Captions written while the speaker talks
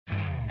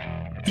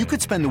You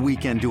could spend the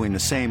weekend doing the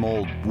same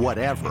old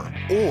whatever,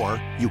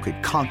 or you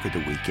could conquer the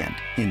weekend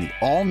in the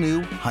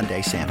all-new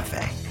Hyundai Santa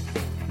Fe.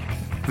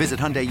 Visit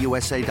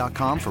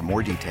HyundaiUSA.com for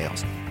more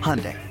details.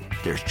 Hyundai,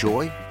 there's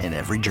joy in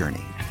every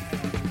journey. Line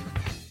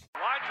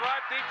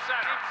drive deep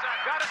center.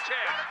 Got a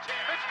chance.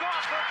 It's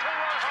gone for a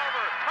two-run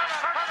homer.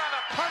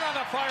 Turn on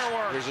the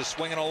fireworks. There's a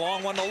swing and a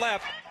long one to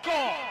left.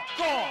 Gone.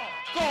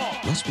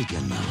 Let's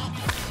begin now.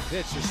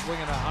 Pitch is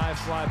swinging a high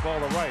fly ball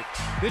to right.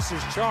 This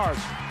is Charge.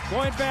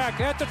 Going back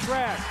at the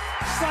track.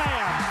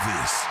 Slam.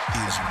 This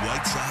is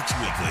White Sox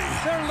Weekly.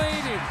 They're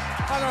leading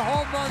on a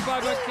home run by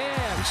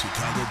McCann. The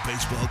Chicago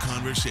baseball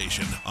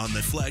conversation on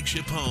the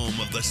flagship home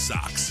of the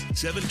Sox.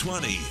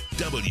 720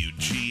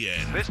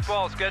 WGN. This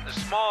ball's getting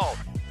small.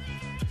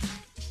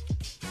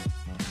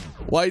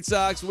 White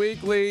Sox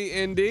Weekly,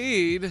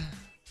 indeed.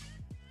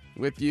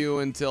 With you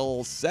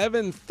until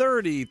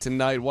 7:30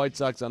 tonight. White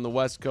Sox on the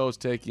West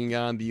Coast taking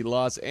on the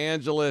Los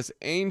Angeles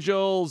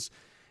Angels.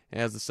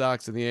 As the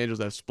Sox and the Angels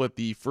have split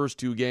the first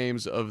two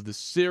games of the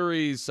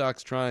series.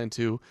 Sox trying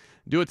to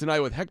do it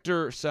tonight with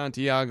Hector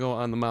Santiago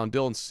on the mound.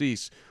 Dylan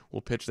Cease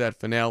will pitch that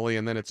finale,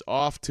 and then it's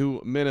off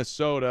to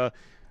Minnesota.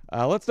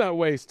 Let's not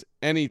waste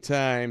any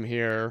time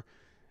here,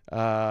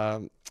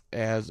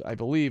 as I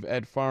believe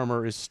Ed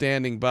Farmer is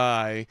standing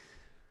by,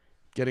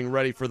 getting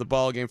ready for the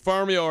ball game.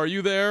 Farmio, are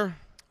you there?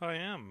 I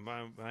am.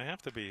 I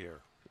have to be here.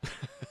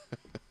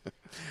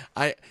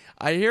 I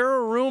hear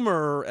a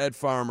rumor, Ed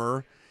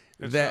Farmer,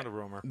 It's that not a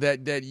rumor.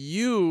 that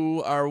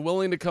you are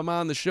willing to come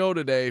on the show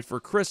today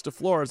for Chris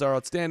DeFlores, our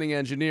outstanding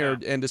engineer,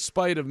 and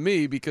despite of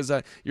me, because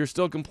you're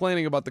still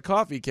complaining about the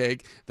coffee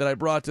cake that I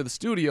brought to the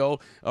studio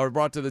or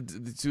brought to the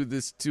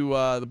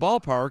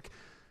ballpark,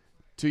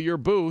 to your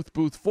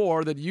booth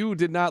 4, that you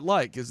did not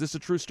like. Is this a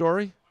true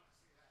story?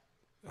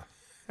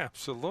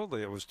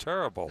 Absolutely. It was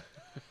terrible.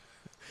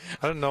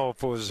 I don't know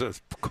if it was a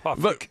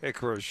coffee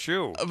cake or a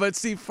shoe. But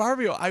see,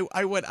 Fabio,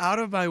 I went out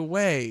of my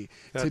way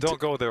don't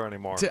go there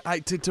anymore.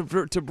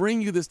 to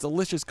bring you this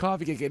delicious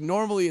coffee cake. And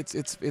normally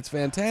it's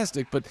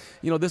fantastic, but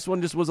this one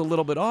just was a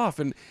little bit off,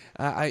 and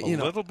a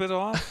little bit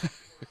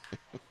off.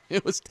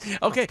 It was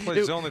okay.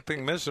 Please, the only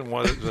thing missing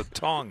was the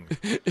tongue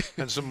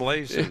and some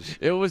laces.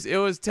 It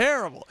was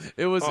terrible.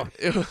 It was.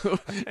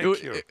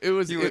 It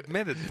was. You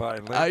admitted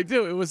finally. I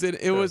do. It was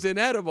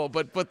inedible,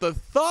 but the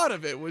thought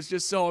of it was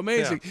just so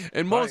amazing. Yeah.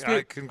 And most I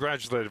people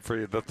congratulated for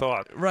you the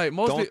thought. Right.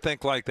 Don't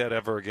think like that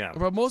ever again.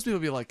 But most people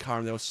be like,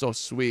 Carm, that was so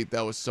sweet.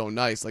 That was so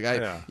nice. Like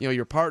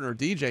your partner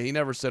DJ, he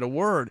never said a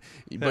word.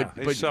 But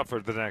he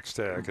suffered the next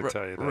day. I can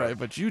tell you that. Right.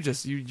 But you're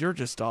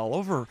just all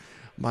over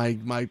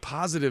my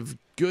positive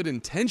good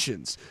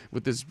intentions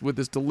with this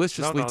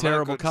deliciously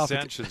terrible coffee.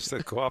 Intentions,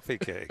 the coffee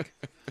cake.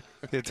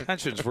 The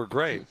intentions were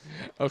great.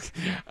 Okay,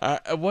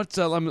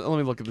 let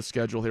me look at the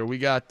schedule here. We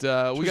got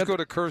go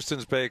to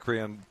Kirsten's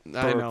Bakery and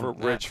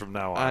Ridge from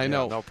now on. I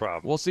know, no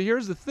problem. Well, see,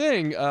 here's the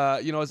thing.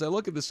 As I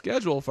look at the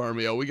schedule,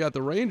 Farmio, we got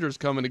the Rangers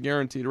coming to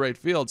Guaranteed Rate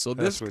Field. So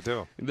yes, we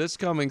do. This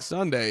coming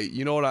Sunday,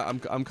 you know what?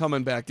 I'm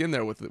coming back in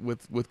there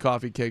with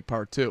Coffee Cake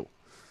Part 2.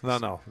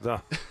 No.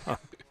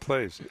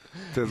 Please.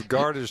 The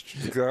guard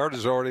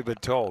has already been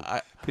told.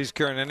 If he's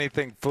carrying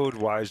anything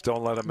food-wise,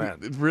 don't let him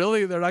in.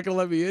 Really? They're not going to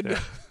let me in? Yeah.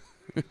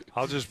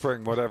 I'll just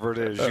bring whatever it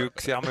is. You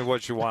tell me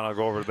what you want. I'll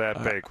go over to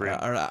that bakery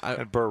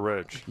at Burr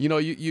Ridge.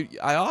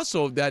 I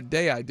also, that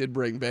day, I did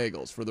bring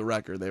bagels, for the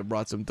record. They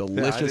brought some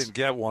delicious. I didn't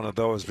get one of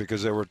those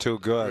because they were too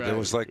good. Right. It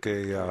was like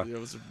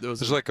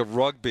like a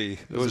rugby.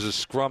 It was a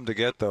scrum to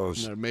get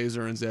those.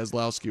 Mazer and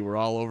Zaslowski were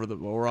all over the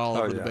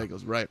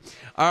bagels. Right.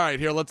 All right,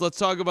 here let's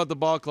talk about the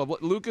ball club.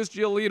 Lucas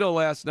Giolito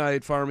last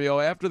night,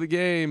 Farmio, after the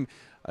game,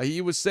 he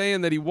was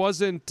saying that he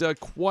wasn't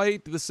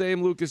quite the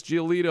same Lucas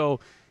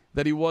Giolito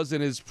that he was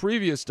in his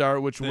previous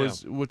start, which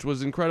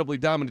was incredibly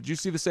dominant. Did you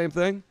see the same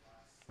thing?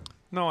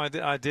 No,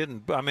 I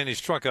didn't. I mean, he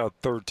struck out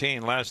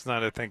 13. Last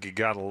night, I think he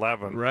got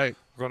 11. Right.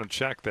 We're going to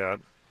check that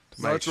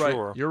to make that's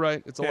sure. Right. You're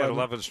right. It's 11. He had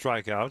 11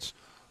 strikeouts.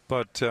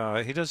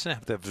 But he doesn't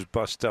have to have his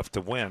bust stuff to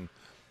win.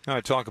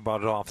 I talk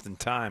about it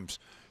oftentimes.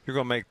 You're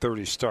going to make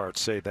 30 starts,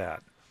 say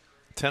that.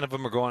 10 of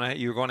them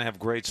you're going to have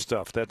great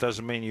stuff. That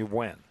doesn't mean you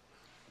win.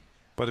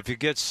 But if you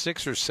get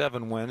 6 or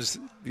 7 wins,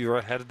 you're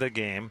ahead of the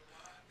game.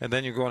 And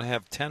then you're going to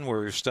have 10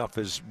 where your stuff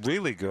is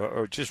really good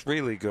or just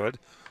really good,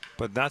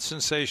 but not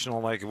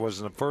sensational like it was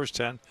in the first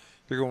 10.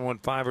 You're going to win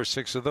 5 or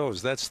 6 of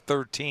those. That's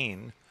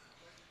 13.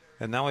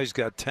 And now he's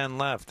got 10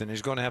 left, and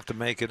he's going to have to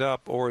make it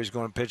up, or he's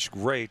going to pitch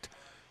great,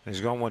 and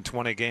he's going to win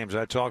 20 games.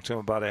 I talked to him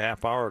about a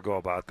half hour ago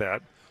about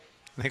that.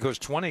 And he goes,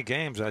 20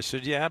 games? I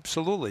said, yeah,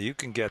 absolutely. You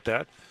can get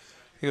that.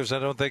 He goes, I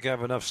don't think I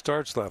have enough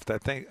starts left. I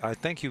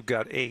think you've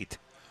got 8.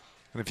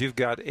 And if you've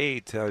got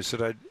 8, I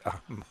said,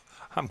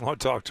 I'm going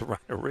to talk to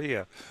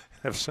Renteria.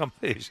 If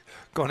somebody's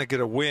going to get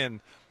a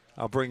win,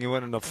 I'll bring you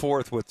in the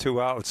 4th with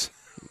 2 outs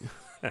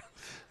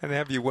and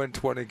have you win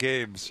 20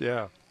 games.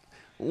 Yeah.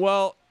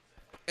 Well,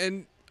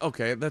 and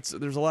okay, there's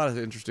a lot of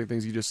interesting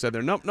things you just said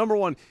there. Number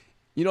one,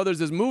 there's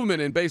this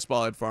movement in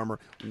baseball, Ed Farmer.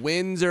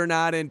 Wins are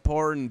not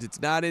important.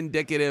 It's not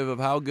indicative of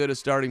how good a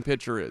starting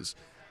pitcher is.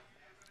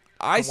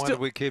 Why do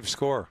we keep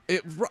score?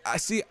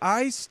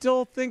 I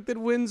still think that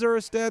wins are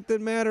a stat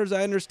that matters.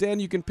 I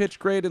understand you can pitch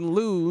great and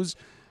lose,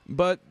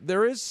 but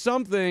there is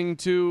something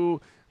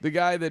to the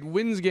guy that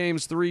wins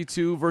games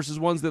 3-2 versus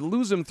ones that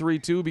lose them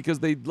 3-2 because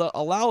they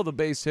allow the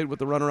base hit with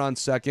the runner on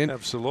second.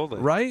 Absolutely.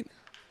 Right?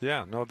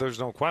 Yeah, no, there's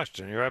no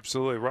question. You're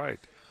absolutely right.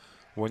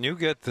 When you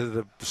get to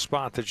the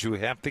spot that you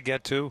have to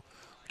get to,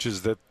 which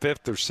is the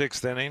 5th or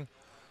 6th inning,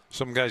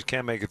 some guys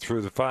can't make it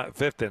through the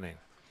 5th inning.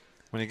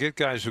 When you get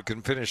guys who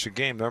can finish a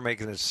game, they're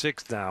making it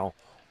 6 now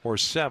or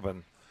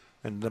 7,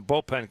 and the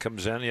bullpen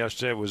comes in.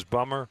 Yesterday it was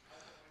Bummer,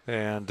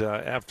 and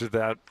after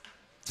that,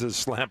 the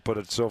Slam put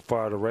it so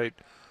far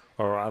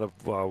out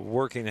of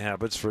working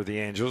habits for the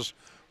Angels.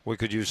 We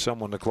could use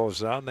someone to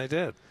close it out, and they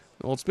did.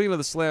 Well, speaking of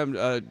the Slam,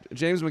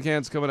 James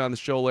McCann's coming on the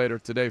show later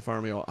today,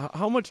 Farmio.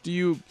 How much do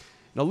you –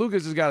 now,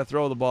 Lucas has got to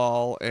throw the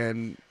ball,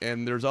 and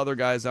there's other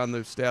guys on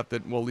the staff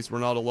that, well, at least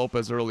Ronaldo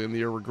Lopez early in the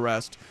year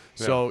regressed.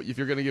 Yeah. So if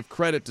you're going to give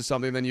credit to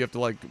something, then you have to,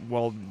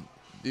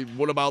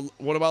 what about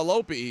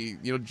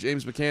Lopey?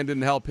 James McCann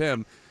didn't help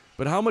him.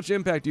 But how much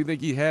impact do you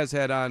think he has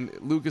had on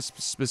Lucas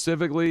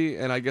specifically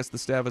and I guess the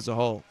staff as a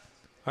whole?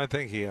 I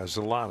think he has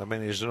a lot. I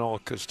mean, he's an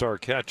all-star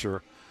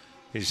catcher.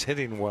 He's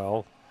hitting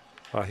well.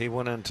 He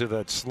went into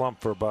that slump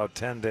for about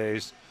 10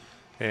 days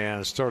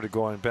and started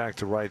going back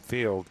to right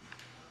field.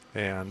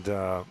 And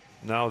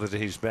now that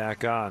he's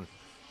back on,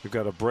 you've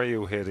got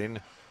Abreu hitting,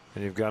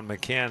 and you've got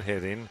McCann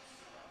hitting,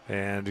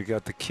 and you've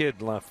got the kid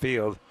in left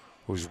field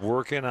who's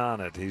working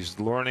on it. He's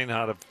learning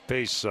how to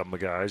face some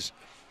guys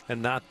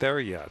and not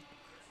there yet.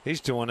 He's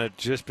doing it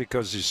just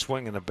because he's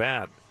swinging a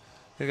bat.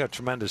 He's got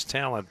tremendous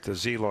talent,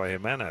 as Eloy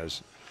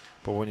Jimenez.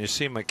 But when you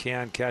see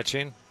McCann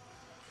catching,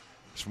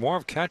 it's more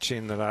of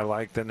catching that I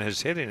like than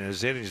his hitting.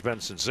 His hitting's been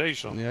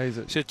sensational. Yeah,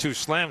 he's hit 2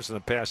 slams in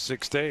the past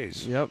 6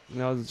 days. Yep.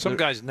 Some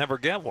guys never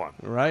get one.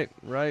 Right.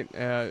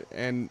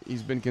 And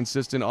he's been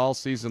consistent all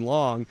season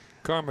long.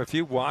 Carm, if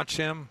you watch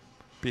him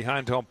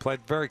behind home plate,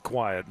 very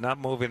quiet, not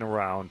moving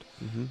around,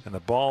 and the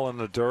ball in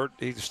the dirt,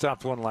 he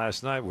stopped one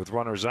last night with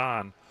runners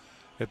on.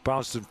 It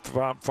bounced in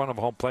front of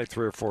home plate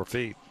 3 or 4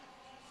 feet.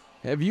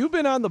 Have you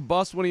been on the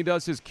bus when he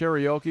does his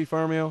karaoke,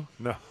 Farmio?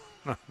 No.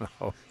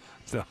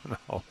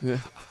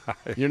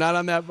 You're not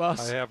on that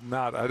bus? I have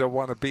not. I don't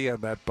want to be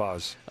on that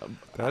bus.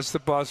 That's the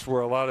bus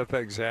where a lot of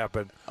things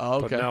happen. Oh,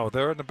 okay. But no,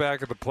 they're in the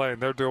back of the plane.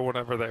 They're doing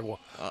whatever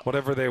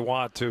they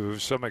want to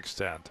some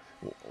extent.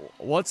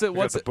 What's it?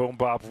 The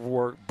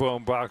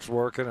boombox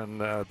working,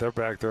 and they're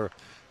back there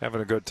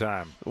having a good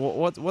time.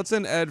 What's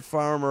an Ed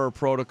Farmer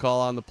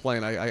protocol on the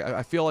plane?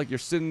 I feel like you're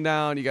sitting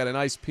down. You got a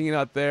nice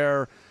peanut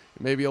there,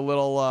 maybe a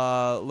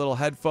little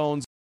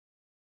headphones.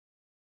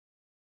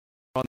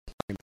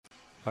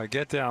 I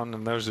get down,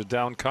 and there's a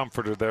down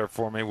comforter there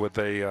for me with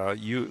a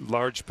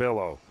large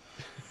pillow,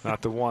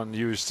 not the one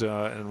used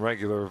in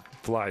regular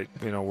flight,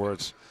 where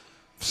it's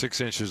 6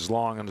 inches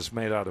long and it's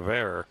made out of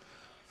air.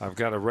 I've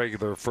got a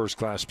regular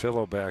first-class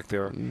pillow back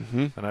there,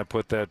 and I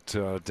put that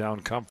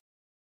down comforter.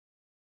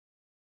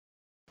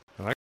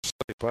 And I can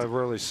sleep. I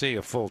rarely see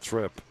a full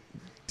trip.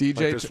 DJ,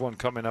 like this one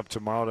coming up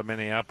tomorrow to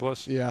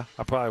Minneapolis. Yeah.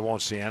 I probably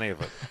won't see any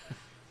of it.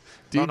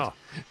 No, I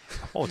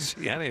won't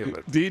see any of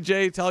it.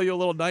 DJ tell you a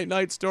little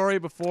night-night story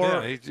before?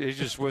 Yeah, he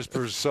just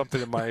whispers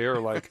something in my ear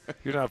like,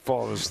 "You're not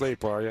falling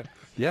asleep, are you?"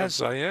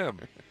 Yes, I am.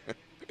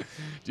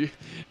 Do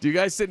you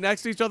guys sit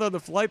next to each other on the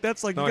flight?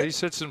 That's like he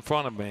sits in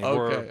front of me.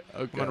 Okay.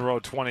 I'm in row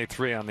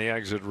 23 on the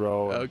exit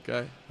row.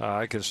 Okay.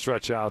 I can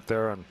stretch out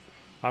there, and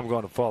I'm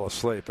going to fall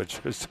asleep. It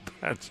just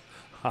depends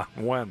on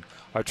when.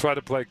 I try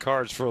to play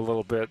cards for a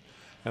little bit,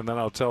 and then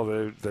I'll tell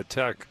the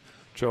tech,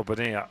 Joe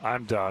Bonilla,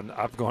 I'm done.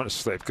 I'm going to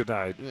sleep. Good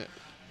night. Yeah.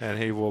 And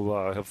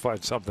he'll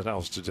find something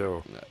else to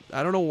do.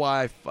 I don't know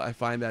why I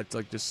find that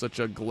like just such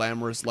a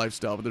glamorous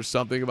lifestyle, but there's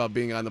something about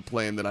being on the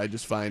plane that I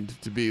just find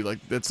to be like,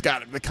 it's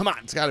got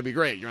to be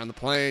great. You're on the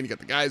plane, you got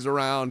the guys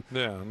around.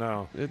 Yeah,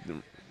 no.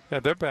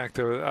 They're back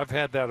there. I've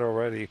had that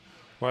already.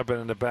 Where I've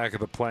been in the back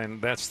of the plane.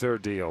 That's their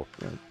deal.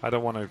 Yeah. I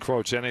don't want to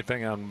encroach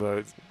anything on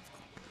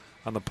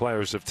the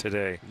players of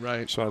today.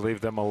 Right. So I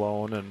leave them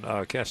alone.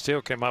 And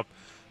Castillo came up,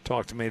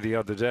 talked to me the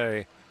other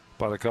day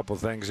about a couple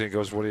of things. He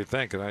goes, "What do you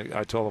think?" And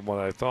I told him what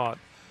I thought.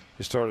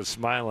 He started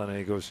smiling, and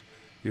he goes,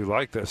 "You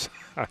like this?"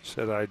 I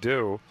said, "I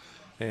do."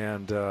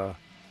 And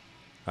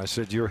I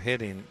said, "You're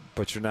hitting,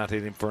 but you're not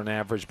hitting for an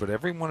average. But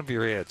every one of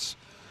your hits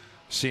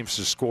seems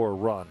to score a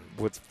run,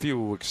 with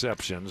few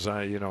exceptions.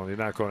 You're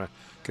not going to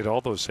get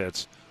all those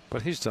hits.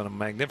 But he's done a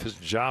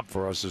magnificent job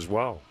for us as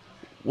well."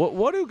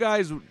 What do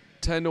guys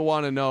tend to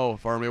want to know,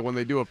 Farmio, when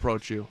they do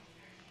approach you?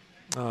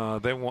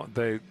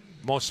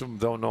 Most of them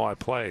don't know I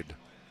played.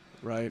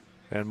 Right.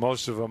 And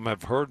most of them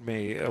have heard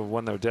me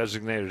when they're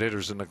designated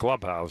hitters in the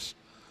clubhouse.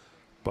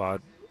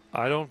 But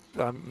I'm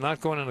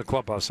not going in the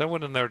clubhouse. I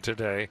went in there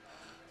today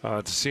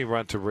to see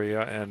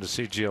Renteria and to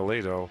see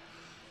Giolito,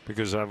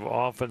 because I've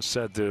often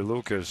said to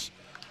Lucas,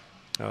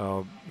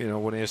 when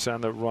he was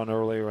on the run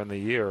earlier in the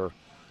year,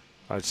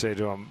 I'd say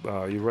to him,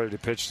 "You ready to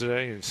pitch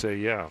today?" He'd say,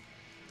 "Yeah."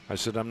 I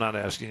said, "I'm not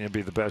asking you to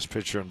be the best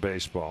pitcher in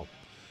baseball.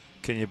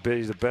 Can you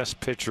be the best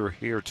pitcher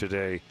here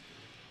today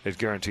at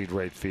Guaranteed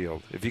Rate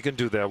Field. If you can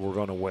do that, we're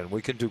going to win.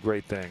 We can do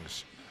great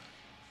things.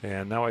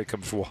 And now he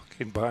comes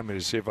walking by me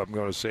to see if I'm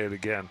going to say it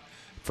again.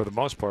 For the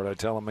most part, I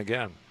tell him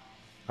again.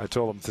 I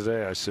told him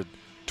today, I said,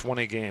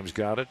 20 games,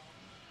 got it?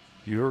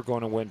 You're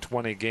going to win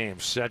 20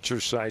 games. Set your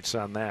sights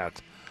on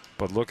that.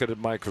 But look at it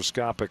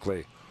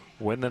microscopically.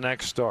 Win the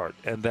next start,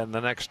 and then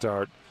the next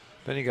start.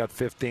 Then you got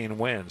 15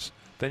 wins.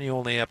 Then you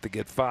only have to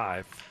get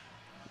 5.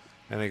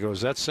 And he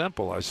goes, that's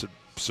simple. I said,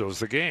 so's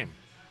the game.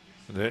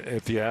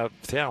 If you have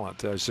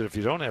talent. I said, if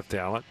you don't have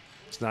talent,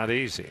 it's not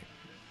easy.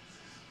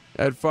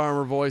 Ed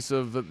Farmer, voice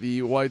of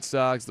the White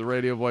Sox, the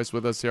radio voice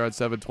with us here at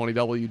 720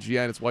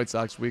 WGN. It's White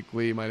Sox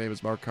Weekly. My name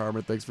is Mark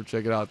Carmen. Thanks for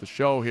checking out the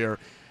show here.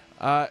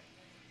 How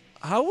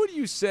would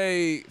you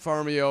say,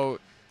 Farmio,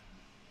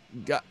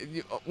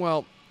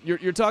 well,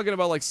 you're talking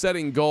about like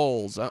setting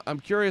goals. I'm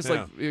curious,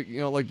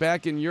 Yeah. like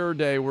back in your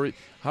day,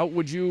 how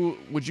would you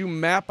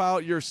map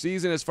out your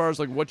season as far as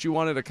like what you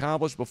wanted to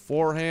accomplish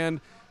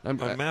beforehand? I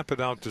map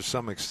it out to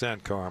some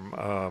extent,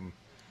 Carm.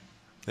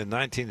 In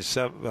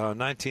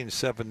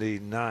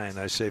 1979,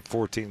 I saved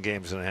 14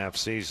 games in a half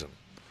season.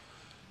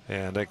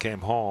 And I came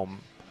home.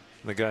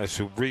 The guys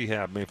who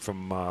rehabbed me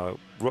from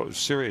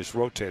serious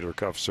rotator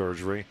cuff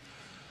surgery,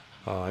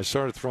 I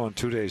started throwing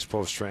 2 days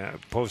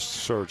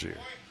post-surgery.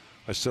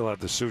 I still had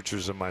the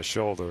sutures in my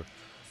shoulder,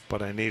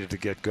 but I needed to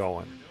get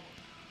going.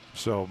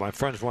 So my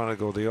friends wanted to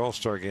go to the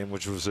All-Star game,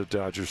 which was at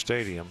Dodger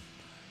Stadium.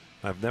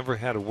 I've never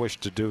had a wish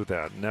to do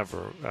that,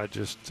 never. I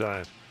just,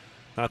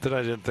 not that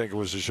I didn't think it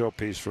was a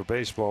showpiece for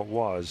baseball, it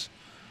was,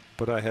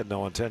 but I had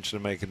no intention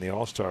of making the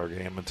All-Star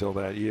game until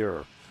that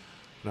year.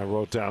 And I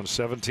wrote down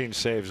 17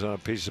 saves on a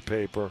piece of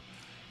paper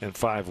and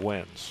 5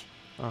 wins.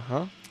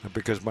 Uh-huh. And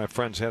because my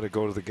friends had to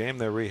go to the game,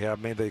 they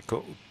rehabbed me,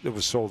 it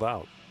was sold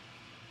out.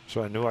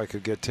 So I knew I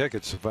could get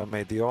tickets if I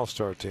made the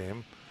All-Star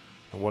team.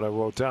 And what I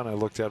wrote down, I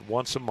looked at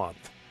once a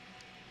month.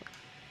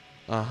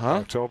 Uh-huh.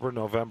 October,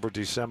 November,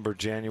 December,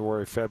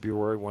 January,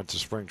 February, went to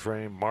spring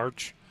training,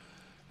 March,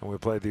 and we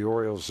played the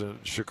Orioles in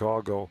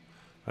Chicago.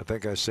 I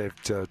think I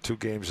saved 2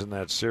 games in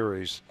that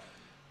series,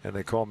 and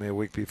they called me a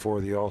week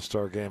before the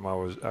All-Star game.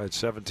 I had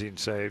 17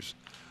 saves,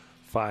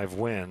 5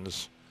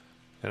 wins,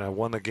 and I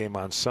won the game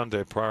on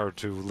Sunday prior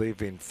to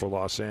leaving for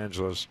Los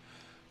Angeles.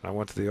 I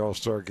went to the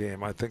All-Star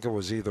game. I think it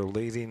was either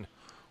leading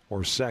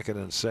or second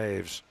in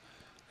saves,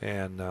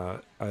 and I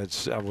had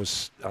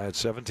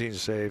 17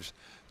 saves,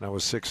 and I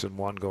was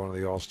 6-1 going to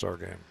the All-Star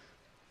game.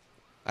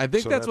 I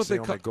think so that's what the they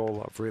only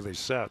goal I've really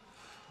set,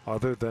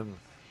 other than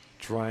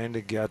trying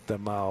to get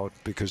them out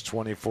because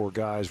 24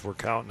 guys were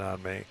counting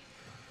on me.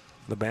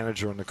 The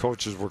manager and the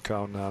coaches were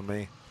counting on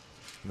me.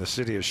 In the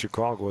city of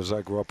Chicago, as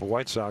I grew up a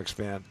White Sox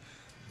fan,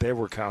 they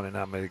were counting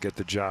on me to get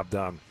the job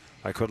done.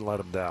 I couldn't let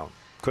them down.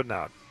 Could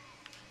not.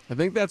 I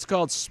think that's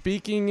called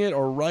speaking it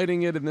or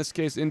writing it, in this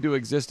case, into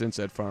existence,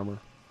 Ed Farmer.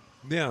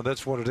 Yeah,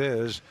 that's what it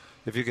is.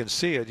 If you can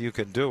see it, you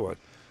can do it.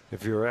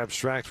 If you're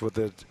abstract with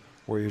it,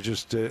 where you're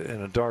just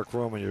in a dark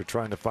room and you're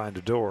trying to find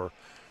a door,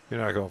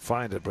 you're not going to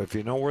find it. But if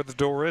you know where the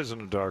door is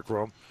in a dark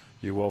room,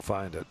 you will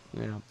find it.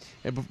 Yeah.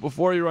 And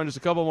before you run, just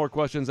a couple more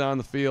questions on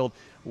the field.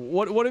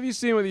 What have you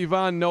seen with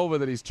Ivan Nova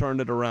that he's turned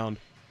it around?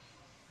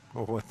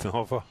 Well, with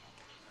Nova,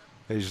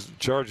 he's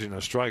charging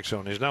a strike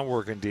zone. He's not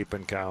working deep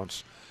in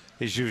counts.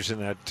 He's using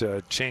that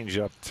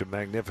changeup to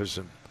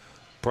magnificent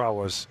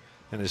prowess,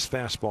 and his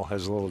fastball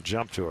has a little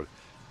jump to it.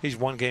 He's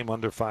 1 game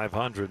under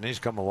 500, and he's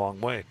come a long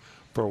way.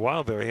 For a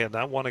while there, he had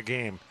not won a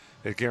game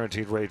at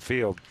Guaranteed Rate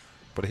Field,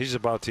 but he's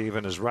about to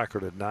even his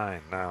record at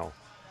 9 now.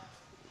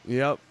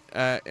 Yep.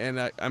 And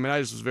I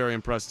just was very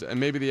impressed. And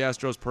maybe the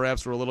Astros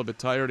perhaps were a little bit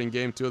tired in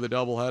Game 2 of the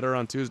doubleheader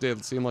on Tuesday.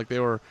 It seemed like they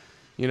were,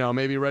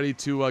 maybe ready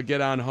to get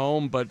on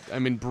home. But,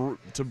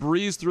 to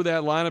breeze through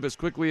that lineup as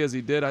quickly as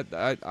he did,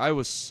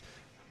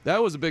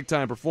 that was a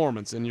big-time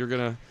performance. And you're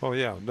going to... Oh,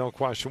 yeah, no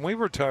question. We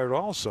were tired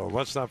also.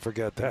 Let's not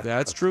forget that.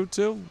 That's true,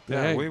 too.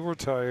 Yeah, hey. We were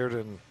tired.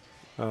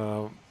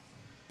 And,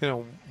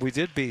 we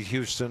did beat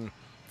Houston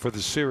for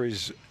the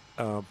series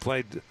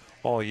played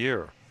all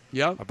year.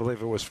 Yep. I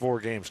believe it was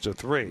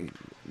 4-3.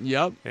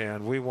 Yep.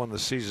 And we won the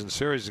season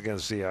series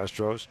against the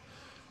Astros.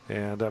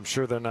 And I'm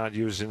sure they're not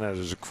using that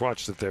as a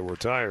crutch that they were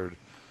tired.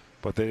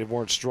 But they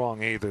weren't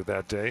strong either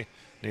that day.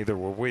 Neither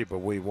were we, but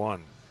we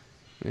won.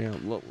 Yeah.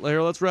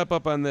 Here, let's wrap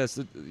up on this.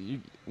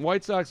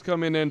 White Sox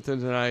coming in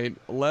tonight,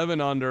 11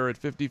 under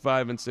at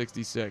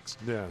 55-66.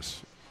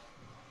 Yes.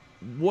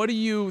 What do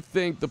you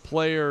think the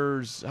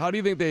players? How do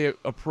you think they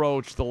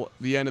approach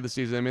the end of the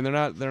season? I mean,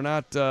 they're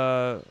not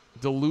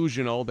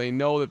delusional. They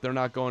know that they're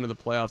not going to the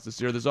playoffs this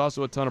year. There's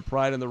also a ton of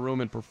pride in the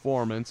room and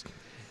performance.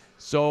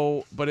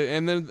 So,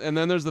 and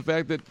then there's the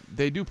fact that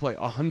they do play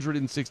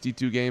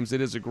 162 games. It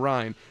is a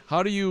grind.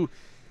 How do you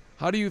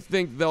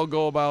think they'll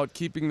go about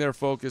keeping their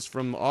focus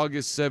from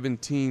August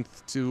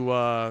 17th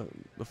to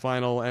the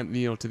final and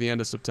to the end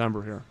of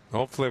September here?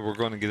 Hopefully, we're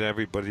going to get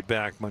everybody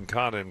back,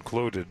 Moncada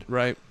included.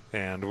 Right.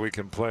 And we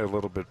can play a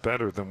little bit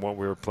better than what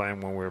we were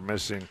playing when we were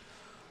missing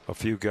a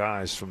few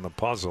guys from the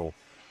puzzle.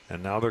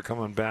 And now they're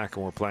coming back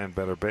and we're playing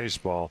better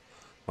baseball.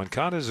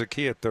 Moncada is a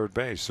key at third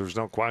base. There's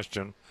no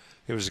question.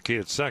 He was a key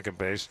at second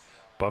base,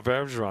 above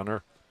average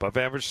runner, above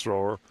average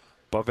thrower,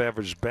 above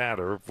average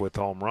batter with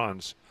home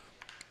runs,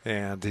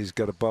 and he's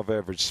got above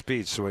average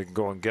speed, so he can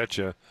go and get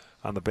you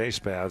on the base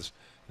paths.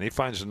 And he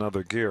finds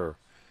another gear,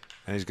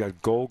 and he's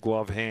got Gold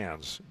Glove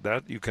hands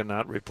that you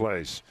cannot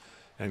replace.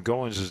 And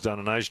Goins has done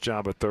a nice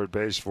job at third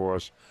base for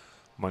us.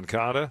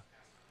 Moncada,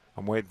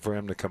 I'm waiting for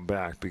him to come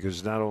back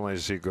because not only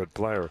is he a good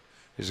player,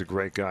 he's a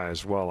great guy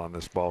as well on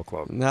this ball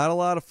club. Not a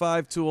lot of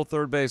five-tool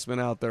third basemen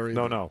out there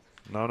either. No.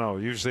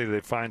 Usually they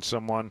find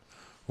someone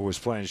who was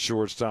playing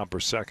shortstop or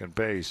second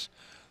base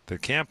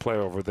that can't play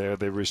over there.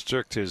 They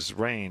restrict his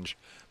range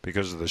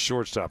because of the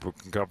shortstop who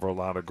can cover a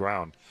lot of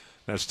ground.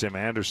 That's Tim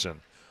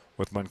Anderson.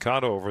 With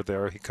Moncada over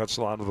there, he cuts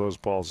a lot of those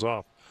balls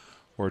off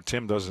where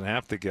Tim doesn't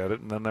have to get it,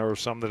 and then there are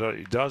some that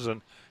he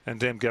doesn't, and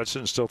Tim gets it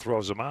and still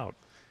throws them out.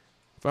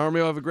 Farmer,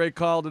 you'll have a great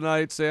call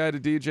tonight. Say hi to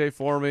DJ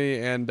for me,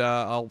 and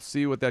I'll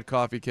see you with that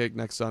coffee cake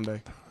next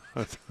Sunday.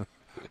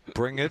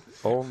 Bring it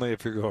only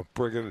if you're going to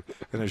bring it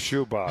in a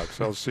shoebox.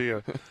 I'll see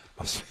you.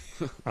 I'll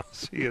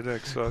see you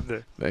next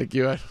Sunday. Thank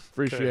you, Ed.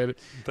 Appreciate it.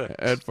 Thanks.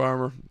 Ed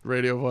Farmer,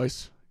 radio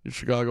voice, your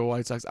Chicago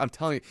White Sox. I'm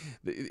telling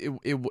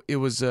you, it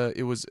was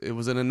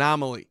an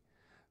anomaly.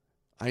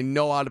 I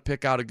know how to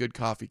pick out a good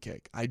coffee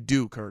cake. I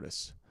do,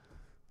 Curtis.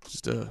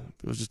 It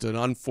was just an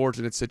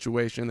unfortunate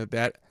situation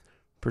that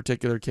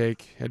particular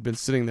cake had been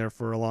sitting there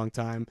for a long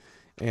time,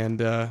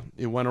 and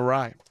it went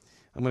awry.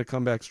 I'm going to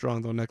come back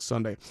strong, though, next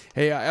Sunday.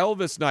 Hey,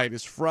 Elvis Night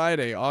is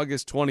Friday,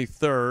 August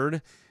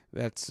 23rd.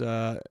 That's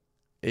a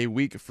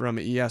week from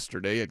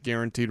yesterday at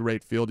Guaranteed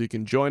Rate Field. You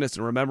can join us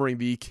in remembering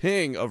the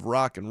king of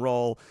rock and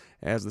roll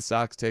as the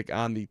Sox take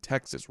on the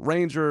Texas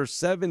Rangers.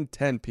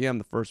 7:10 p.m.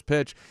 the first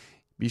pitch.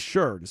 Be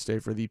sure to stay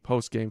for the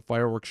post-game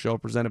fireworks show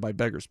presented by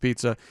Beggar's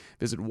Pizza.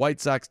 Visit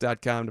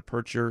whitesox.com to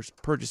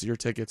purchase your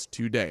tickets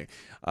today.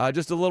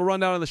 Just a little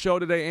rundown on the show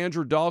today.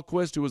 Andrew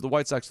Dahlquist, who was the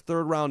White Sox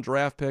third-round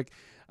draft pick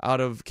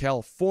out of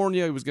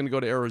California. He was going to go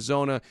to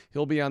Arizona.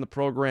 He'll be on the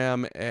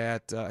program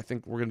at, I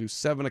think we're going to do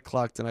 7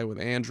 o'clock tonight with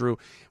Andrew.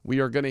 We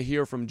are going to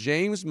hear from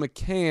James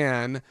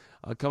McCann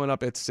coming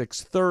up at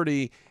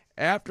 6:30.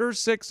 After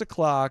 6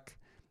 o'clock,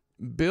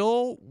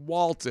 Bill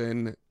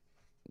Walton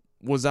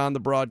was on the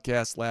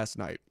broadcast last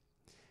night.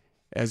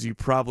 As you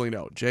probably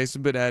know,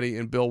 Jason Benetti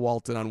and Bill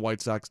Walton on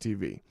White Sox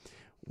TV.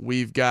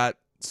 We've got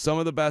some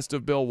of the best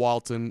of Bill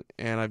Walton,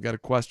 and I've got a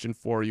question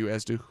for you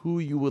as to who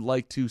you would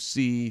like to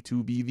see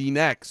to be the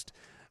next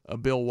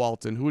Bill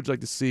Walton. Who would you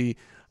like to see?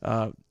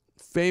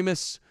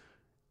 Famous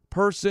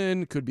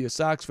person, could be a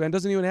Sox fan,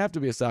 doesn't even have to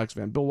be a Sox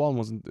fan. Bill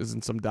Walton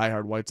isn't some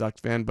diehard White Sox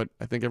fan, but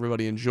I think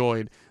everybody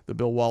enjoyed the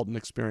Bill Walton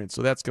experience.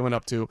 So that's coming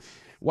up too.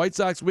 White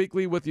Sox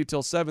Weekly with you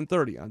till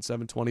 7:30 on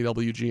 720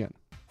 WGN.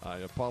 I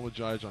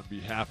apologize on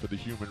behalf of the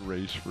human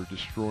race for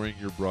destroying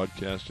your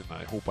broadcast, and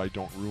I hope I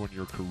don't ruin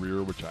your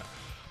career, which I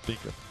think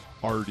I've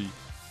already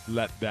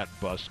let that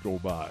bus go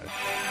by.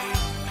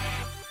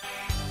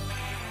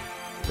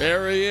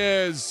 There he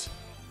is,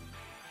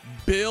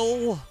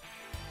 Bill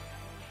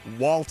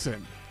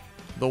Walton,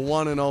 the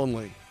one and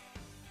only.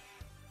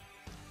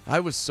 I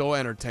was so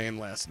entertained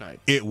last night.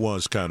 It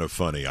was kind of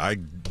funny. I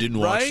didn't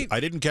watch. Right? I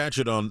didn't catch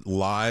it on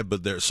live,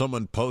 but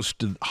someone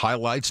posted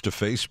highlights to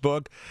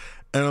Facebook,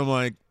 and I'm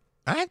like,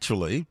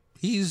 actually,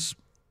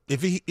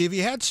 if he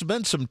had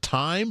spent some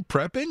time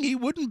prepping, he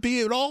wouldn't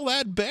be at all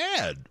that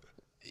bad.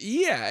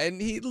 Yeah,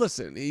 and he was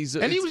having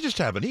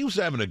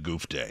a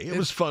goof day. It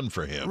was fun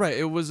for him. Right,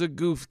 it was a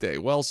goof day.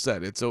 Well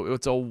said. It's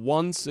a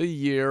once a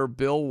year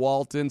Bill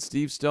Walton,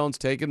 Steve Stone's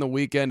taking the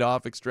weekend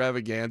off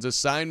extravaganza.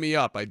 Sign me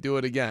up. I'd do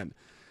it again.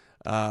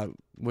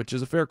 Which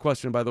is a fair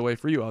question, by the way,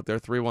 for you out there.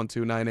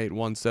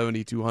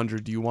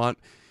 312-981-7200.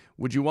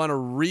 Would you want to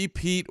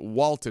repeat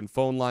Walton?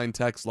 Phone line,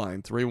 text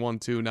line,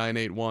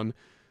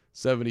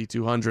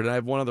 312-981-7200. And I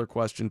have one other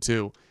question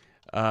too.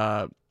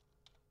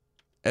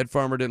 Ed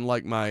Farmer didn't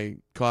like my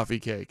coffee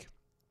cake,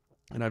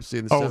 and I've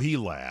seen this. Oh, he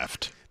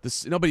laughed.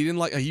 No, but he didn't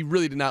like. He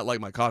really did not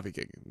like my coffee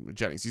cake,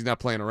 Jennings. He's not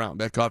playing around.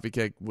 That coffee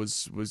cake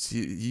was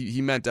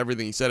he meant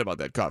everything he said about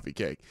that coffee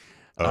cake.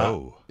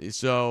 Oh.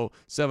 So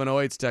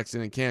 708's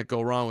texting and can't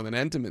go wrong with an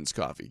Entenmann's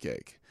coffee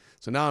cake.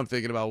 So now I'm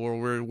thinking about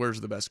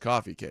where's the best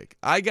coffee cake.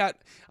 I'm not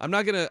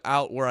going to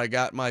out where I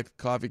got my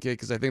coffee cake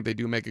because I think they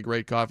do make a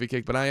great coffee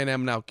cake, but I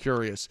am now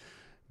curious.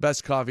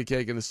 Best coffee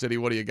cake in the city,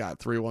 what do you got?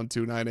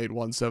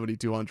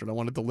 312-981-7200. I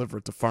want to deliver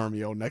it to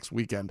Farmio next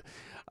weekend.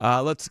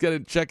 Let's get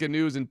a check of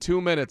news in 2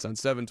 minutes on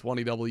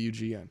 720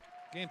 WGN.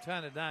 Game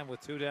time to 9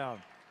 with 2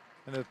 down.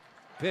 And the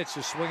pitch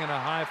is swinging a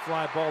high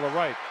fly ball to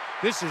right.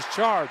 This is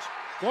charged.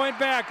 Going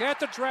back at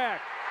the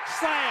track.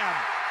 Slam!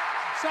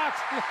 Sox.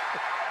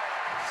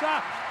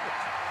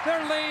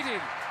 They're leading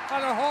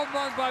on a home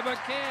run by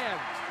McCann.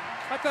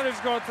 I thought he was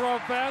going to throw a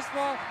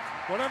fastball.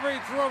 Whatever he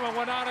threw him, it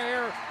went out of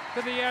here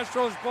to the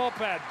Astros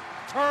bullpen.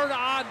 Turn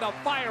on the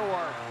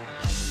firework.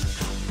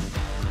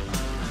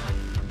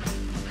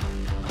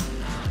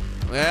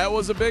 That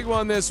was a big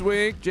one this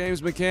week.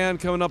 James McCann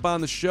coming up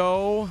on the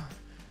show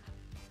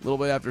a little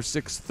bit after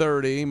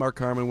 6:30. Mark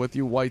Harmon with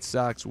you. White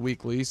Sox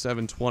Weekly,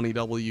 720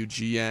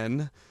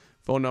 WGN.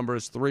 Phone number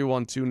is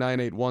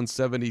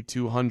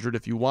 312-981-7200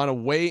 if you want to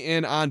weigh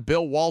in on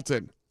Bill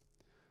Walton.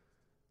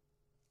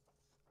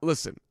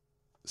 Listen,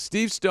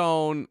 Steve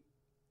Stone,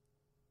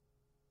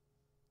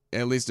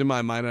 at least in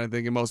my mind, and I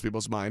think in most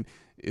people's mind,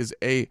 is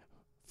a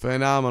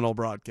phenomenal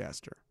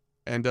broadcaster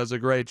and does a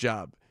great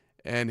job.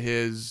 And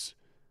his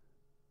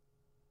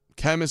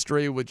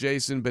chemistry with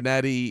Jason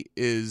Benetti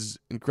is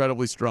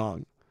incredibly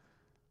strong.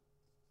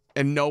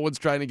 And no one's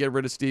trying to get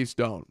rid of Steve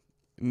Stone.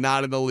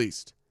 Not in the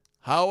least.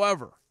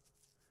 However,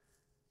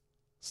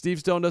 Steve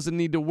Stone doesn't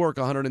need to work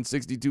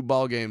 162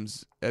 ball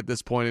games at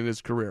this point in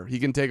his career. He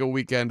can take a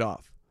weekend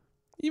off.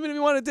 Even if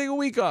you want to take a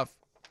week off,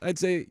 I'd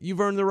say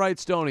you've earned the right,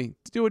 Stoney,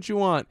 to do what you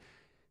want.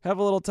 Have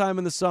a little time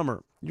in the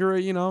summer.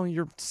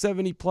 You're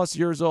 70 plus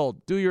years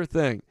old. Do your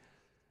thing.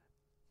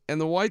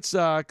 And the White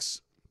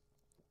Sox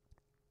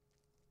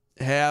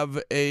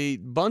have a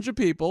bunch of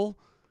people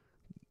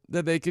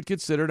that they could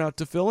consider not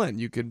to fill in.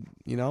 You could,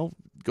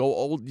 go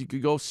old. You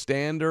could go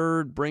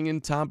standard, bring in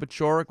Tom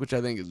Paciorek, which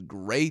I think is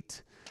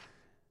great.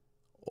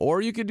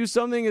 Or you could do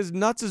something as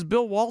nuts as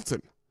Bill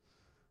Walton.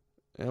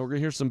 And we're going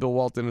to hear some Bill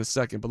Walton in a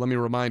second, but let me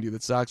remind you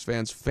that Sox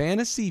fans,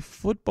 fantasy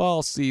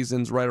football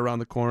season's right around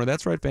the corner.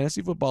 That's right,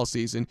 fantasy football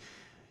season.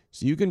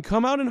 So you can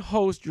come out and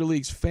host your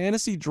league's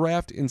fantasy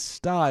draft in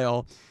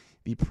style.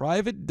 The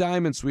private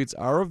Diamond Suites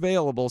are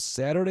available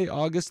Saturday,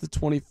 August the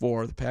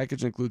 24th. The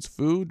package includes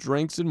food,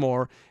 drinks, and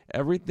more.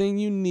 Everything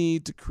you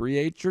need to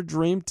create your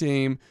dream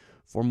team.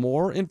 For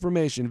more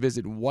information,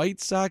 visit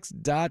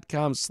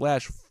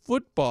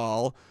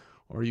whitesox.com/football,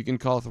 or you can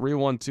call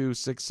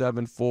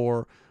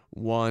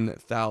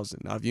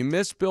 312-674-1000. Now, if you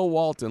missed Bill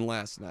Walton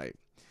last night,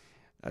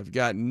 I've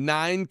got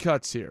 9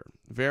 cuts here,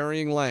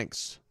 varying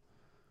lengths.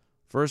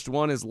 First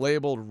one is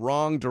labeled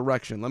Wrong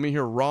Direction. Let me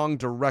hear Wrong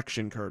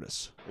Direction,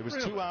 Curtis. It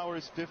was 2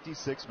 hours,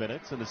 56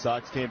 minutes, and the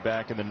Sox came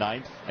back in the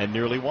 9th and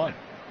nearly won.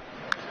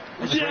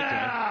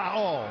 Yeah!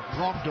 Oh,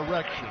 wrong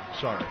direction.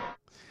 Sorry.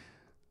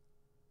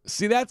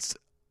 See, that's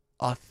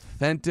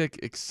authentic,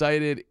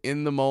 excited,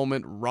 in the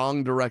moment,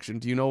 wrong direction.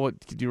 Do you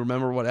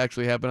remember what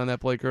actually happened on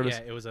that play, Curtis?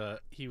 Yeah,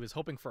 he was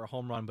hoping for a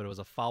home run, but it was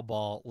a foul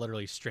ball,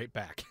 literally straight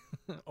back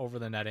over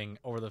the netting,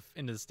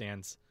 into the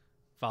stands,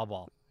 foul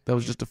ball. That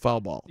was just a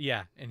foul ball.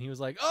 Yeah, and he was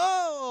like,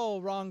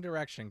 "Oh, wrong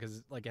direction,"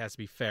 because it has to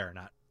be fair,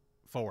 not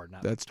forward.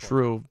 Not That's forward.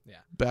 true.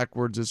 Yeah,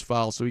 backwards is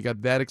foul. So he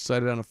got that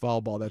excited on a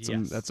foul ball.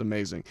 That's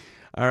amazing.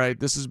 All right,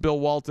 this is Bill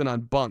Walton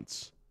on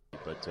bunts.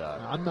 But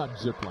I'm not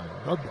ziplining.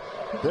 What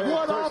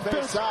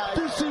offense!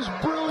 This is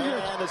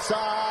brilliant. And the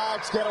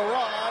Sox get a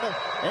run,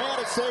 and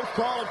a safe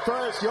call at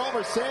first.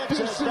 Yolmer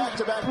Sanchez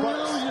back-to-back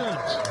brilliant.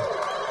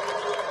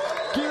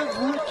 Give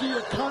Ricky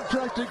a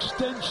contract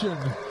extension.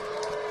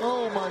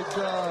 Oh my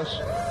gosh,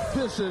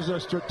 this is a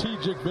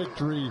strategic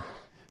victory.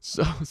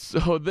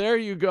 So there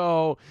you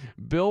go,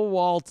 Bill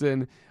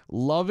Walton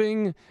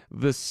loving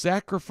the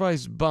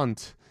sacrifice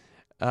bunt,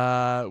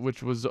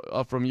 which was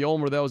from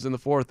Yolmer. That was in the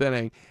 4th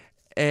inning.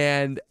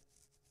 And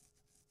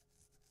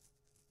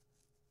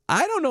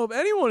I don't know if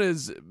anyone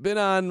has been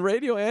on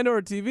radio and or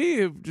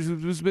TV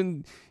who's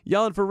been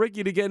yelling for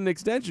Ricky to get an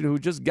extension, who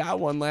just got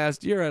one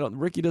last year.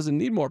 Ricky doesn't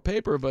need more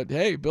paper, but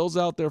hey, Bill's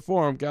out there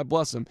for him. God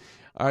bless him.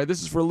 All right,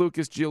 this is for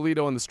Lucas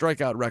Giolito and the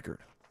strikeout record.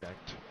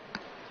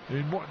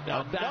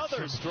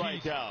 Another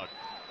strikeout.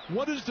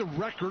 What is the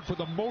record for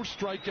the most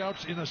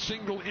strikeouts in a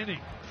single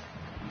inning?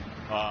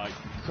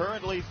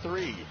 Currently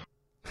 3.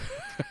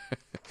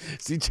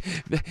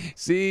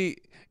 See,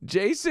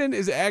 Jason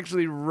is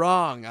actually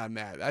wrong on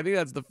that. I think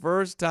that's the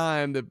first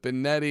time that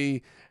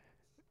Benetti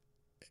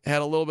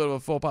had a little bit of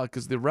a faux pas,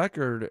 because the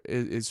record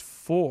is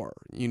 4.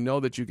 You know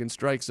that you can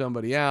strike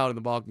somebody out and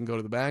the ball can go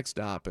to the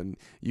backstop and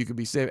you could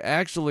be safe.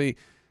 Actually,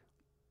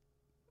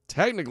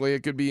 technically,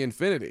 it could be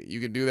infinity. You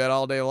can do that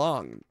all day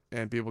long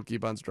and people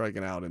keep on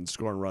striking out and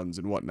scoring runs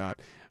and whatnot.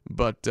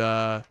 But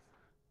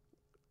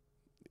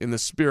in the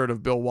spirit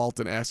of Bill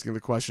Walton asking the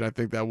question, I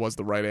think that was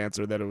the right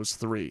answer, that it was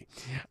 3.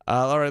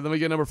 All right, let me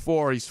get number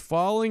 4. He's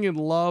falling in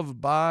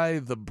love by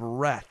the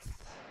breath.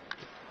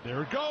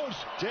 There it goes.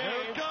 James,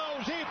 there it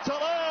goes. Deep to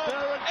left.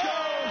 There it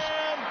goes.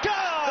 And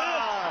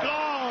gone. It's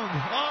gone.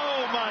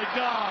 Oh, my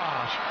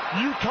gosh.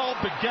 You called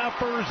the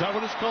gaffer. Is that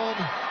what it's called?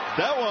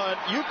 That one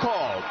you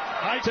called.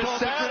 I called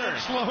Saturn.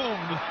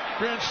 the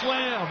Grand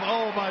Slam.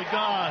 Oh, my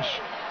gosh.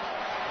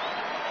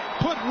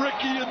 Put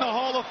Ricky in the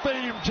Hall of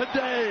Fame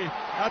today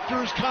after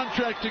his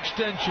contract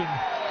extension.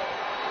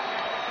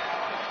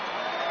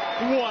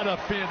 What a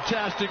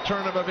fantastic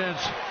turn of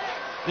events.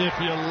 If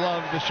you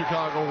love the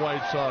Chicago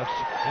White Sox,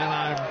 and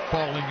I'm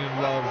falling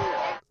in love.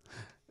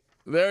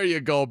 There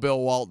you go, Bill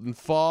Walton.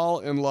 Fall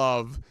in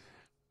love.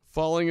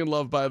 Falling in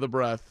love by the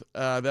breath.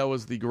 That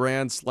was the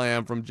grand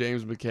slam from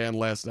James McCann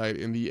last night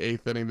in the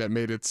 8th inning that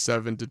made it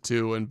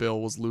 7-2, and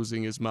Bill was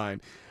losing his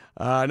mind.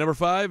 Number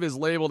 5 is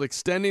labeled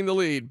extending the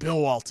lead. Bill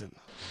Walton.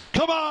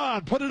 Come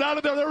on, put it out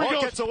of there. There he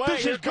goes. Gets away.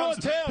 This Here is comes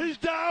good. Tim. He's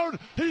down.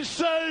 He's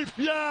safe.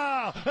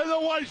 Yeah. And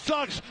the White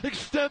Sox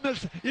extend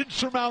this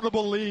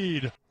insurmountable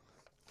lead.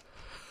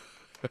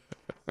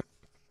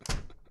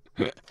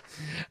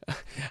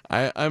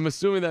 I'm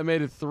assuming that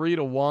made it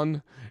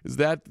 3-1. Is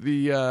that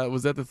the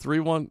was that the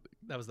 3-1?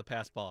 That was the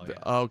pass ball. Yeah.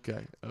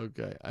 Okay.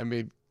 I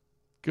mean,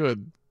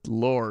 good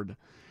Lord.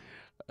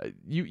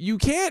 You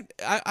can't.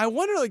 I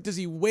wonder, like, does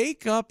he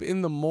wake up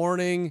in the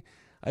morning?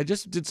 I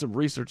just did some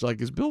research. Like,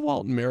 is Bill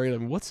Walton married? I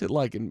mean, what's it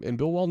like? And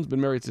Bill Walton's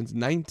been married since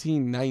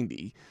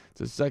 1990. It's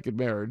his second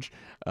marriage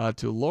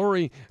to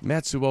Lori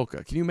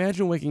Matsuoka. Can you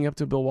imagine waking up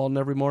to Bill Walton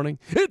every morning?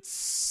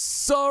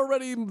 It's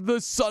already,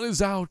 the sun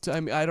is out. I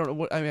mean, I don't know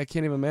what. I mean, I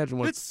can't even imagine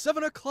what. It's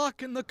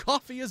 7:00 and the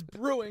coffee is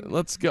brewing.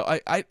 Let's go.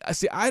 I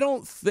see. I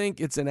don't think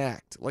it's an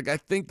act. Like, I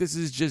think this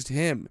is just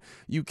him.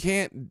 You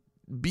can't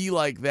be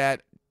like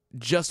that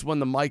just when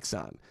the mic's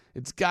on.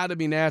 It's got to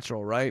be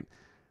natural, right?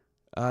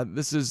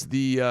 This is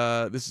the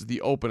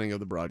opening of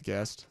the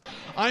broadcast.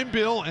 I'm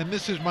Bill, and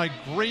this is my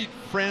great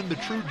friend, the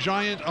true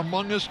giant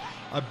among us,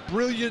 a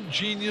brilliant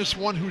genius,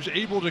 one who's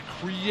able to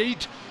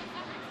create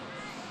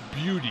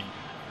beauty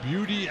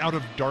out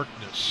of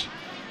darkness.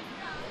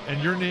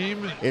 And your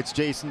name? It's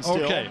Jason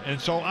Still. Okay,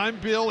 and so I'm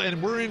Bill,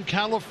 and we're in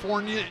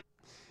California.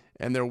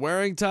 And they're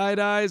wearing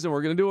tie-dyes, and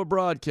we're going to do a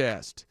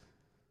broadcast.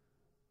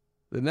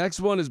 The next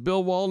one is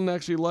Bill Walton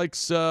actually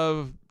likes,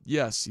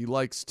 he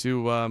likes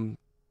to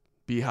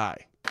be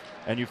high.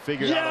 And you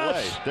figured out a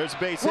way. There's a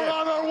base hit. We're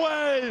on our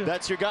way.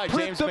 That's your guy,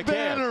 Print James the McCann.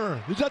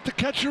 Banner. Is that the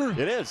catcher?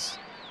 It is.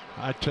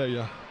 I tell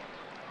you,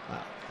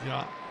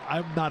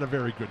 I'm not a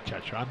very good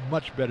catcher. I'm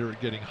much better at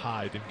getting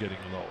high than getting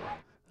low.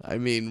 I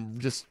mean,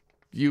 just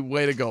you,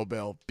 way to go,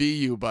 Bill. Be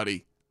you,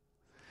 buddy.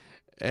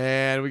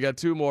 And we got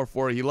two more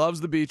for you. He loves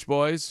the Beach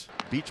Boys.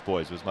 Beach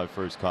Boys was my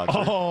first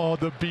concert. Oh,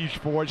 the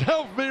Beach Boys.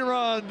 Help me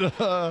run.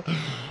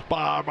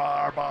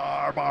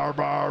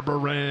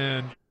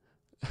 Ran.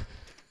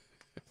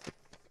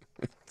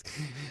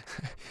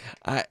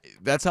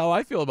 That's how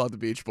I feel about the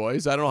Beach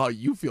Boys. I don't know how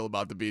you feel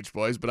about the Beach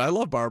Boys, but I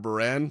love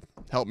Barbara Ann.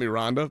 Help me,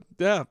 Rhonda.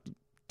 Yeah,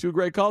 two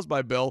great calls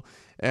by Bill.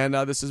 And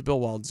this is Bill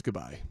Walton's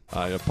goodbye.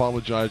 I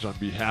apologize on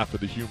behalf of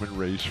the human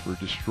race for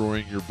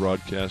destroying your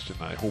broadcast, and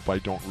I hope I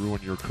don't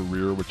ruin your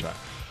career, which I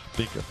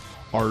think I've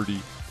already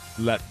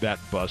let that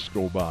bus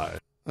go by.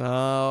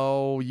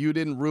 Oh, you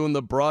didn't ruin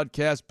the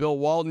broadcast, Bill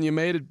Walton. You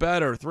made it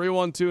better.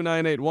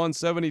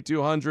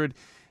 312-981-7200.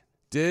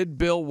 Did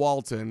Bill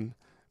Walton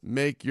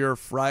make your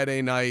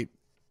Friday night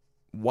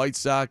White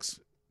Sox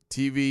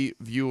TV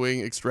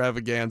viewing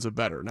extravaganza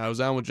better? Now, I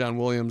was on with John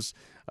Williams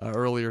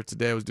earlier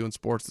today. I was doing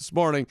sports this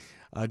morning.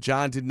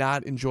 John did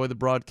not enjoy the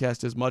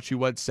broadcast as much. He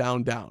went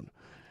sound down.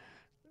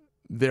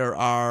 There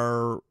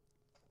are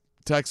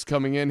texts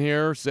coming in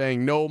here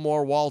saying no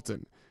more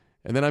Walton.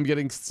 And then I'm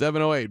getting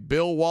 708.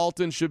 Bill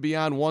Walton should be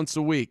on once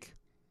a week.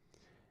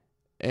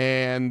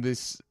 And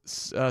this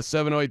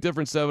 708,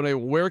 different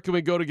 708. Where can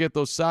we go to get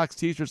those Sox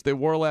t-shirts they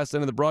wore last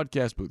night in the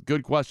broadcast booth?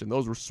 Good question.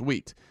 Those were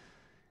sweet.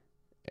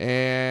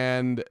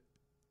 And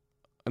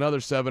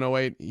another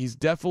 708. He's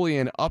definitely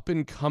an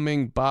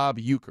up-and-coming Bob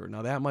Uecker.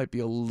 Now, that might be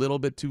a little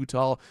bit too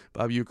tall.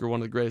 Bob Uecker,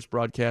 one of the greatest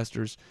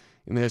broadcasters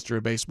in the history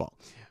of baseball.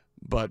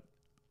 But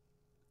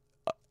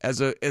as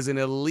an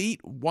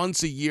elite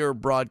once-a-year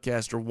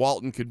broadcaster,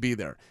 Walton could be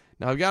there.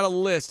 Now, I've got a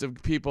list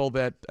of people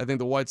that I think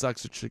the White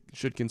Sox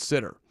should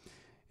consider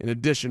in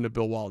addition to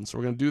Bill Walton. So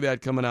we're going to do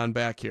that coming on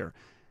back here.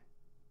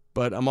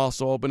 But I'm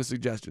also open to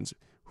suggestions.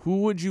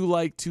 Who would you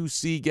like to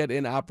see get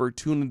an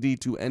opportunity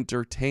to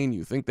entertain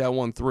you? Think that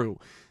one through.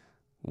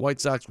 White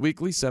Sox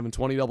Weekly,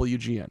 720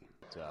 WGN.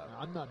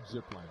 I'm not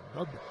ziplining.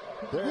 What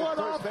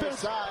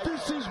offense!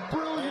 This is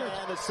brilliant!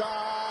 And the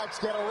Sox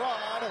get a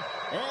run,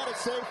 and a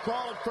safe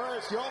call at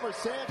first. Yomer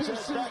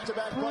Sanchez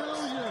back-to-back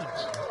brilliant!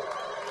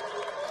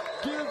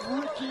 Give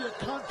Ricky a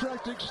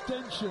contract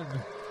extension.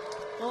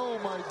 Oh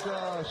my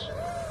gosh,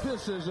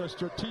 this is a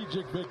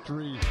strategic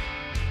victory.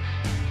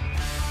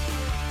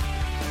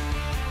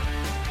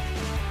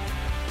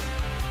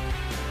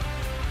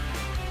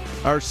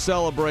 Our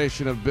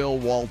celebration of Bill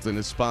Walton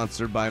is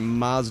sponsored by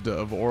Mazda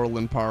of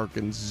Orland Park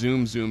and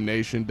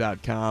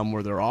ZoomZoomNation.com,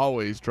 where they're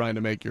always trying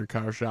to make your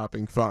car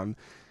shopping fun.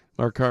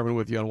 Mark Carman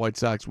with you on White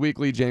Sox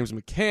Weekly. James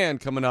McCann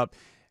coming up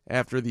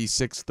after the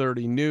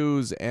 6:30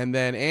 news. And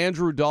then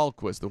Andrew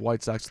Dahlquist, the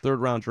White Sox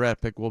third-round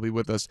draft pick, will be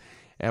with us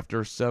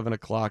after 7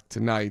 o'clock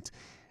tonight.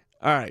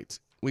 All right,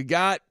 we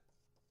got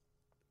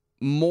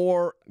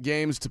more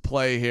games to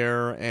play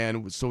here,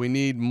 and so we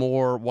need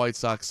more White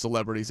Sox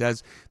celebrities.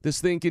 As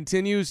this thing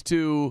continues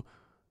to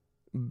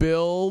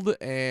build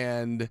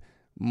and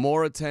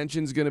more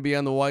attention is going to be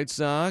on the White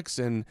Sox,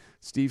 and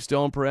Steve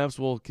Stone perhaps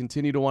will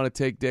continue to want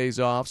to take days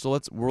off. So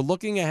we're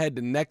looking ahead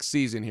to next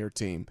season here,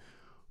 team.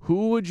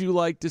 Who would you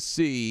like to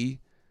see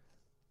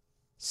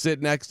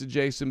sit next to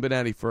Jason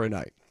Benetti for a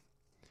night?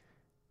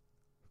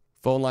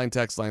 Phone line,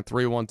 text line,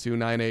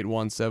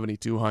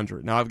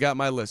 312-981-7200. Now, I've got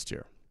my list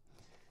here.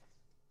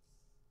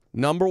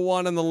 Number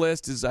one on the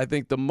list is, I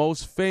think, the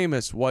most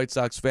famous White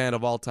Sox fan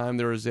of all time.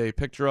 There is a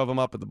picture of him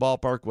up at the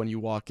ballpark when you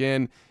walk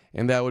in,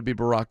 and that would be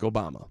Barack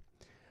Obama.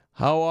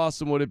 How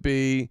awesome would it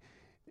be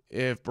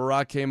if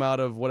Barack came out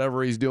of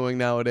whatever he's doing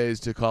nowadays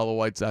to call a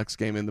White Sox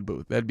game in the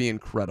booth? That'd be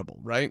incredible,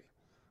 right?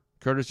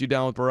 Curtis, you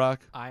down with Barack?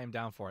 I am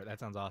down for it. That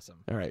sounds awesome.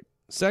 All right.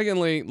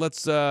 Secondly,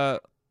 I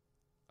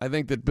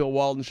think that Bill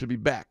Walton should be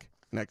back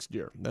next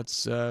year.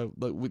 Let's do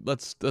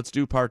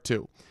part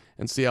 2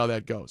 and see how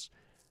that goes.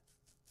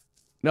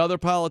 Another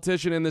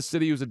politician in this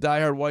city who's a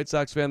diehard White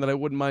Sox fan that I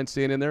wouldn't mind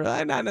seeing in there,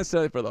 not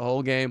necessarily for the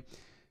whole game,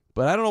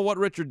 but I don't know what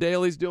Richard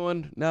Daley's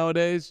doing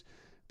nowadays,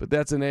 but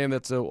that's a name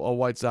that's a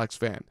White Sox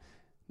fan.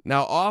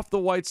 Now, off the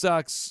White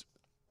Sox,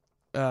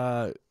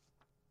 not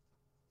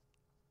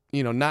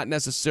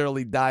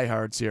necessarily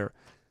diehards here,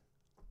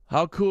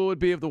 how cool would it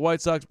be if the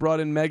White Sox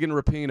brought in Megan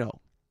Rapinoe?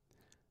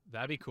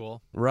 That'd be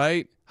cool.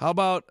 Right? How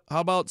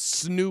about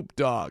Snoop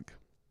Dogg?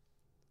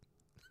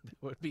 That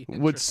would be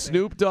Would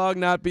Snoop Dogg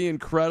not be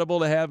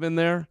incredible to have in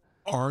there?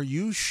 Are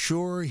you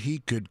sure he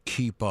could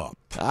keep up?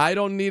 I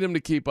don't need him to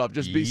keep up.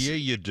 Just be. Yeah,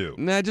 you do.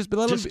 Nah, just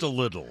let him a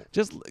little.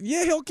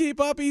 He'll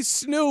keep up. He's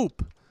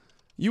Snoop.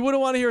 You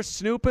wouldn't want to hear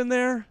Snoop in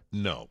there?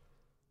 No,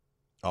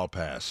 I'll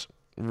pass.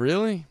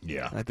 Really?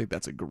 Yeah. I think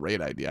that's a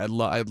great idea.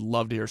 I'd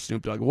love to hear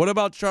Snoop Dogg. What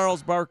about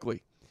Charles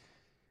Barkley?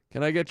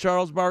 Can I get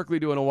Charles Barkley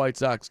doing a White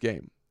Sox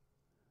game?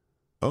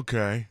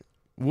 Okay.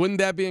 Wouldn't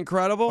that be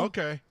incredible?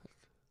 Okay.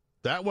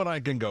 That one I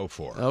can go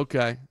for.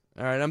 Okay.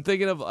 All right. I'm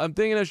thinking of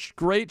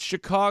great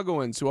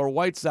Chicagoans who are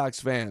White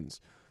Sox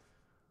fans.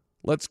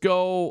 Let's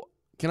go.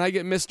 Can I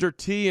get Mr.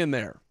 T in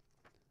there?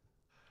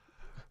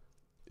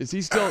 Is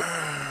he still?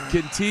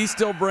 Can T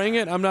still bring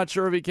it? I'm not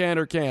sure if he can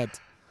or can't.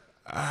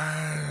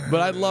 But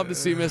I'd love to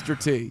see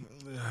Mr. T.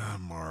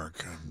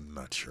 Mark, I'm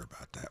not sure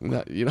about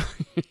that. You're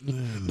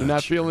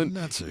not feeling.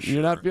 Not so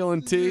You're not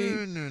feeling T.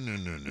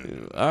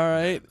 No. All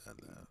right.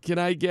 Can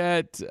I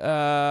get?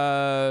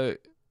 How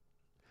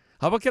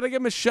about can I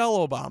get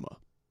Michelle Obama?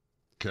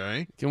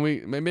 Okay. Can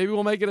we? Maybe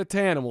we'll make it a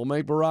tandem. We'll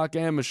make Barack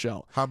and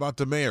Michelle. How about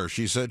the mayor?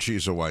 She said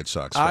she's a White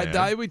Sox fan.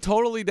 I'd be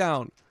totally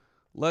down.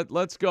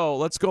 Let's go.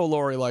 Let's go,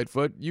 Lori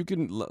Lightfoot. You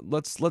can.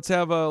 Let's do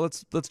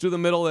the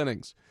middle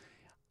innings.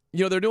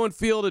 They're doing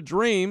Field of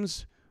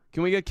Dreams.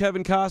 Can we get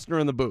Kevin Costner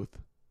in the booth?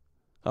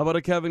 How about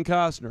a Kevin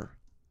Costner?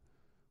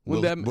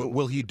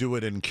 Will he do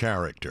it in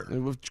character?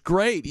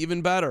 Great,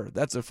 even better.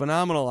 That's a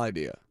phenomenal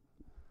idea.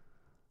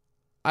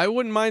 I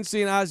wouldn't mind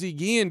seeing Ozzie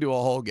Guillen do a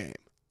whole game.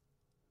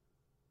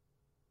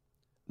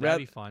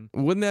 That'd be fun.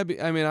 Wouldn't that be?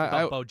 I mean,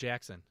 Bo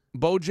Jackson.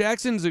 Bo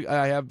Jackson's.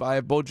 I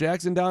have Bo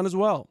Jackson down as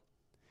well.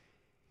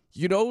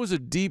 Who's a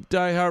deep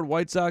diehard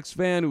White Sox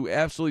fan who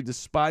absolutely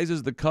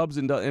despises the Cubs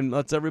and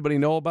lets everybody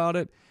know about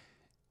it?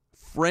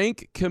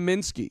 Frank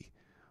Kaminsky.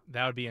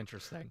 That would be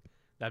interesting.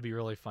 That'd be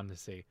really fun to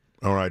see.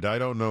 All right, I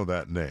don't know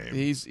that name.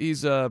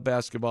 He's a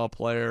basketball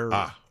player.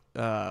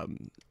 Not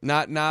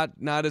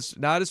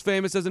as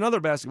famous as another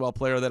basketball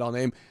player that I'll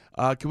name.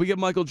 Can we get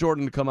Michael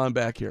Jordan to come on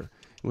back here?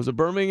 He was a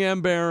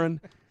Birmingham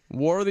Baron,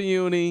 wore the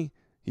uni.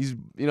 He's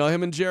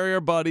him and Jerry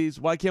are buddies.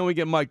 Why can't we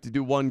get Mike to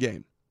do one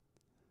game?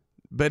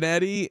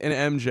 Benetti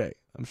and MJ.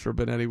 I'm sure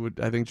Benetti would.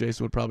 I think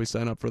Jason would probably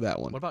sign up for that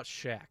one. What about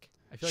Shaq?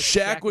 I feel like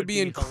Shaq would be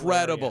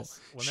incredible.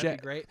 Wouldn't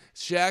that be great?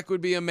 Shaq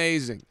would be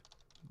amazing.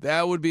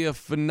 That would be a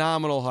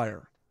phenomenal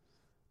hire.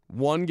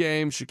 One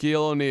game,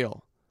 Shaquille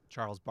O'Neal.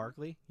 Charles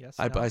Barkley. Yes.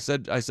 I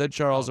said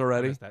Charles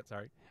already. I missed that,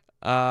 sorry.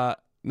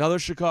 Another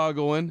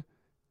Chicagoan.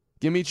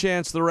 Give me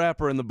Chance the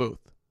Rapper in the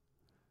booth.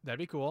 That'd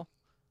be cool.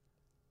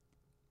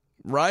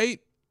 Right?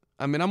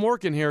 I mean, I'm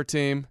working here,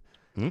 team.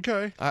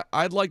 Okay.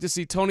 I'd like to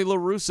see Tony La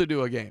Russa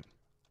do a game.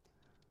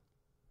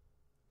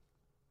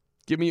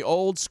 Give me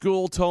old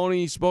school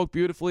Tony. He spoke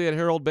beautifully at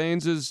Harold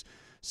Baines'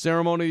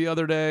 ceremony the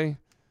other day.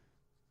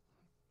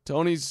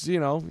 Tony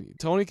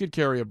could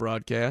carry a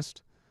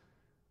broadcast.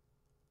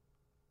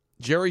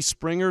 Jerry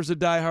Springer's a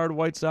diehard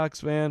White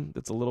Sox fan.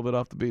 That's a little bit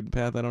off the beaten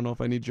path. I don't know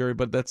if I need Jerry,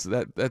 but that's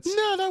No,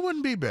 that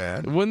wouldn't be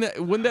bad.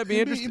 Wouldn't that be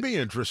interesting? It'd be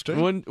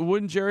interesting.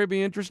 Wouldn't Jerry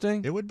be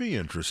interesting? It would be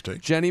interesting.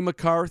 Jenny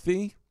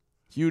McCarthy,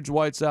 huge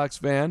White Sox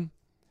fan.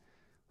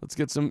 Let's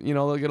get some, get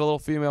a little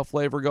female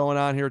flavor going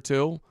on here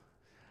too.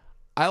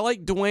 I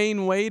like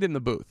Dwayne Wade in the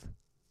booth.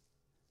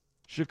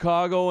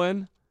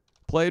 Chicagoan,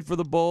 played for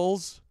the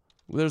Bulls.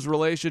 There's a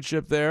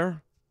relationship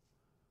there.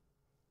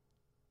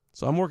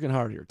 So I'm working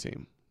hard here,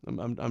 team.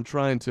 I'm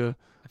trying to.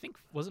 I think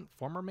wasn't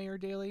former Mayor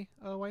Daley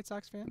a White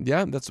Sox fan?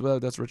 Yeah, that's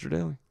Richard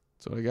Daley.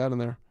 That's what I got in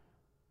there.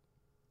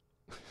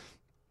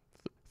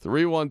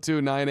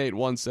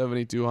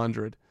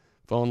 312-981-7200.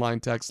 Phone line,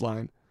 text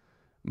line.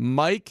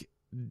 Mike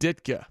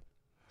Ditka.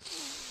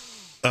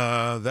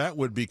 That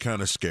would be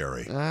kind of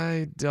scary.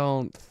 I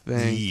don't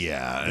think.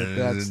 Yeah,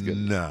 that's good.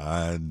 No,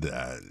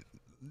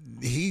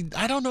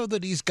 I don't know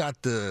that he's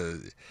got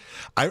the.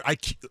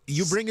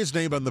 You bring his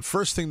name on, the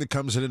first thing that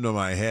comes into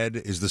my head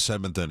is the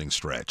seventh inning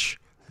stretch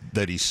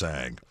that he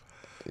sang.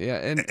 Yeah,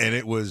 and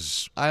it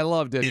was. I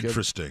love Ditka.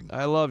 Interesting.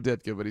 I love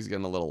Ditka, but he's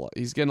getting a little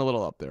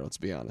up there. Let's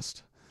be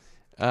honest.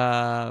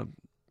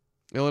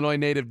 Illinois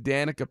native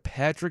Danica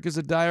Patrick is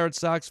a diehard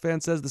Sox fan,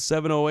 says the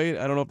 708.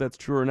 I don't know if that's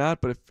true or not,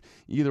 but if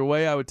either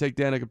way, I would take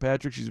Danica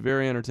Patrick. She's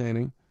very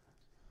entertaining.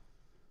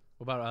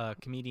 What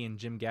about comedian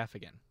Jim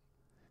Gaffigan?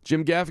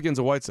 Jim Gaffigan's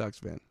a White Sox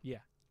fan.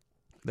 Yeah.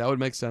 That would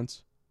make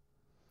sense.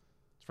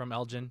 He's from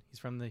Elgin. He's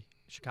from the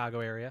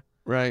Chicago area.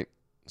 Right.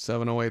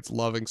 708's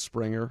Loving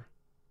Springer.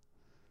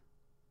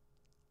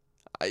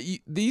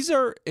 These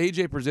are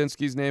A.J.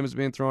 Brzezinski's name is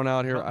being thrown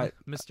out here.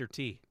 Mr.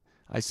 T.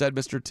 I said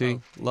Mr. T.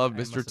 Love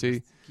Mr.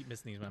 T. Keep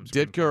missing these when I'm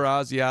Ditka or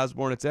Ozzy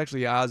Osbourne. It's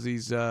actually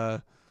Ozzy's, I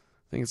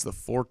think it's the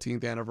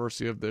 14th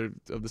anniversary of the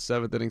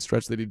 7th inning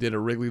stretch that he did at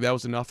Wrigley. That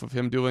was enough of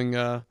him doing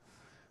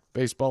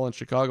baseball in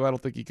Chicago. I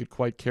don't think he could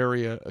quite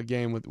carry a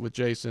game with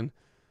Jason.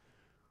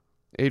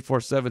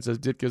 847 says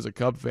Ditka's a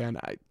Cub fan.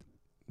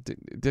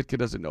 Ditka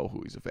doesn't know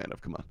who he's a fan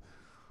of. Come on.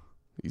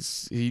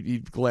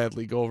 He'd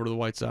gladly go over to the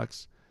White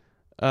Sox.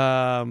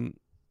 How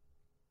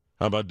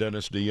about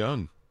Dennis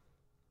DeYoung?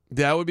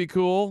 That would be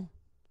cool.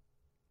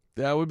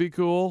 You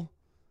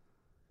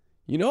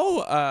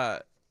know,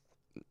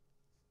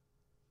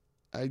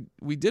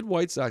 we did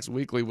White Sox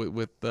Weekly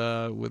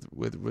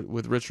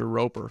with Richard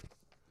Roper.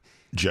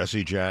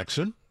 Jesse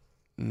Jackson.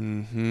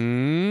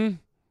 Mm-hmm.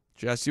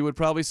 Jesse would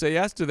probably say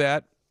yes to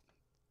that.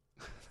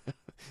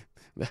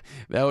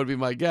 That would be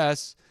my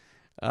guess.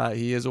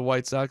 He is a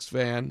White Sox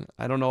fan.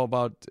 I don't know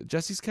about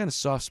Jesse's kind of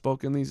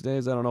soft-spoken these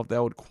days. I don't know if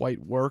that would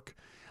quite work.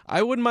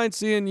 I wouldn't mind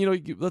seeing,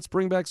 let's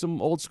bring back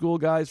some old school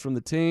guys from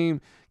the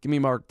team. Give me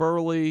Mark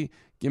Burley.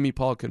 Give me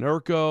Paul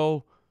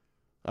Konerko.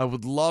 I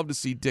would love to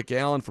see Dick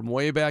Allen from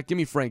way back. Give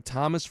me Frank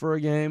Thomas for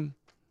a game.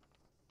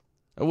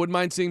 I wouldn't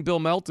mind seeing Bill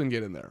Melton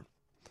get in there.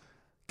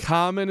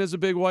 Common is a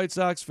big White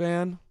Sox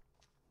fan.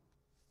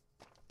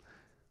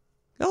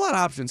 Got a lot of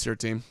options here,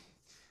 team,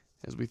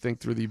 as we think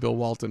through the Bill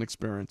Walton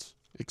experience.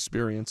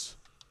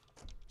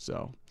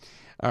 So,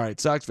 all right,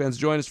 Sox fans,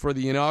 join us for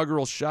the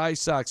inaugural Shy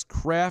Sox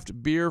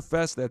Craft Beer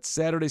Fest. That's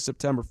Saturday,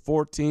 September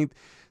 14th.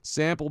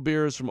 Sample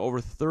beers from over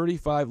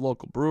 35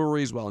 local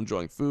breweries while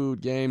enjoying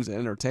food, games, and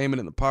entertainment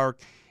in the park.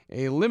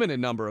 A limited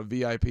number of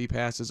VIP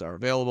passes are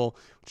available,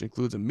 which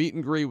includes a meet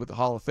and greet with the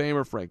Hall of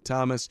Famer, Frank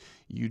Thomas.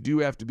 You do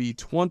have to be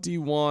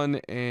 21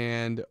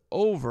 and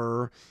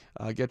over.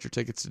 Get your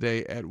tickets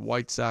today at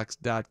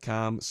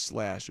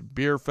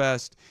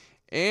whitesox.com/beerfest.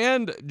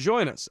 And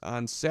join us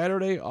on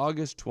Saturday,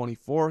 August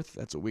 24th.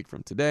 That's a week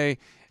from today,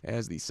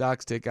 as the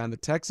Sox take on the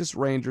Texas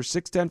Rangers.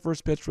 6:10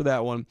 first pitch for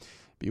that one.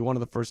 Be one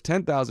of the first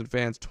 10,000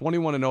 fans,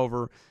 21 and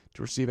over,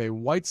 to receive a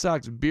White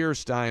Sox beer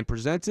stein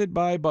presented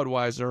by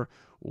Budweiser.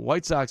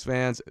 White Sox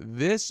fans,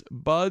 this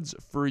Bud's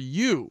for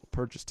you.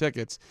 Purchase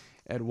tickets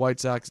at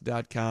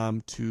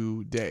whitesox.com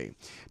today.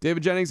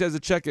 David Jennings has a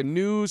check of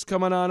news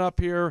coming on up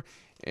here.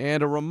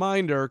 And a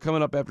reminder,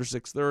 coming up after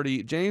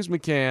 6:30, James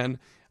McCann,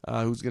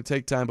 who's going to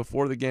take time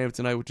before the game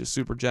tonight, which is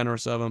super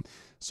generous of him.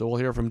 So we'll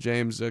hear from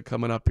James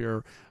coming up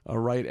here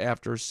right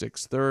after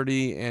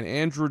 6:30. And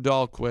Andrew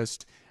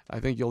Dahlquist, I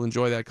think you'll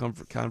enjoy that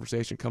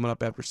conversation coming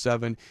up after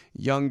 7.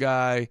 Young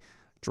guy,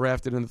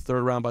 drafted in the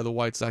 3rd round by the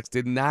White Sox.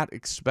 Did not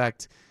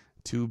expect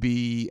to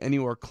be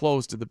anywhere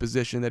close to the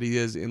position that he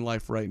is in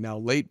life right now.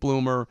 Late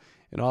bloomer,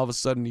 and all of a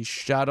sudden he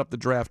shot up the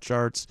draft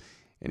charts,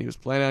 and he was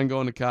planning on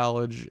going to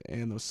college,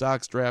 and the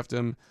Sox draft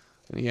him,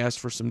 and he asked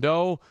for some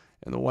dough,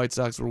 and the White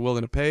Sox were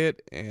willing to pay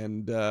it,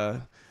 and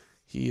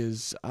he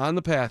is on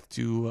the path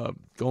to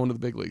going to the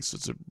big leagues. So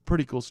it's a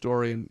pretty cool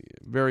story and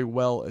very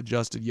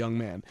well-adjusted young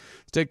man.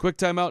 Let's take a quick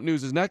timeout.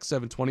 News is next,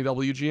 720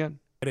 WGN.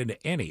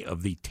 Into any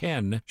of the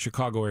 10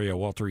 Chicago area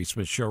Walter E.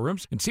 Smith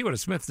showrooms and see what a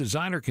Smith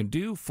designer can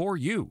do for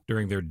you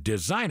during their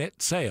Design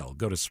It sale.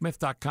 Go to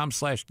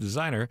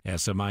smith.com/designer,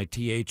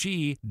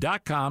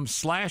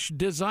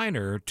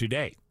 SMITHE.com/designer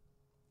today.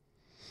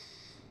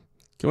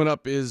 Coming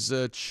up is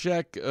a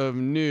check of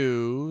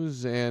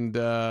news and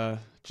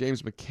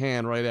James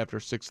McCann right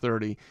after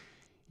 6:30.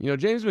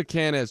 James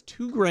McCann has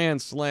 2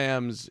 grand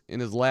slams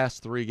in his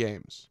last 3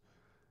 games.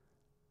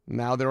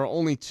 Now, there are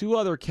only 2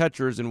 other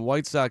catchers in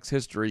White Sox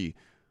history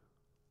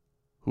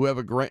who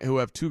have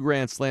 2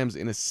 grand slams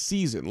in a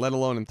season, let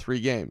alone in 3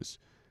 games.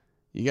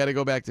 You got to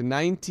go back to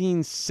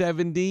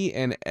 1970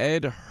 and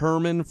Ed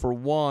Herman for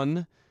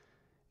 1,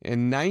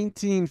 and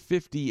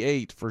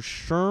 1958 for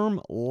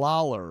Sherm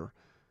Lawler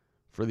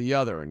for the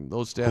other. And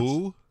those stats.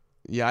 Who?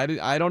 Yeah,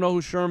 I don't know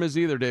who Sherm is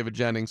either, David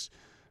Jennings.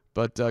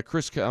 But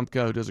Chris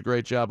Kamka, who does a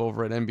great job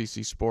over at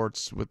NBC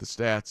Sports with the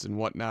stats and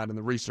whatnot and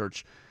the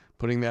research,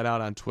 putting that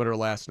out on Twitter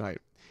last night.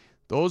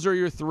 Those are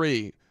your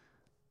 3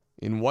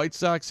 in White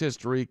Sox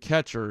history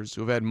catchers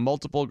who have had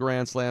multiple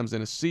grand slams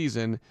in a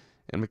season,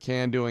 and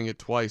McCann doing it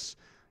twice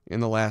in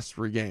the last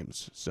 3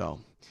 games.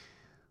 So,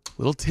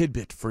 little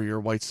tidbit for your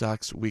White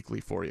Sox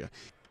weekly for you.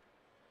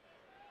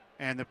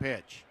 And the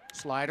pitch.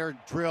 Slider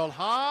drilled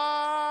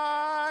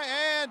high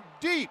and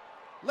deep.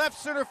 Left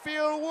center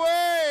field,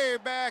 way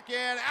back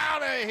and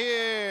out of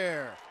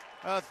here.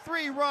 A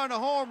 3-run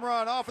home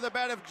run off of the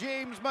bat of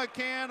James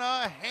McCann,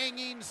 a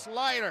hanging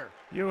slider.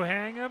 You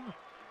hang him,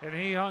 and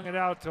he hung it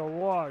out to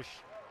Wash.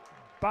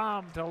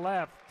 Bomb to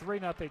left,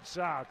 3-0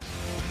 Sox.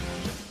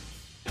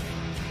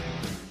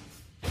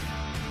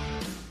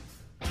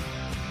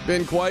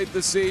 Been quite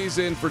the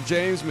season for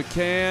James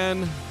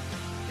McCann.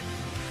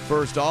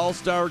 First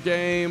All-Star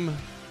game.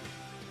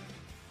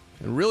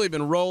 And really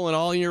been rolling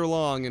all year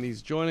long, and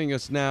he's joining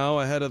us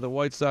now ahead of the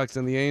White Sox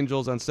and the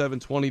Angels on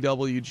 720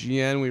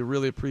 WGN. We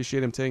really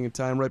appreciate him taking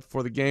time right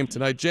before the game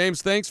tonight.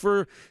 James, thanks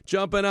for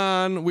jumping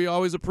on. We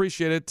always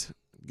appreciate it.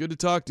 Good to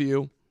talk to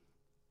you.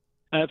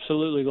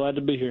 Absolutely. Glad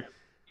to be here.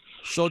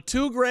 So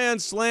 2 grand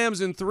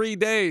slams in 3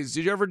 days.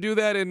 Did you ever do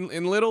that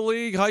in Little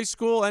League, high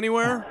school,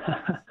 anywhere?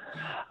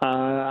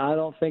 I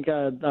don't think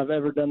I've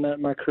ever done that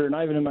in my career.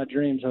 Not even in my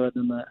dreams have I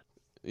done that.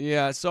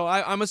 Yeah, so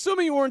I'm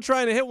assuming you weren't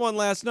trying to hit one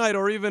last night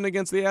or even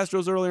against the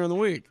Astros earlier in the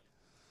week.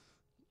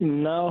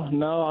 No,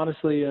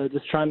 honestly,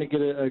 just trying to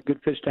get a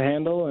good pitch to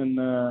handle, and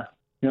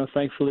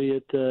thankfully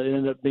it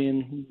ended up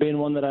being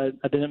one that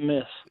I didn't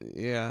miss.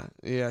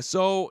 Yeah.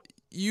 So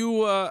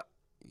you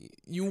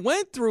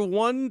went through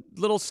one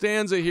little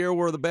stanza here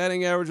where the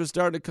batting average was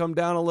starting to come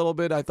down a little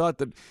bit. I thought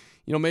that,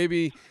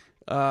 maybe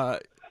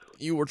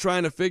you were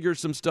trying to figure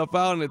some stuff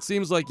out, and it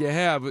seems like you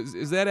have.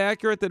 Is that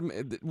accurate?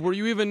 Did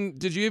you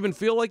even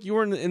feel like you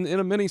were in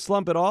a mini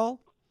slump at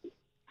all?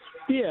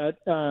 Yeah,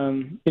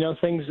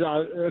 things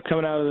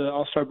coming out of the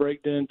All-Star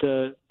break didn't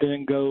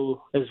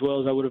go as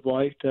well as I would have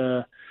liked,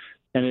 and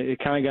it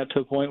kind of got to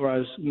a point where I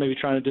was maybe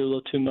trying to do a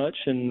little too much,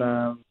 and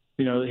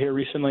here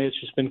recently it's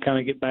just been kind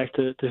of get back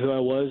to who I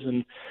was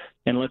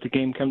and let the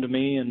game come to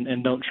me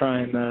and don't try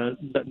and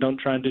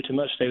do too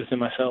much. Stay within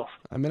myself.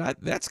 I mean,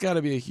 that's got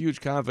to be a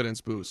huge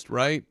confidence boost,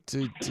 right?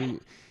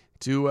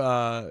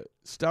 To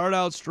start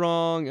out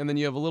strong and then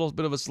you have a little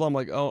bit of a slump,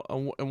 like,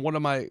 oh, and what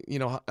am I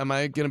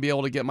going to be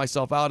able to get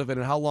myself out of it,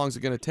 and how long is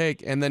it going to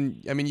take? And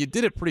then, you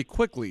did it pretty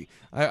quickly.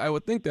 I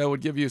would think that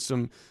would give you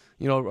some,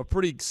 a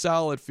pretty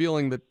solid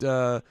feeling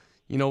that.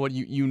 You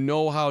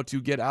know how to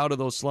get out of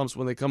those slumps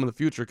when they come in the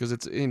future, because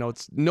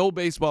it's no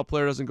baseball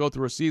player doesn't go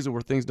through a season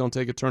where things don't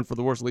take a turn for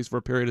the worse, at least for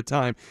a period of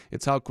time.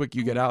 It's how quick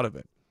you get out of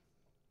it.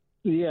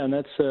 Yeah, and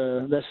that's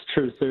the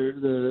truth.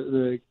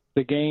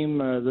 The game,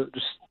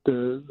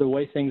 the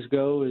way things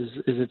go is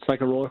it's like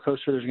a roller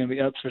coaster. There's going to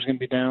be ups, there's going to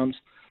be downs,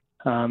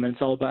 and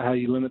it's all about how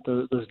you limit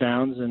those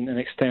downs and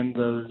extend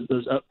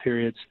those up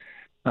periods.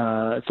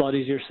 It's a lot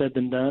easier said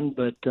than done,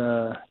 but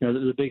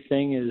the big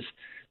thing is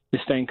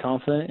staying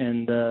confident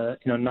and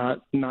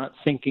not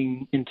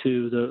thinking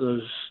into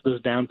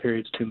those down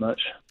periods too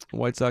much.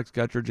 White Sox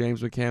catcher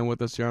James McCann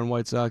with us here on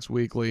White Sox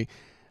Weekly.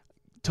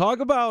 Talk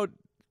about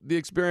the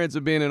experience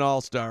of being an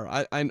All-Star.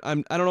 I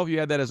don't know if you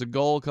had that as a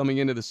goal coming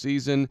into the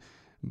season,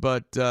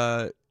 but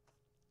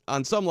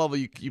on some level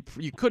you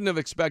couldn't have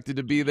expected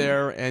to be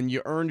there, and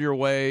you earned your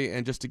way,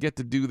 and just to get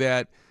to do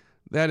that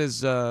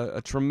is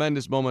a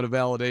tremendous moment of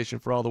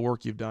validation for all the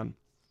work you've done.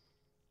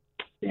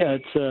 Yeah,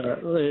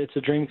 it's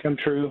a dream come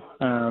true.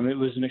 It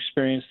was an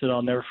experience that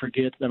I'll never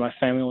forget, that my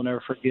family will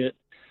never forget.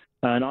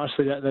 And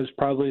honestly, that's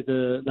probably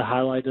the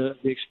highlight of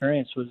the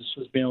experience was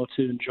being able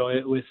to enjoy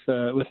it with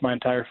my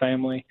entire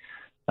family,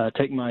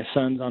 take my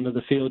sons onto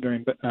the field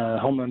during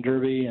home run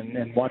derby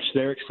and watch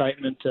their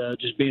excitement,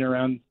 just being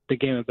around the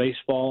game of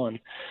baseball. And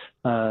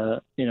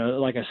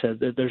like I said,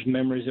 there's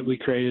memories that we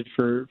created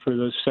for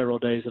those several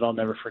days that I'll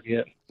never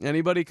forget.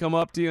 Anybody come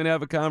up to you and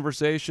have a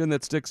conversation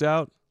that sticks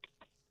out?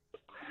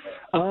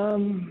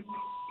 Man,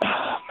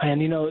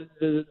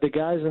 the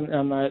guys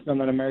on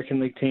that American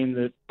League team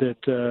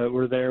that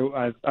were there,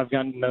 I've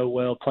gotten to know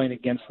well playing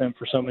against them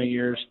for so many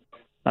years.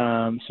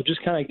 So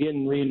just kind of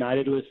getting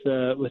reunited with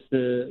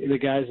the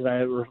guys that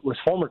I was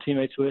former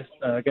teammates with,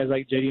 guys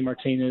like J.D.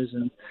 Martinez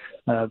and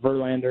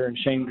Verlander and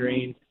Shane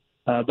Green,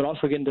 but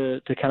also getting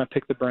to kind of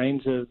pick the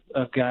brains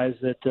of guys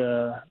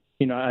that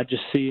I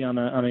just see on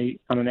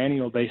an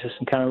annual basis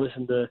and kind of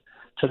listen to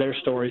their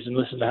stories and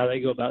listen to how they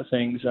go about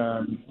things.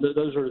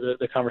 Those were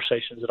the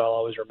conversations that I'll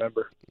always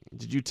remember.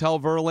 Did you tell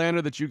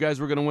Verlander that you guys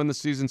were going to win the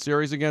season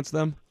series against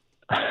them?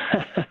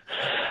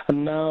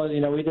 No,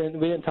 we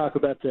didn't talk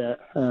about that.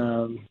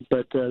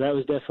 But that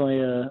was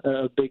definitely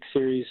a big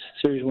series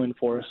win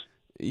for us.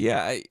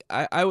 Yeah,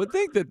 I would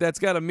think that's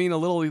got to mean at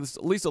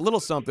least a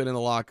little something in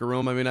the locker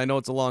room. I mean, I know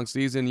it's a long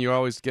season. You're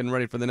always getting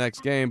ready for the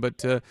next game, but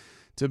to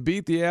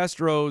beat the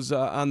Astros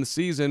on the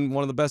season,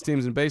 one of the best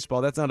teams in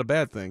baseball, that's not a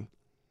bad thing.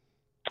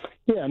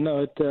 Yeah, no,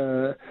 it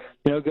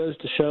goes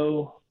to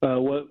show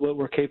what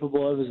we're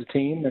capable of as a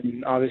team,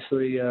 and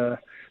obviously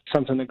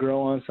something to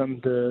grow on,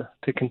 something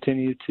to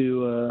continue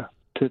to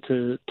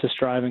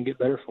strive and get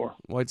better for.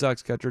 White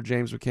Sox catcher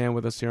James McCann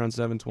with us here on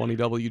 720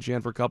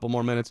 WGN for a couple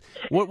more minutes.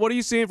 What are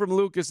you seeing from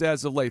Lucas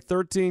as of late?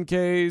 13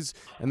 Ks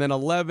and then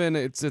 11.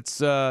 It's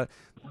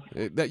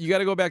that you got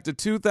to go back to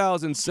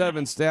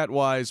 2007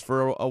 stat-wise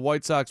for a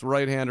White Sox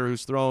right-hander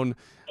who's thrown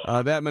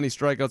that many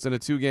strikeouts in a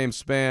 2-game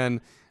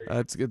span.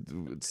 It's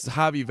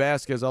Javi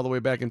Vasquez all the way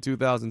back in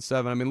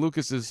 2007. I mean,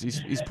 Lucas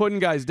he's putting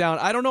guys down.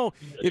 I don't know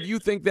if you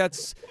think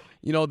that's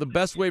the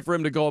best way for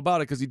him to go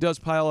about it, because he does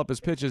pile up his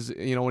pitches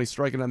when he's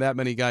striking on that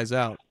many guys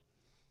out.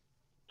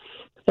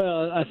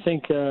 Well, I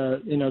think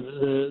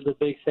the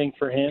big thing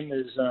for him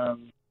is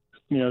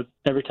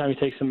every time he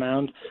takes a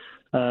mound,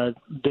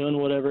 doing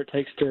whatever it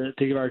takes to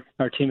give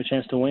our team a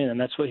chance to win, and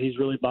that's what he's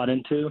really bought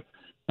into.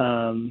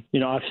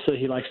 Obviously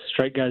he likes to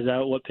strike guys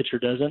out. What pitcher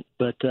doesn't?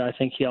 But I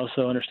think he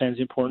also understands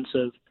the importance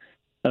of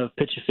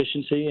pitch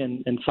efficiency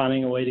and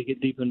finding a way to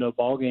get deep into a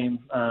ball game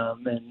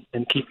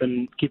and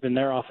keeping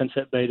their offense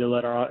at bay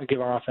to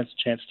give our offense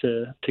a chance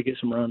to get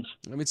some runs.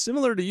 I mean,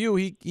 similar to you,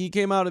 he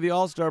came out of the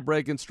All-Star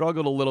break and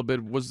struggled a little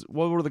bit. What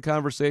were the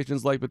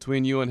conversations like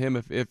between you and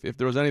him, if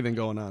there was anything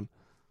going on?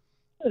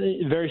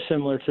 Very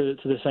similar to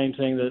the same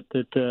thing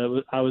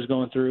that I was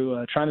going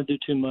through, trying to do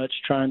too much,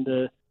 trying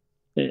to.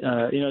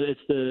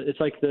 It's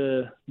like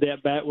the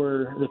at bat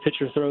where the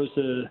pitcher throws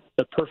the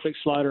perfect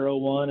slider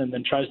 0-1 and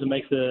then tries to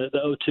make the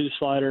 0-2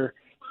 slider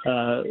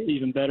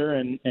even better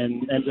and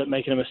ends up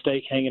making a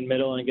mistake hanging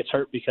middle and gets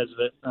hurt because of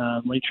it.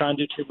 When you try and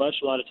do too much,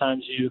 a lot of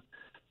times you're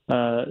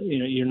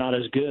not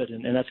as good,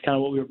 and that's kind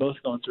of what we were both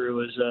going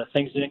through. Is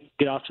things didn't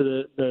get off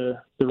to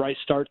the right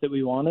start that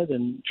we wanted,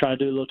 and try to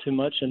do a little too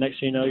much, and next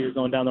thing you know, you're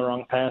going down the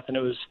wrong path. And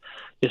it's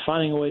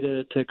finding a way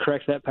to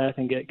correct that path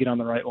and get on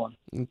the right one.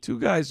 And two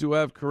guys who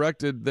have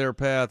corrected their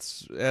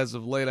paths as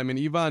of late. I mean,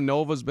 Ivan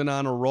Nova's been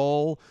on a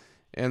roll,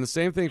 and the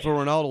same thing for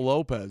Ronaldo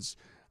Lopez.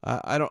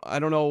 I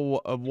don't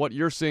know of what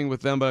you're seeing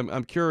with them, but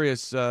I'm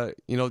curious.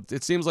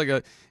 It seems like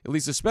at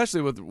least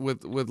especially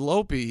with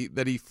Lopi,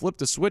 that he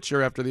flipped a switch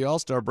here after the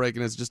All-Star break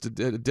and is just a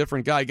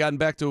different guy, gotten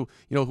back to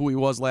who he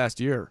was last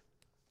year.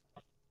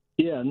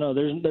 Yeah, no,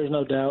 there's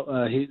no doubt.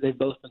 They've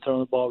both been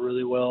throwing the ball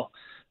really well.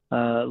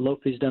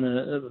 Lopi's done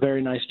a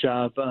very nice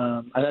job.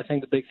 I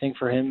think the big thing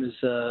for him is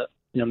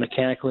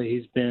mechanically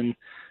he's been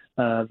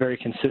very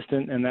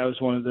consistent, and that was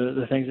one of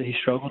the things that he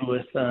struggled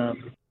with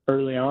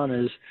early on.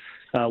 Is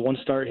one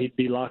start he'd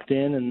be locked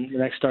in, and the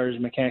next start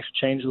his mechanics would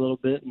change a little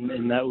bit,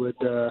 and that would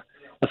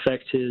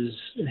affect his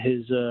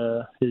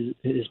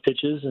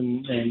pitches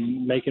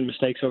and making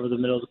mistakes over the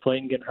middle of the plate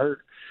and getting hurt.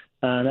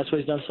 And that's what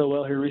he's done so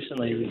well here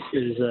recently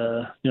is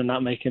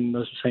not making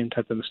those same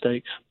type of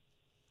mistakes.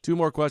 Two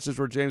more questions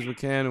for James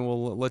McCann, and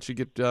we'll let you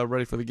get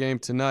ready for the game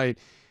tonight.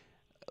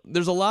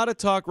 There's a lot of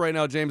talk right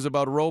now, James,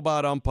 about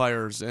robot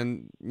umpires,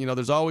 and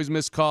there's always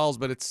missed calls,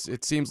 but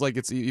it seems like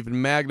it's even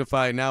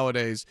magnified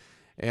nowadays.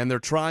 And they're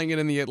trying it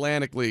in the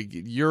Atlantic League.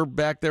 You're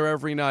back there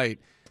every night.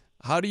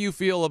 How do you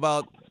feel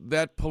about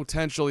that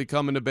potentially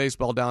coming to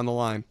baseball down the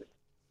line?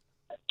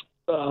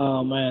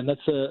 Oh man,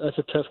 that's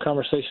a tough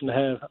conversation to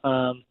have.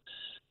 I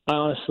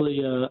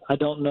honestly I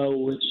don't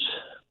know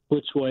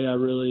which way I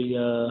really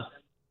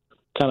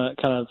kind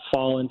of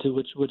fall into,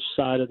 which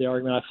side of the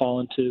argument I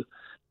fall into.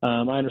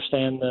 I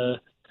understand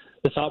the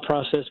thought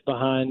process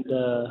behind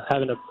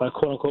having a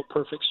quote unquote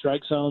perfect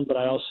strike zone, but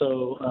I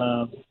also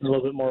a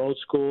little bit more old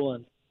school,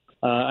 and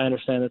I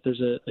understand that there's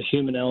a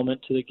human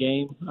element to the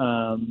game.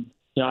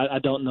 I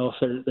don't know if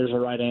there's a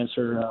right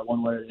answer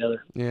one way or the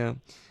other. Yeah.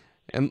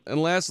 And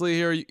lastly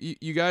here,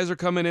 you guys are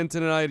coming in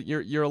tonight.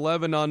 You're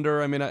 11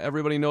 under. I mean,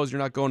 everybody knows you're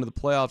not going to the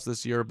playoffs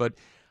this year, but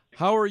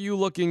how are you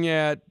looking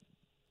at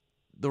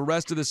the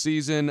rest of the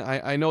season?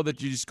 I know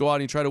that you just go out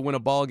and you try to win a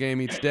ball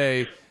game each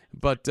day,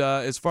 but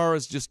as far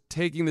as just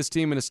taking this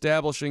team and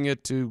establishing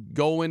it to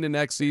go into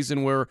next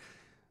season where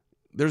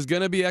there's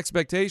going to be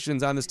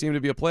expectations on this team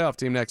to be a playoff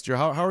team next year.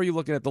 How are you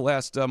looking at the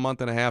last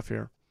month and a half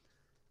here?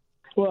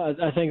 Well,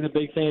 I think the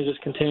big thing is just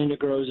continuing to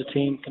grow as a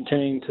team,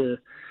 continuing to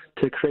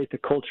create the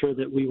culture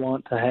that we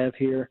want to have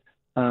here,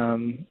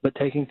 but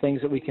taking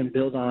things that we can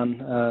build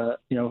on,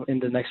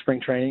 into next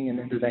spring training and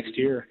into next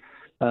year.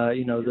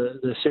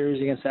 The series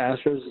against the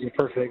Astros is a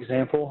perfect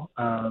example.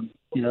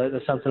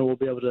 That's something we'll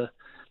be able to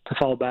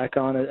fall back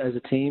on as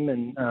a team,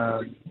 and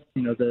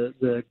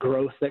the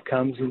growth that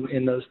comes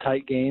in those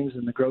tight games,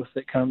 and the growth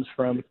that comes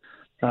from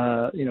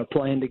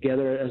playing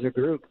together as a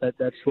group.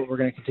 That's what we're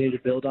going to continue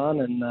to build on,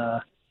 and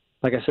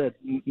like I said,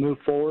 move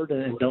forward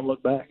and don't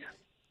look back.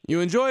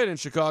 You enjoy it in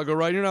Chicago,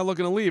 right? You're not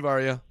looking to leave, are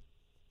you?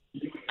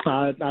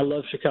 I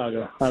love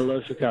Chicago. I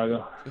love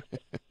Chicago.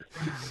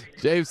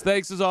 James,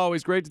 thanks as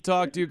always. Great to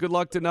talk to you. Good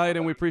luck tonight,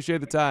 and we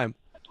appreciate the time.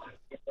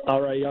 All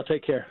right, y'all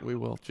take care. We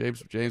will.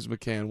 James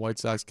McCann, White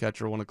Sox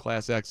catcher, one of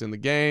Class X in the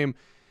game.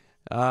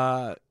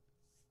 I'm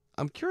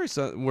curious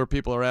where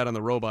people are at on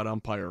the robot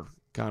umpire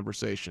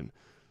conversation.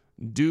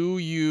 Do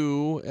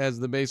you, as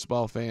the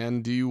baseball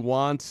fan, do you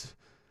want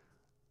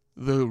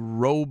the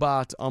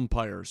robot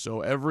umpire?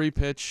 So every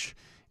pitch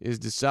is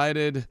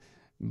decided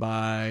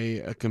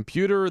by a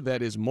computer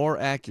that is more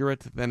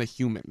accurate than a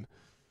human.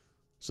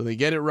 So they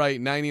get it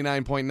right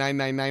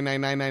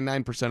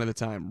 99.9999999% of the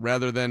time,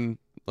 rather than,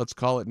 let's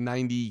call it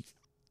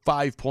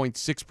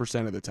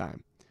 95.6% of the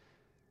time.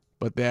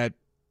 But that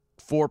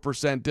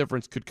 4%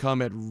 difference could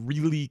come at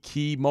really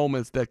key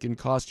moments that can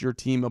cost your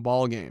team a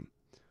ball game.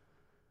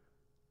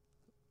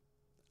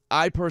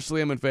 I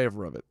personally am in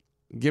favor of it.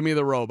 Give me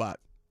the robot.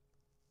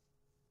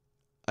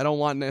 I don't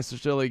want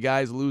necessarily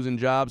guys losing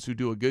jobs who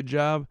do a good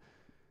job,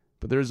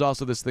 but there's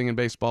also this thing in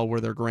baseball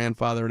where they're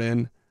grandfathered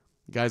in.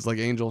 Guys like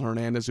Angel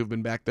Hernandez who've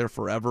been back there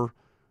forever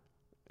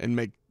and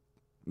make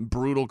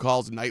brutal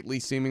calls nightly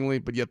seemingly,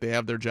 but yet they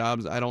have their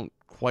jobs. I don't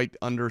quite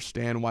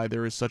understand why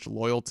there is such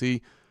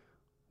loyalty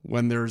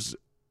when there's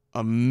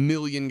a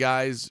million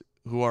guys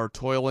who are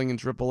toiling in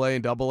AAA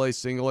and AA,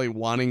 single A,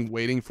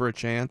 waiting for a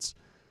chance.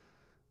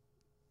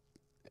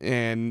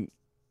 And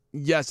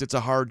yes, it's a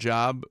hard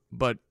job,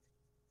 but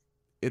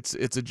it's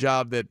a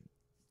job that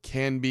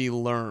can be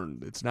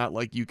learned. It's not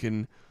like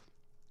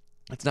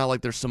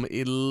there's some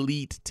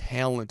elite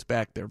talent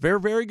back there. Very,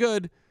 very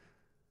good.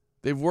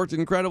 They've worked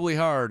incredibly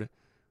hard,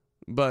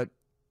 but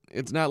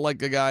it's not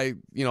like a guy,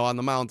 on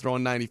the mound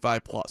throwing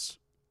 95 plus,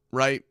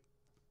 right?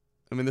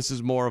 I mean, this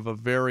is more of a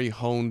very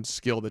honed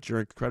skill that you're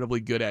incredibly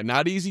good at.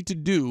 Not easy to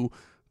do,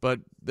 but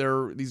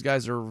these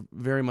guys are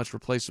very much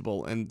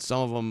replaceable, and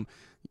some of them,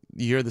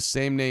 you hear the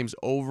same names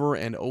over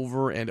and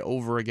over and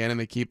over again, and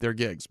they keep their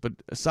gigs. But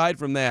aside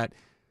from that,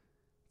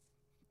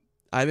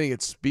 I think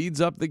it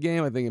speeds up the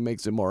game. I think it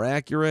makes it more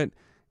accurate.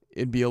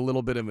 It'd be a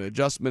little bit of an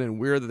adjustment and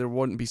weird that there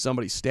wouldn't be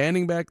somebody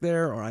standing back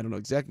there, or I don't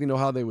exactly know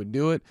how they would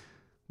do it,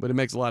 but it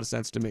makes a lot of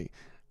sense to me.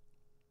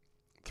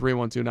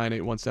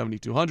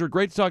 312-981-7200.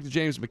 Great to talk to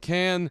James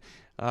McCann.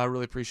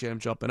 Really appreciate him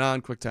jumping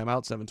on. Quick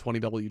timeout, 720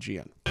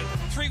 WGN.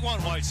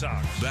 3-1 White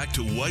Sox. Back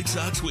to White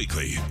Sox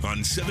Weekly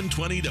on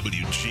 720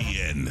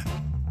 WGN.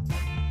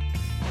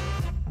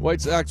 White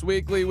Sox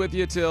Weekly with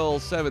you till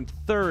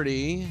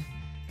 7:30.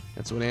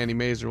 That's when Andy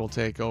Mazer will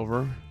take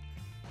over.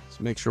 Let's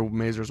make sure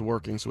Mazer's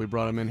working, so we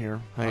brought him in here.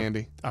 Hi,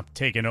 Andy. I'm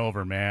taking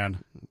over, man.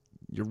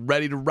 You're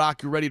ready to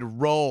rock. You're ready to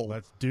roll.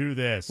 Let's do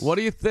this. What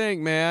do you think,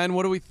 man?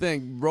 What do we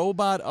think?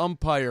 Robot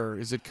umpire.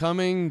 Is it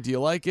coming? Do you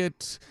like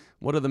it?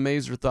 What are the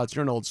Mazer thoughts?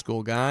 You're an old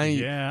school guy.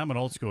 Yeah, I'm an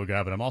old school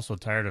guy, but I'm also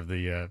tired of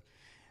the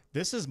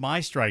this is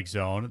my strike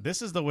zone.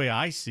 This is the way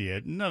I see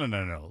it.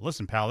 No.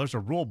 Listen, pal, there's a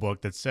rule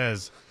book that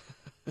says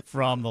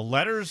from the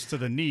letters to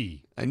the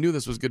knee. I knew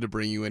this was good to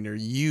bring you in here.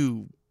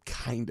 You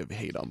kind of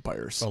hate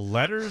umpires. The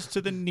letters to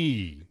the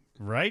knee,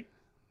 right?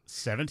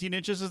 17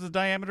 inches is the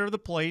diameter of the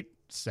plate.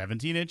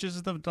 17 inches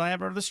is the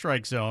diameter of the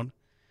strike zone.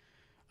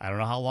 I don't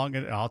know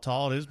how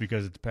tall it is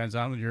because it depends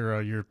on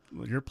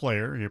your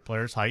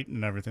player's height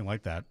and everything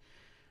like that.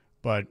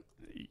 But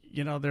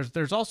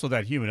there's also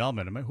that human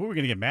element. I mean, who are we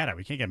going to get mad at?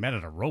 We can't get mad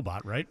at a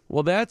robot, right?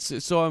 Well,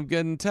 so I'm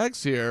getting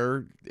texts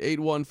here.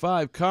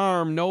 815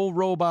 Carm, no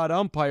robot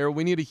umpire.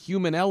 We need a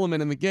human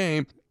element in the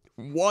game.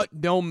 What?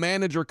 No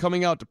manager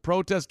coming out to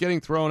protest getting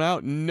thrown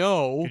out?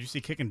 No. Did you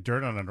see kicking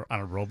dirt on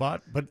a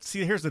robot? But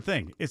see, here's the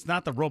thing. It's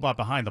not the robot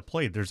behind the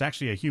plate. There's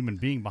actually a human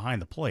being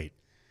behind the plate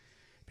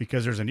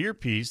because there's an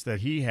earpiece that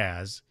he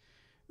has.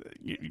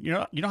 You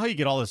know how you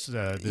get all this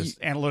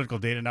analytical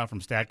data now from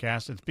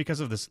StatCast? It's because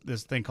of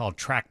this thing called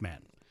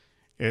TrackMan.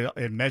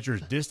 It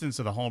measures distance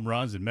of the home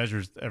runs. It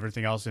measures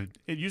everything else. It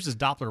uses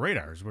Doppler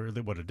radars.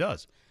 What it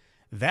does.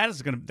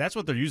 That's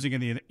what they're using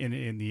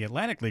in the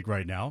Atlantic League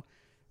right now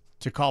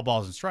to call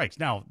balls and strikes.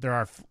 Now, there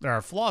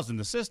are flaws in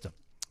the system,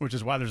 which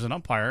is why there's an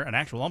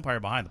actual umpire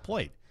behind the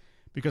plate.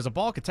 Because a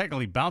ball could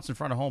technically bounce in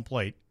front of home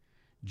plate,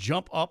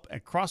 jump up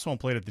and cross home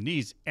plate at the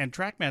knees, and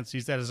TrackMan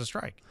sees that as a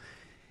strike.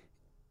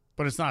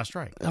 But it's not a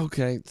strike.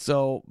 Okay,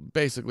 so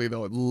basically,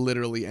 though,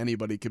 literally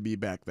anybody could be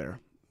back there.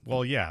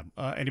 Well, yeah,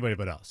 anybody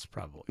but us,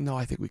 probably. No,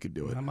 I think we could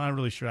do it. I'm not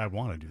really sure I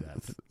want to do that.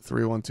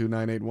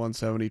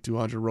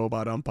 312-981-7200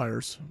 robot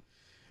umpires.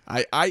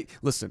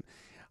 Listen,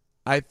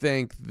 I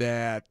think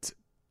that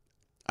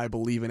I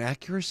believe in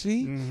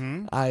accuracy.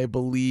 Mm-hmm. I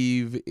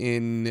believe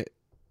in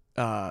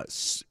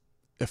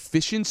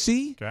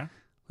efficiency. Okay.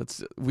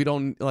 We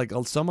don't like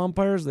some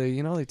umpires. They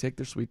take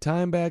their sweet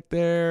time back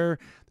there.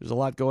 There's a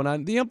lot going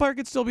on. The umpire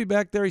could still be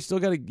back there. He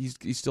still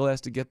has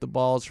to get the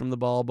balls from the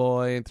ball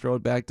boy and throw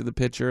it back to the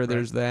pitcher. Right.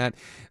 There's that.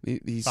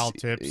 Foul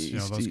tips,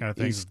 those kind of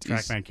things.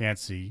 TrackMan can't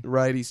see.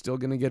 Right. He's still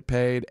going to get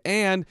paid,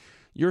 and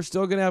you're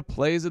still going to have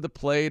plays at the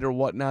plate or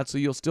whatnot. So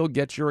you'll still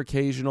get your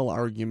occasional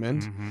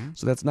argument. Mm-hmm.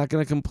 So that's not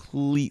going to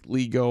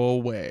completely go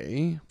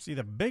away. See,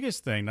 the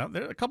biggest thing now,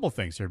 there are a couple of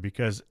things here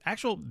because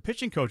actual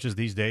pitching coaches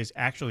these days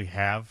actually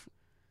have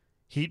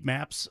heat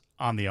maps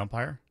on the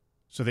umpire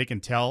so they can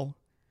tell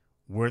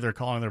where they're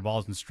calling their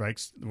balls and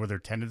strikes, where their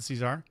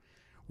tendencies are,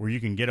 where you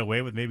can get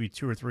away with maybe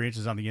 2 or 3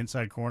 inches on the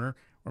inside corner,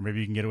 or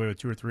maybe you can get away with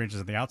 2 or 3 inches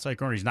on the outside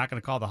corner. He's not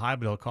going to call the high,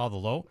 but he'll call the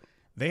low.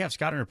 They have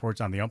scouting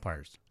reports on the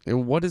umpires.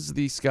 And what is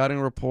the scouting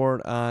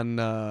report on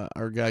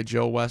our guy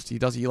Joe West? You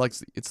have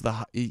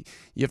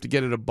to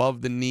get it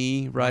above the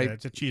knee, right? Yeah,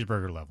 it's a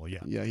cheeseburger level,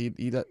 yeah.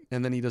 Yeah,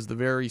 and then he does the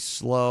very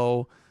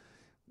slow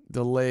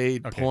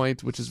delayed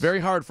point, which is very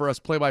hard for us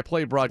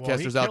play-by-play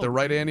broadcasters out there,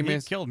 right, Andy? He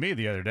killed me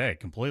the other day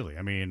completely.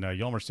 I mean,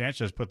 Yolmer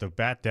Sanchez put the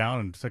bat down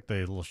and took the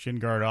little shin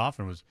guard off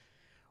and was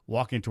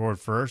walking toward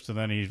first, and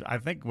then I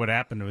think what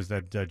happened was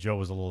that Joe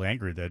was a little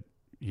angry that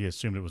he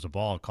assumed it was a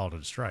ball and called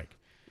it a strike.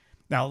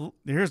 Now,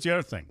 here's the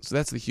other thing. So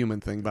that's the human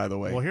thing, by the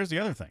way. Well, here's the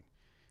other thing.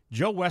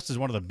 Joe West is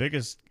one of the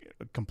biggest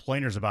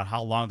complainers about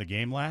how long the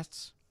game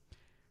lasts.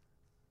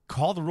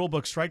 Call the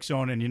rulebook strike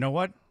zone, and you know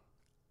what?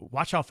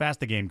 Watch how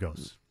fast the game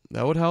goes.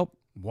 That would help.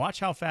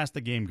 Watch how fast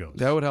the game goes.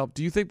 That would help.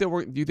 Do you think they're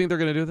going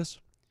to do this?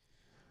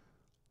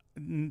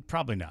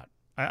 Probably not.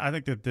 I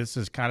think that this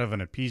is kind of an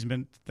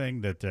appeasement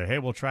thing that, hey,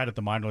 we'll try it at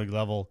the minor league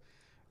level.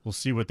 We'll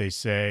see what they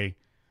say.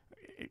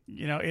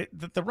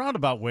 The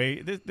roundabout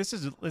way,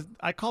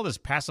 I call this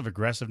passive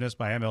aggressiveness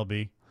by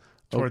MLB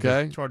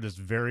toward this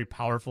very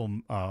powerful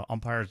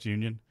umpires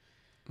union.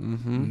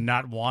 Mm-hmm.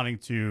 Not wanting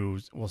to,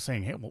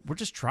 saying, hey, we're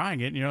just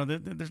trying it.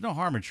 There's no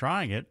harm in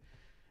trying it.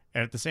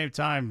 And at the same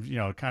time,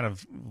 kind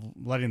of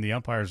letting the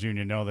umpires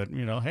union know that,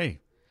 hey.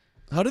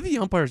 How did the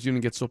umpires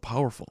union get so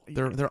powerful?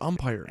 They're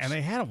umpires. And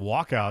they had a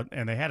walkout,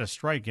 and they had a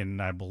strike in,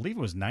 I believe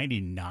it was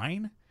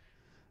 99.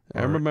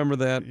 I remember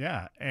that.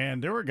 Yeah,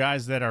 and there were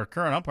guys that are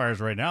current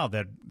umpires right now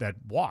that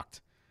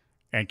walked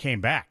and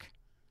came back.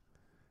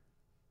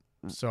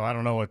 So I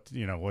don't know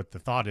what the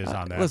thought is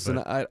on that.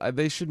 Listen,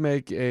 they should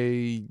make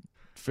a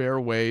fair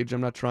wage.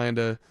 I'm not trying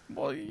to.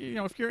 Well,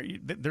 if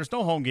there's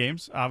no home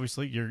games,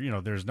 obviously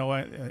there's no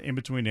in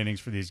between innings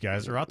for these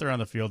guys. They're out there on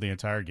the field the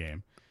entire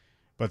game,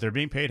 but they're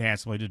being paid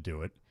handsomely to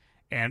do it.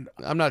 And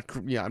I'm not.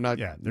 Yeah, I'm not.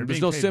 Yeah,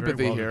 there's no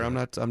sympathy here. I'm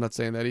not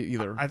saying that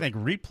either. I think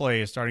replay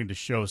is starting to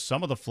show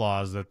some of the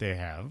flaws that they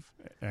have,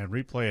 and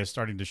replay is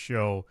starting to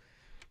show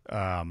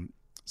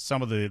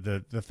some of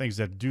the things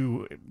that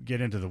do get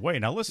into the way.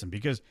 Now, listen,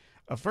 because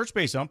a first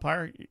base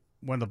umpire,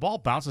 when the ball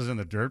bounces in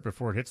the dirt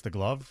before it hits the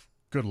glove,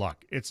 good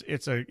luck. It's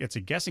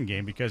a guessing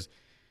game because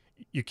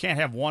you can't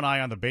have one eye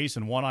on the base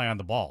and one eye on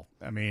the ball.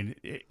 I mean,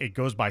 it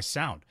goes by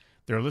sound.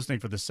 They're listening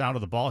for the sound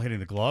of the ball hitting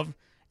the glove,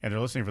 and they're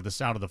listening for the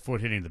sound of the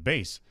foot hitting the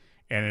base.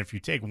 And if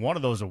you take one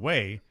of those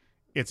away,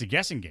 it's a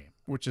guessing game,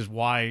 which is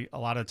why a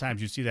lot of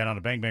times you see that on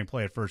a bang-bang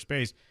play at first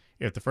base.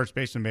 If the first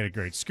baseman made a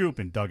great scoop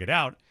and dug it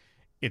out,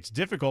 it's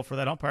difficult for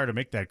that umpire to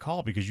make that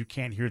call because you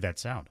can't hear that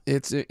sound.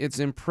 It's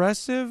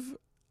impressive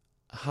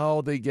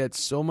how they get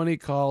so many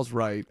calls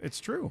right. It's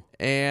true.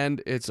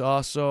 And it's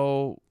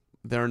also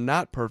they're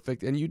not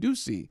perfect, and you do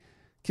see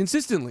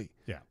consistently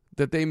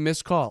that they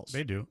miss calls.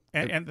 They do.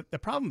 And the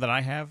problem that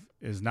I have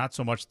is not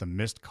so much the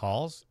missed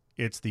calls,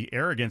 it's the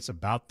arrogance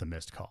about the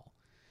missed call.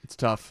 It's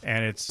tough.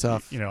 And it's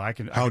tough.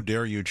 How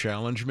dare you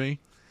challenge me?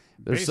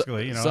 There's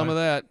basically, some of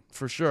that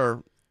for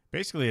sure.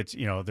 Basically, it's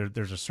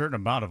there's a certain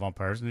amount of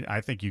umpires, and I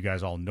think you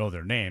guys all know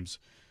their names.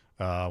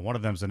 One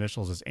of them's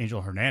initials is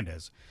Angel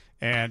Hernandez,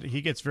 and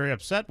he gets very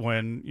upset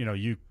when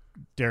you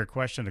dare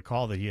question a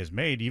call that he has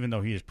made, even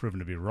though he is proven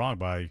to be wrong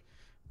by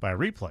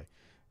replay.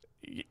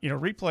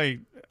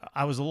 Replay.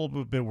 I was a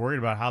little bit worried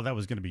about how that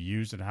was going to be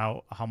used and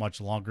how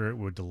much longer it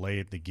would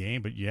delay the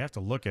game. But you have to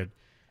look at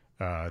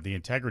the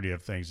integrity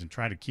of things and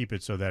try to keep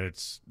it so that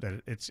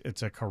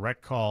it's a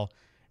correct call.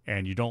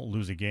 And you don't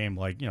lose a game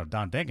like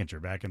Don Denkinger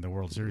back in the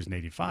World Series in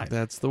 '85.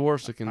 That's the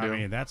worst it can do. I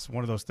mean, that's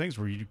one of those things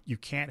where you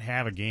can't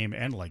have a game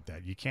end like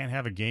that. You can't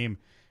have a game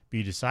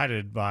be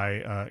decided by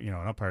an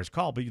umpire's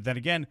call. But then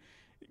again,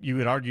 you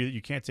would argue that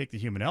you can't take the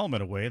human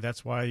element away.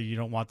 That's why you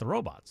don't want the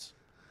robots.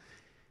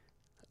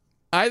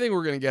 I think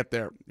we're going to get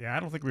there. Yeah, I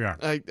don't think we are.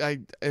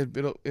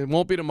 It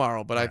won't be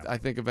tomorrow, but I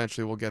think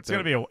eventually we'll get there.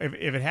 It's going to be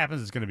if it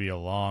happens, it's going to be a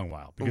long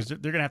while because they're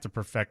going to have to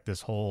perfect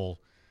this whole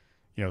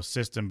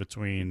system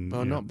between the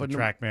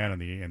TrackMan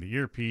and the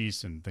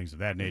earpiece and things of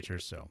that nature.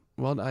 So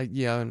and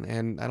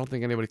I don't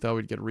think anybody thought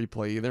we'd get a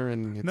replay either.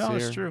 And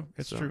it's true.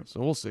 It's true. So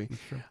we'll see.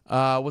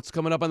 What's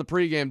coming up on the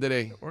pregame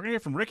today? We're gonna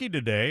hear from Ricky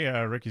today.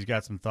 Ricky's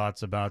got some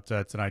thoughts about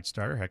tonight's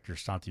starter, Hector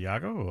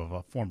Santiago,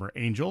 a former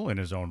Angel in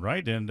his own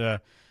right, and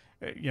that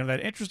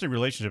interesting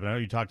relationship. I know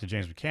you talked to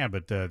James McCann,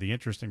 but the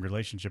interesting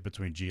relationship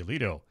between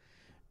Giolito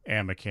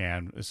and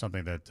McCann is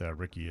something that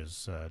Ricky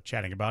is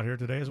chatting about here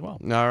today as well.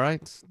 All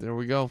right, there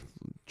we go.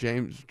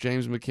 James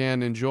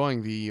McCann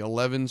enjoying the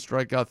 11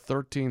 strikeout,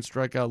 13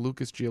 strikeout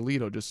Lucas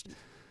Giolito, just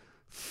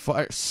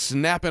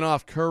snapping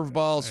off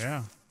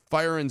curveballs,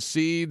 firing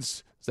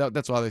seeds.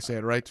 That's why they say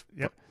it, right?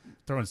 Yep.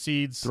 Throwing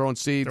seeds. Throwing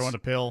the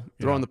pill.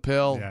 The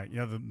pill.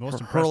 Yeah, the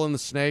most hurling the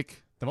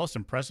snake. The most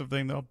impressive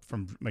thing, though,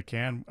 from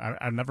McCann,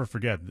 I'll never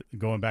forget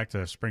going back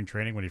to spring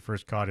training when he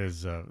first caught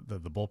his the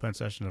bullpen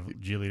session of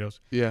Giolito's.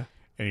 Yeah.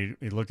 And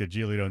he looked at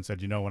Giolito and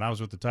said, when I was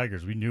with the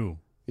Tigers, we knew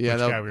which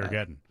guy we were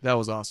getting. That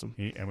was awesome.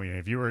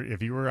 If you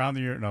were on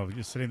the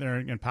just sitting there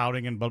and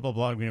pouting and blah blah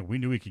blah, we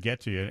knew we could get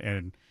to you.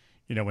 And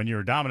when you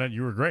were dominant,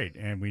 you were great,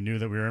 and we knew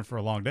that we were in for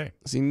a long day.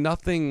 See,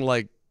 nothing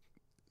like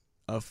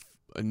a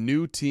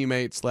new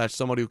teammate /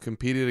 somebody who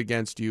competed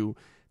against you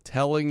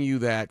telling you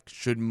that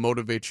should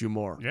motivate you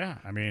more. Yeah,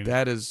 I mean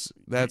that's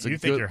you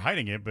think you're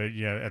hiding it, but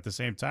at the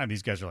same time,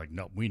 these guys are like,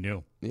 no, we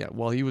knew. Yeah,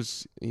 well, he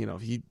was,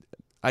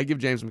 I give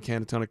James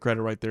McCann a ton of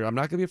credit right there. I'm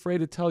not going to be afraid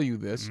to tell you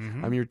this.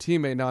 Mm-hmm. I'm your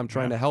teammate now. I'm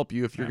trying to help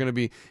you. If you're going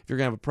to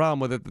have a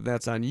problem with it,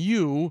 that's on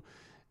you.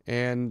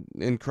 And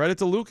credit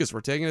to Lucas for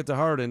taking it to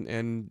heart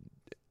and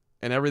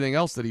everything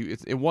else that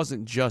it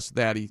wasn't just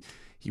that he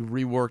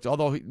reworked.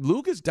 Although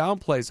Lucas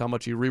downplays how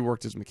much he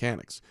reworked his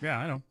mechanics. Yeah,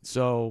 I know.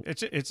 So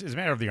it's a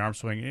matter of the arm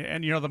swing,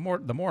 and the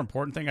more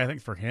important thing I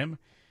think for him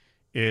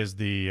is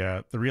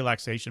the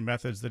relaxation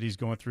methods that he's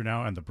going through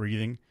now and the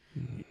breathing.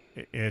 Mm-hmm.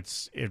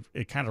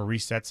 It kind of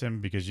resets him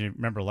because you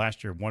remember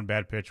last year one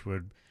bad pitch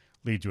would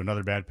lead to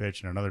another bad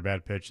pitch and another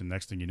bad pitch, and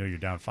next thing you know you're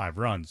down 5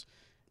 runs.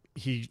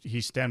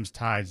 He stems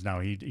tides now.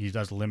 He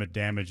does limit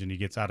damage and he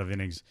gets out of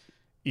innings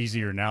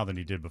easier now than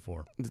he did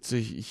before. It's a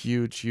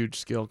huge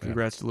skill.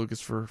 Congrats to Lucas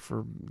for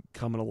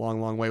coming a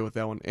long way with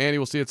that one. Andy,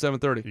 we'll see you at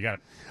 7:30. You got it.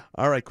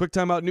 All right, quick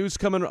timeout news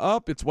coming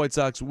up. It's White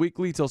Sox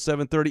Weekly till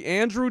 7:30.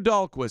 Andrew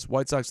Dahlquist,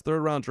 White Sox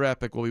third-round draft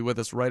pick, will be with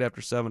us right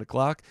after 7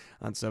 o'clock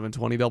on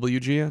 720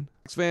 WGN.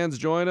 Fans,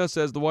 join us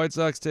as the White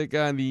Sox take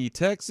on the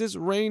Texas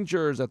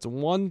Rangers. That's a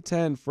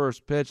 1:10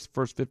 first pitch.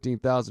 First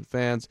 15,000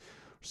 fans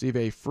receive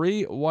a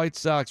free White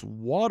Sox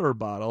water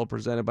bottle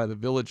presented by the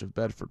Village of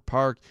Bedford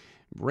Park.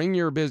 Bring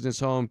your business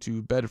home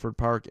to Bedford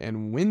Park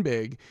and win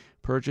big.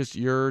 Purchase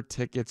your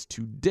tickets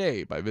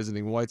today by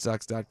visiting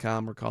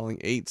whitesox.com or calling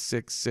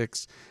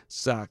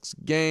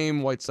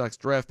 866-SOX-GAME. White Sox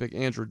draft pick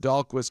Andrew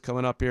Dahlquist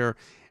coming up here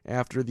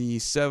after the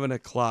 7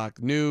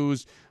 o'clock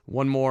news.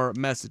 One more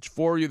message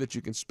for you that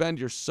you can spend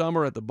your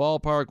summer at the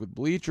ballpark with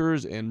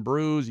Bleachers and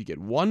Brews. You get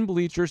one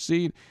bleacher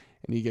seat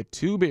and you get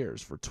 2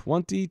 beers for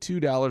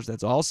 $22.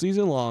 That's all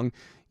season long.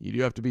 You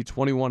do have to be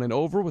 21 and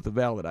over with a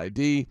valid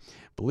ID.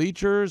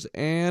 Bleachers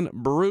and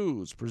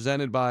Brews,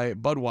 presented by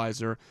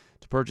Budweiser.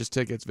 To purchase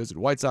tickets, visit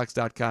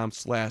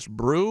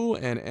whitesox.com/brew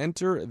and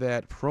enter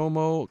that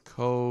promo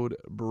code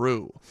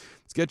BREW.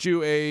 Let's get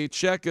you a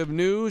check of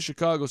news.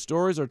 Chicago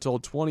stories are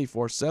told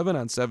 24/7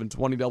 on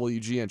 720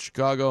 WGN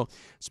Chicago.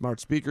 Smart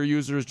speaker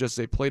users just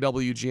say play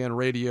WGN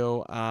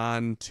radio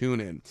on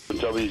TuneIn.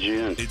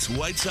 WGN. It's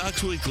White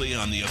Sox Weekly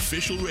on the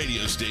official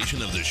radio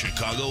station of the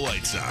Chicago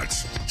White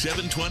Sox.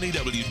 720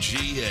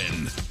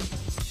 WGN.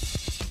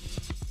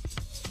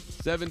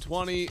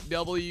 720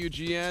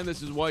 WGN.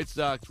 This is White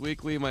Sox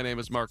Weekly. My name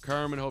is Mark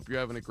Carman. Hope you're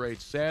having a great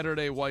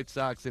Saturday. White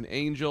Sox and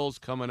Angels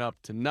coming up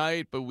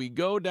tonight. But we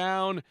go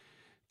down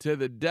to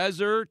the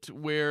desert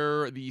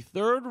where the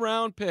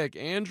third-round pick,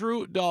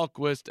 Andrew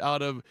Dahlquist,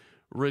 out of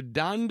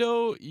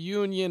Redondo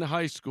Union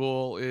High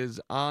School, is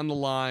on the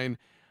line.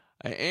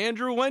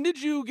 Andrew, when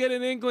did you get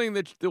an inkling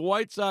that the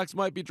White Sox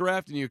might be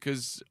drafting you?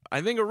 Because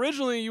I think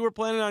originally you were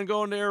planning on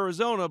going to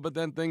Arizona, but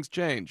then things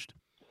changed.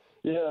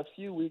 Yeah, a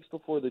few weeks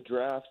before the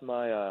draft,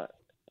 my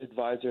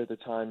advisor at the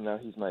time, now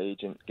he's my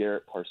agent,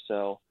 Garrett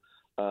Parcell,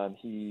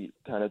 he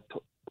kind of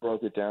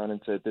broke it down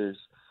and said there's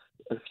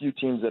a few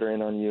teams that are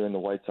in on you, and the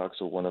White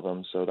Sox are one of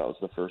them. So that was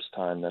the first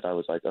time that I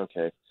was like,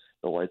 okay,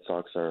 the White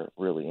Sox are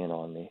really in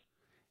on me.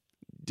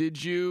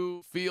 Did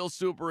you feel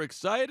super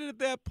excited at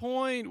that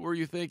point? Were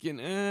you thinking,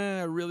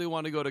 I really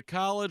want to go to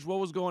college? What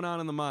was going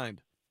on in the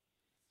mind?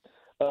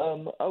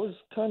 I was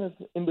kind of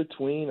in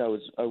between. I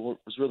was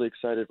really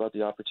excited about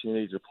the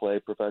opportunity to play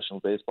professional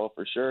baseball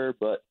for sure,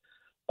 but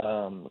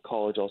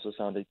college also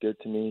sounded good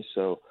to me.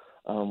 So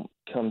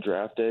come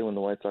draft day, when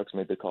the White Sox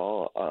made the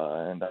call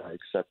and I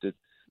accepted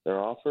their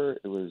offer,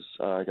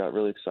 I got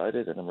really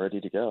excited and I'm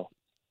ready to go.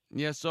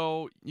 Yeah,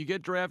 so you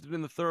get drafted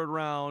in the third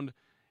round,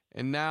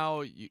 and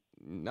now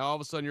all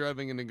of a sudden you're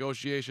having a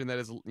negotiation that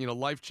is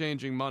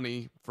life-changing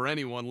money for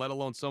anyone, let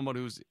alone someone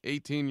who's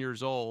 18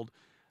 years old.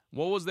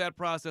 What was that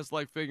process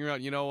like, figuring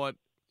out, you know what,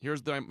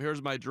 here's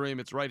my dream,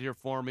 it's right here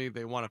for me,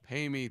 they want to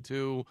pay me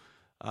too.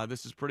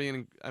 This is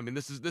pretty,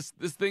 this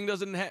thing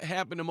doesn't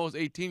happen to most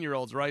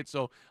 18-year-olds, right?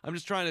 So I'm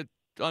just trying to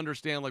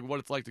understand what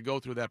it's like to go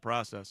through that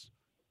process.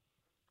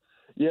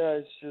 Yeah,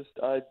 it's just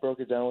I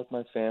broke it down with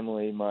my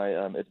family, my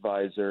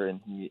advisor,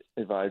 and he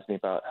advised me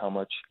about how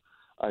much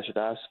I should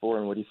ask for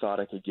and what he thought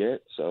I could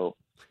get. So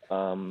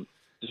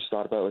just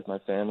thought about it with my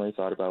family,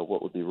 thought about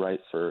what would be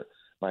right for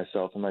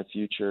myself and my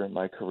future,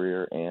 my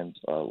career, and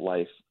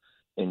life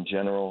in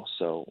general.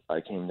 So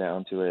I came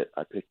down to it.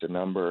 I picked a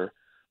number,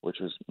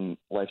 which was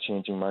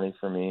life-changing money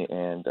for me,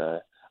 and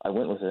I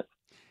went with it.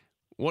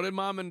 What did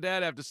Mom and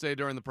Dad have to say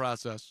during the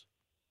process?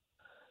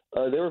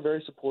 They were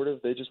very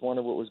supportive. They just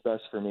wanted what was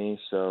best for me,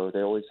 so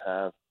they always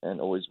have and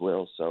always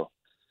will. So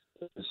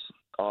it was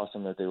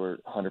awesome that they were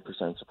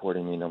 100%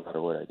 supporting me no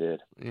matter what I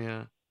did.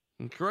 Yeah.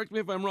 And correct me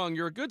if I'm wrong,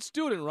 you're a good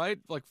student, right?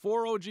 Like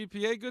 4.0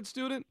 GPA, good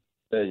student?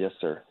 Yes,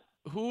 sir.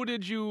 Who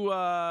did you,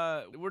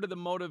 where did the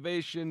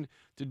motivation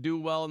to do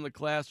well in the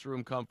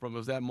classroom come from?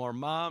 Was that more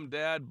mom,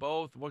 dad,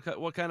 both?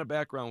 What kind of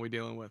background are we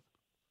dealing with?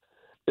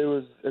 It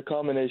was a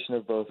combination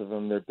of both of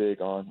them. They're big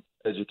on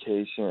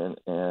education,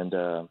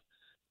 and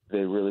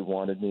they really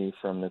wanted me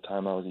from the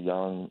time I was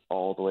young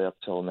all the way up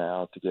till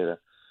now to get a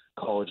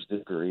college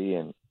degree,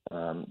 and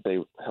they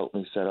helped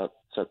me set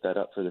that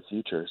up for the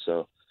future.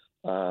 So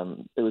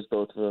it was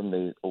both of them.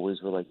 They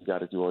always were like, you got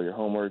to do all your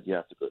homework. You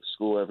have to go to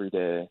school every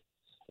day.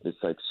 It's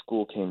like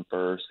school came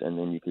first, and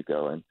then you could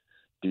go and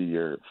do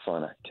your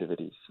fun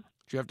activities.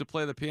 Did you have to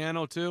play the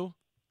piano too?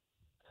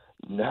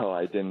 No,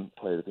 I didn't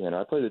play the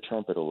piano. I played the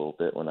trumpet a little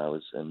bit when I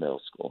was in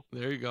middle school.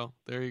 There you go.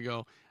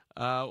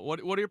 What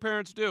do your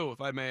parents do,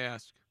 if I may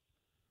ask?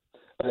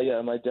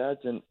 Yeah, my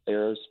dad's an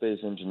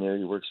aerospace engineer.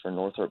 He works for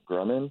Northrop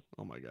Grumman.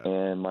 Oh, my God.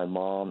 And my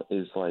mom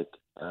is like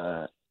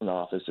an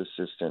office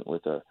assistant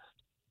with a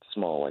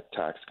small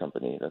tax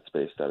company that's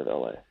based out of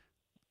L.A.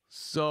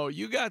 So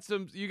you got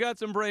some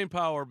brain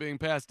power being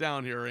passed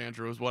down here,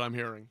 Andrew, is what I'm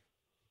hearing.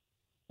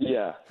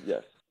 Yeah,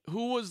 yes.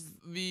 Who was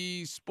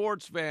the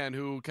sports fan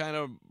who kind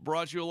of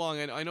brought you along?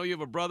 And I know you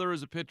have a brother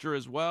as a pitcher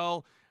as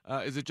well.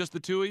 Is it just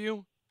the two of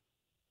you?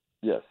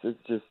 Yes, it's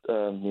just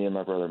me and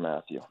my brother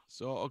Matthew.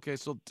 So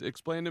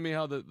explain to me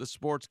how the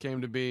sports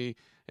came to be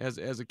as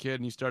a kid,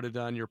 and you started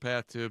on your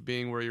path to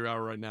being where you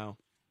are right now.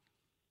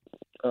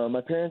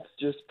 My parents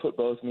just put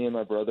both me and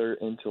my brother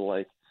into,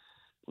 like,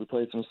 we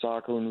played some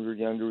soccer when we were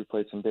younger, we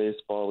played some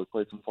baseball, we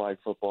played some flag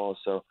football,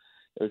 so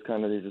it was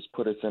kind of, they just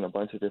put us in a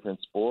bunch of different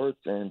sports,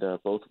 and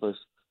both of us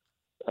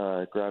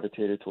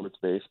gravitated towards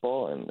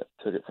baseball and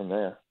took it from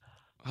there.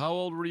 How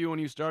old were you when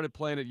you started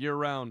playing it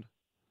year-round?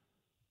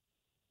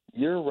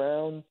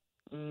 Year-round,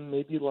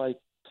 maybe like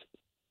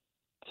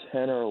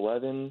 10 or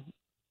 11,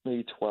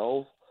 maybe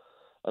 12.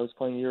 I was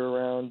playing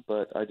year-round,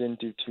 but I didn't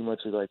do too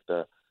much of, like,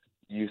 the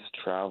youth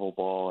travel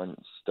ball and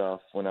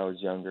stuff when I was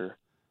younger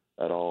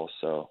at all,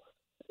 so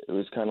it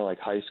was kind of like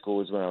high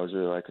school is when I was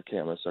really like, okay,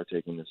 I'm going to start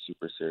taking this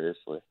super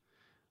seriously.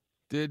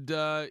 Did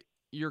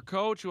your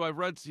coach, who I've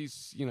read,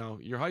 he's,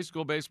 your high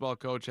school baseball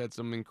coach had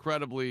some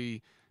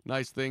incredibly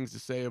nice things to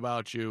say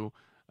about you,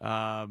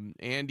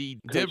 Andy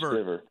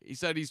Diver. He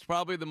said he's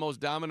probably the most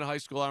dominant high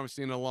school I've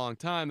seen in a long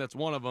time. That's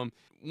one of them.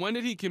 When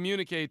did he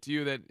communicate to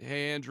you that,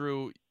 hey,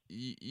 Andrew,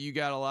 you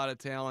got a lot of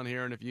talent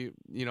here, and if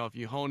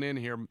you hone in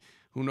here,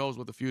 who knows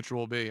what the future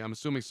will be? I'm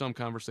assuming some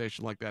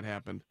conversation like that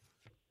happened.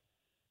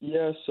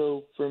 Yeah,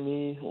 so for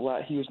me,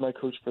 he was my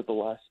coach for the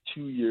last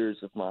 2 years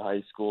of my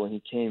high school, and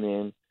he came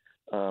in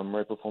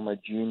right before my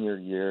junior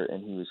year,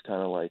 and he was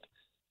kind of like,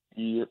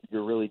 "You're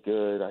really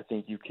good. I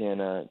think you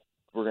can. I'm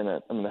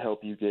gonna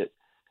help you get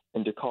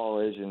into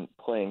college and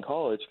play in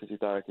college," because he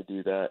thought I could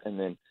do that. And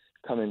then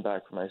coming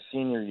back for my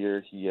senior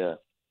year, he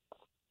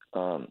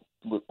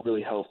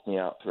really helped me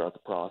out throughout the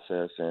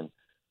process and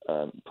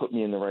put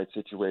me in the right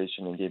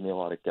situation and gave me a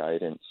lot of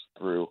guidance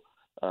through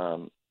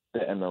the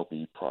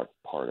MLB part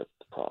of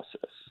the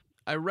process.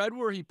 I read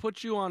where he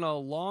put you on a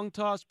long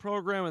toss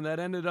program, and that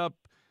ended up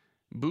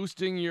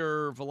boosting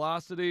your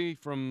velocity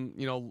from,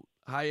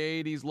 high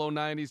 80s, low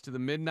 90s to the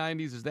mid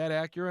 90s. Is that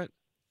accurate?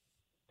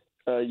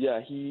 Yeah,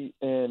 he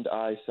and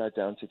I sat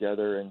down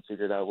together and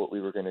figured out what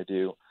we were going to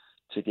do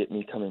to get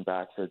me coming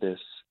back for this,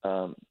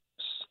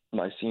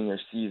 my senior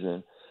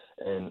season.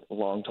 And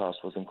long toss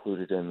was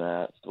included in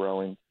that,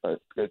 a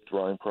good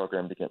throwing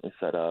program to get me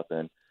set up.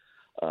 And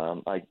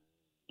I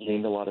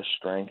gained a lot of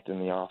strength in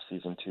the off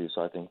season too.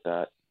 So I think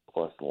that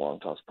plus the long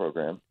toss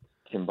program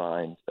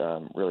combined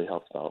really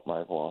helped out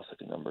my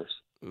velocity numbers.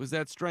 Was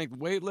that strength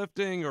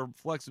weightlifting or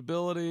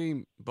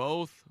flexibility?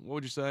 Both? What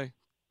would you say?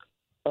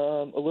 A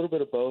little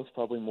bit of both,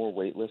 probably more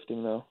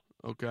weightlifting though.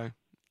 Okay.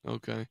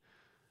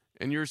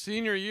 And your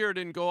senior year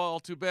didn't go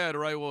all too bad,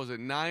 right? What was it,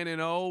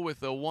 9-0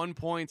 with a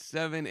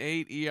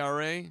 1.78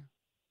 ERA?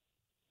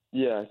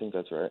 Yeah, I think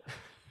that's right.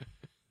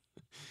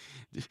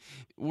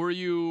 Were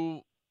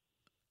you,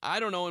 I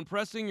don't know,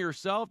 impressing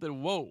yourself that,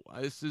 whoa,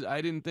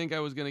 I didn't think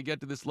I was going to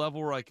get to this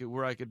level where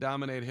I could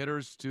dominate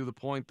hitters to the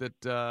point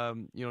that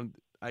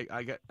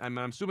I'm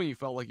assuming you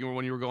felt like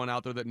when you were going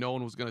out there that no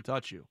one was going to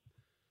touch you.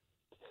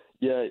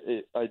 Yeah,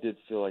 I did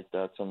feel like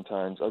that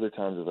sometimes. Other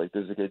times it's like,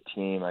 this is a good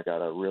team. I got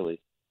to really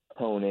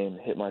hone in,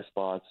 hit my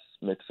spots,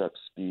 mix up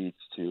speeds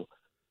to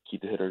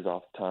keep the hitters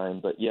off time.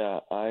 But yeah,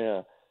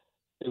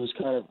 it was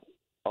kind of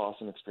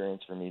awesome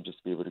experience for me just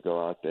to be able to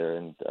go out there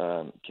and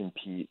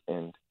compete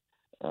and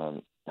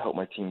help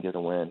my team get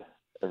a win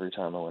every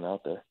time I went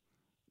out there.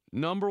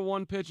 Number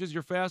one pitch is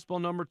your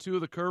fastball. Number two,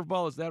 the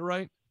curveball. Is that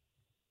right?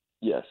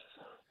 Yes.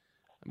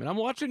 I mean, I'm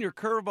watching your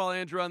curveball,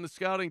 Andrew, on the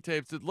scouting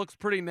tapes. It looks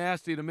pretty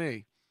nasty to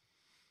me.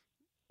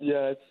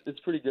 Yeah, it's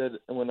pretty good.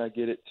 And when I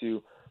get it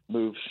to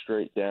move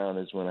straight down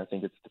is when I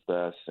think it's the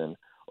best, and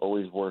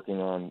always working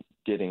on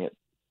getting it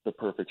the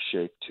perfect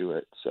shape to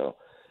it. So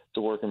it's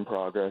a work in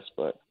progress,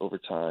 but over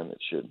time it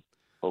should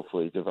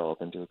hopefully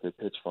develop into a good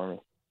pitch for me.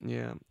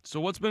 Yeah. So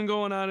what's been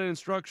going on in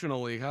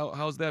instructionally?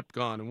 How's that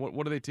gone? And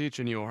what are they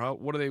teaching you, or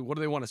what do they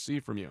want to see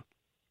from you?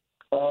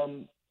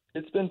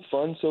 It's been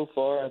fun so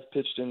far. I've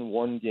pitched in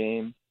one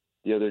game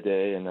the other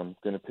day, and I'm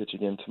going to pitch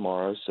again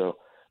tomorrow. So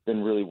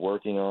been really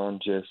working on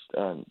just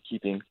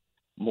keeping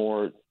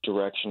more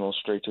directional,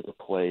 straight to the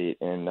plate,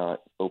 and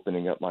not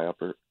opening up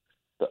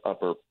the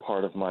upper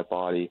part of my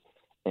body,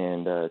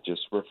 and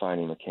just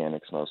refining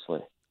mechanics mostly.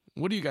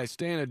 What do you guys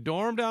stay in a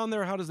dorm down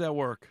there? How does that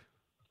work?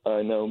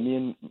 No,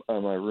 me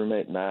and my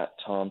roommate Matt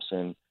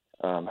Thompson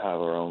have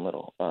our own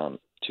little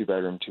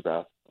 2-bedroom,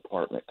 2-bath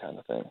apartment kind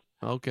of thing.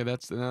 Okay,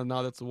 that's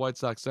the White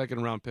Sox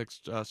second round pick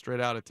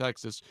straight out of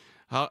Texas.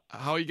 How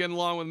are you getting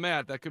along with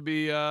Matt? That could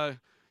be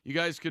you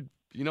guys could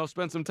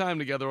spend some time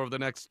together over the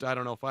next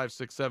 5,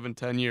 6, 7,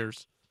 10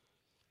 years.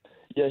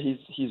 Yeah,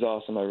 he's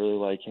awesome. I really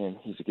like him.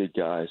 He's a good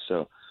guy.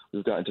 So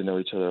we've gotten to know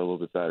each other a little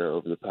bit better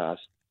over the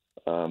past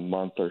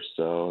month or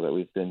so that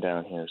we've been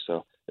down here.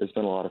 So it's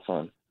been a lot of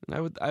fun.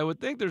 I would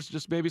think there's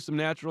just maybe some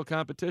natural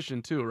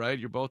competition too, right?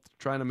 You're both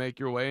trying to make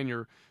your way and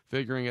you're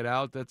figuring it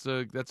out. That's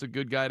a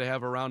good guy to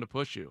have around to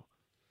push you.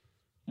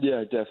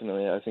 Yeah,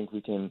 definitely. I think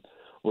we can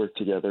work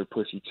together,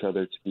 push each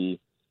other to be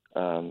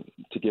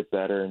to get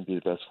better and be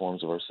the best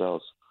forms of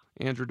ourselves.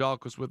 Andrew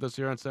Dahlquist with us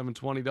here on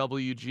 720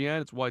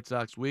 WGN. It's White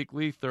Sox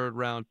Weekly, third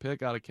round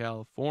pick out of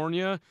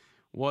California.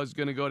 was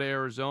going to go to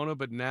Arizona,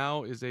 but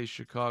now is a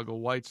Chicago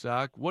White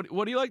Sox. What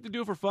do you like to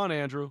do for fun,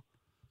 Andrew?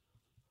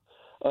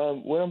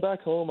 When I'm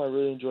back home, I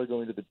really enjoy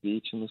going to the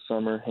beach in the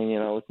summer, hanging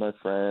out with my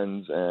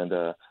friends,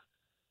 and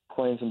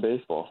playing some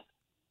baseball.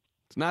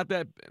 It's not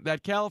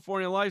that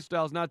California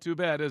lifestyle is not too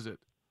bad, is it?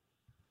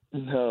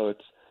 No,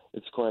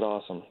 it's quite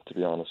awesome, to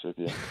be honest with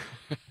you.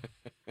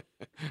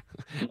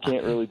 You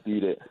can't really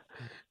beat it.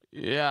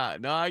 Yeah,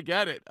 no, I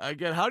get it.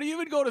 How do you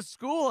even go to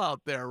school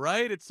out there,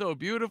 right? It's so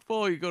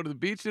beautiful. You go to the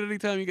beach at any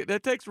time you get.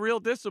 That takes real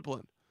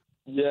discipline.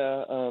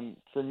 Yeah,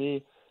 for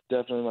me,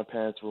 definitely my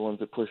parents were ones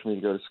that pushed me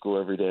to go to school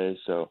every day.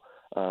 So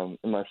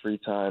in my free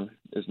time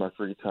is my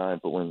free time,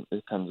 but when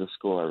it comes to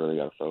school, I really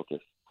got to focus.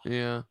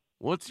 Yeah.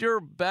 What's your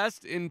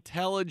best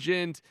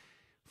intelligent,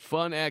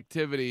 fun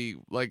activity?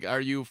 Like, are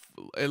you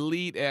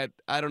elite at,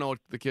 I don't know what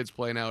the kids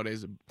play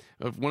nowadays.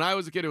 When I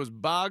was a kid, it was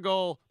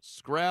Boggle,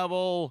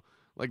 Scrabble,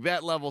 like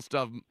that level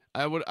stuff.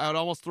 I would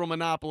almost throw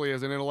Monopoly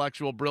as an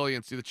intellectual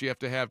brilliancy that you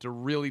have to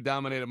really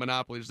dominate a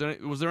Monopoly.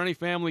 Was there any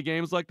family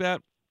games like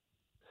that?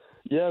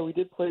 Yeah, we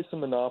did play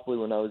some Monopoly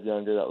when I was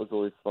younger. That was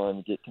always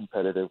fun, get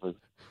competitive with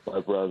my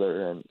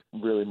brother, and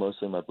really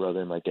mostly my brother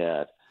and my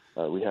dad.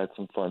 We had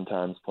some fun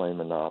times playing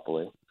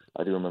Monopoly.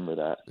 I do remember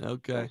that.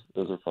 Okay.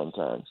 Those are fun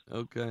times.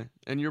 Okay.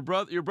 And your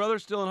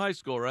brother's still in high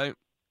school, right?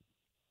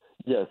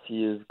 Yes,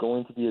 he is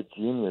going to be a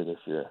junior this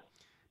year.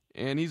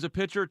 And he's a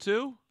pitcher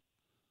too?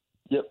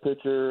 Yep,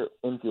 pitcher,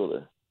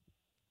 infielder.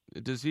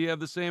 Does he have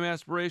the same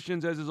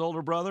aspirations as his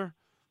older brother?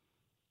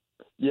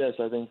 Yes,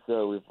 I think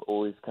so. We've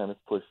always kind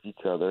of pushed each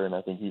other, and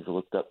I think he's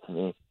looked up to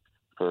me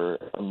for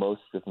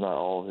most, if not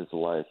all, of his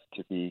life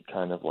to be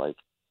kind of like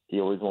he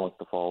always wants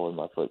to follow in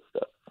my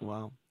footsteps.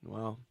 Wow.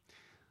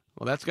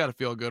 Well, that's got to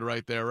feel good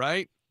right there,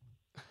 right?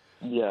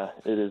 Yeah,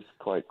 it is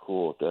quite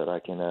cool that I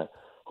can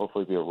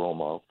hopefully be a role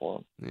model for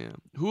him.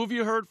 Yeah. Who have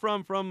you heard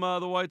from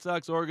the White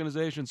Sox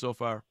organization so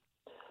far?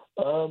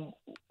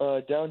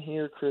 Down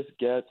here, Chris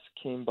Getz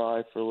came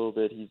by for a little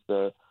bit. He's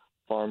the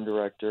farm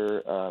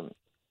director.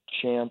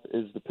 Champ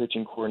is the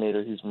pitching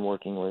coordinator. He's been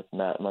working with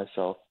Matt and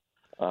myself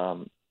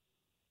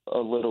a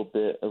little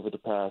bit over the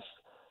past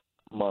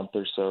month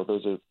or so.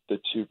 Those are the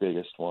two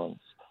biggest ones.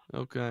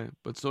 Okay.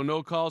 But so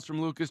no calls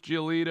from Lucas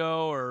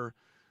Giolito or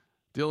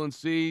Dylan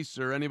Cease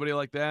or anybody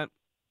like that?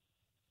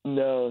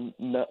 No,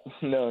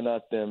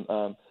 not them.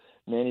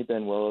 Manny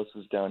Benuelos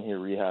was down here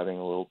rehabbing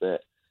a little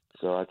bit,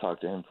 so I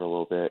talked to him for a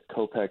little bit.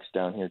 Kopech's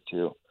down here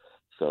too,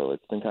 so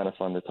it's been kind of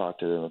fun to talk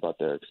to them about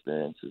their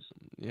experiences.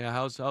 Yeah,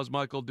 how's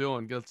Michael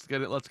doing? Let's get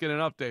an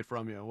update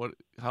from you.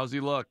 How's he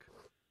look?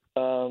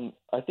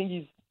 I think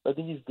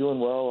he's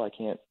doing well. I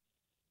can't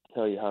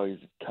tell you how he's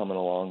coming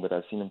along, but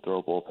I've seen him throw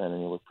a bullpen and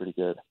he looked pretty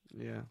good.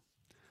 Yeah.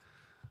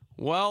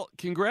 Well,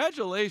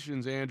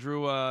 congratulations,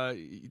 Andrew.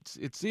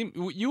 It seemed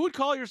you would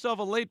call yourself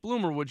a late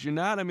bloomer, would you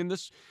not? I mean,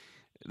 this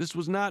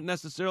was not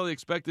necessarily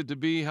expected to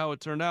be how it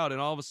turned out,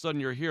 and all of a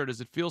sudden you're here. Does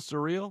it feel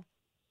surreal?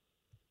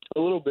 A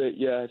little bit,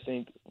 yeah. I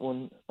think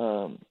when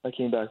I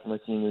came back from my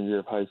senior year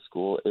of high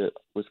school, it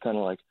was kind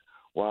of like,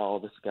 wow, all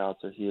the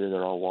scouts are here.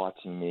 They're all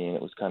watching me, and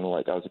it was kind of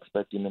like I was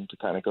expecting them to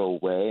kind of go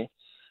away.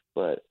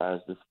 But as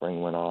the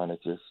spring went on, it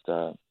just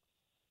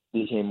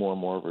became more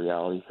and more of a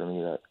reality for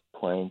me that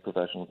playing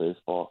professional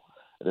baseball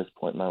at this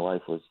point in my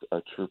life was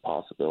a true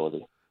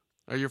possibility.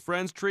 Are your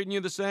friends treating you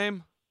the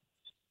same?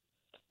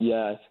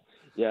 Yeah,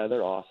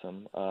 they're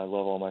awesome. I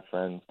love all my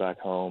friends back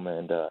home,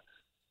 and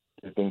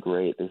they've been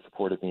great. They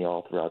supported me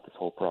all throughout this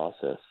whole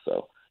process,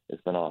 so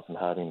it's been awesome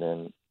having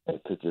them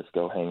to just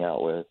go hang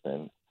out with,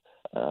 and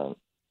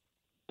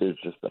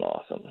they've just been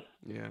awesome.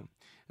 Yeah.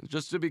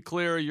 Just to be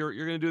clear, you're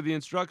going to do the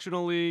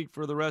instructional league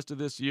for the rest of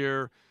this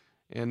year,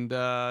 and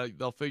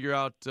they'll figure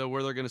out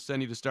where they're going to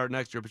send you to start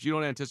next year. But you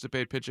don't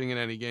anticipate pitching in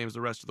any games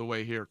the rest of the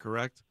way here,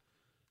 correct?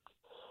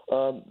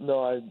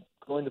 No, I'm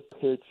going to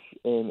pitch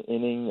an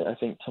inning, I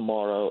think,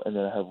 tomorrow, and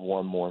then I have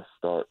one more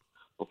start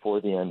before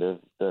the end of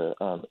the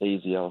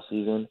AZL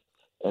season.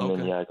 And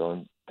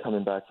then,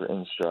 coming back for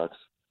instructs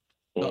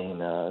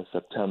in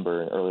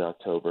September and early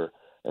October.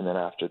 And then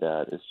after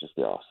that, it's just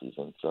the off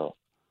season. So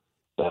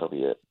that'll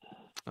be it.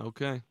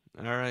 Okay.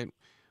 All right.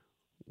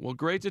 Well,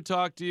 great to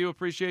talk to you.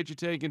 Appreciate you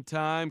taking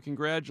time.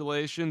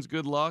 Congratulations.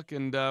 Good luck.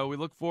 And we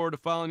look forward to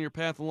following your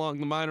path along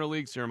the minor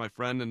leagues here, my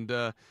friend.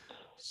 And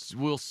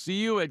we'll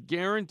see you at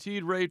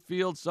Guaranteed Rate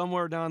Field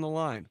somewhere down the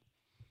line.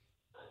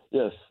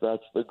 Yes,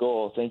 that's the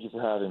goal. Thank you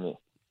for having me.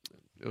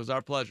 It was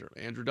our pleasure.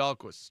 Andrew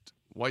Dahlquist,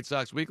 White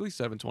Sox Weekly,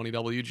 720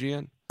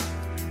 WGN.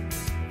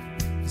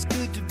 It's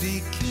good to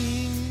be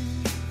king,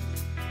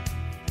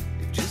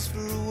 if just for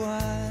a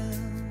while,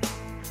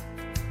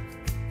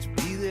 to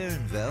be there in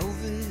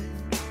velvet,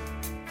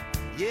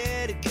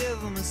 yeah, to give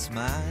them a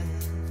smile.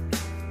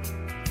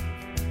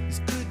 It's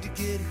good to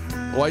get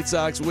high. White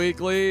Sox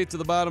Weekly to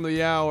the bottom of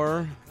the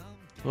hour.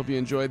 Hope you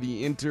enjoyed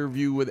the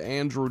interview with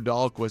Andrew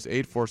Dahlquist,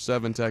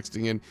 847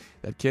 texting in.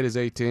 That kid is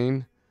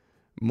 18.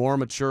 More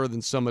mature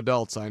than some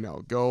adults I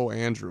know. Go,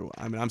 Andrew.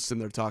 I mean, I'm sitting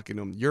there talking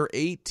to him. You're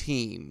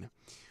 18.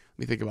 Let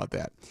me think about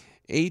that.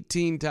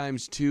 18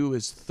 times 2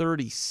 is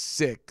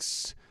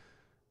 36.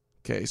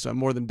 Okay, so I'm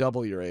more than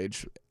double your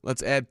age.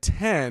 Let's add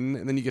 10,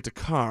 and then you get to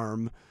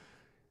Carm,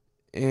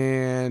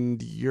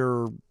 and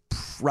you're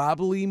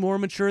probably more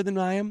mature than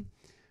I am.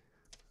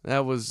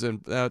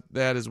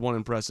 That is one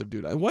impressive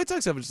dude. And White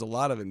Sox have just a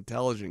lot of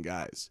intelligent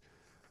guys.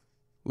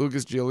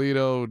 Lucas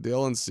Giolito,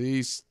 Dylan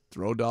Cease,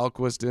 throw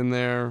Dahlquist in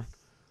there.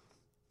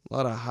 A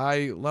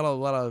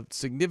lot of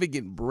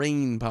significant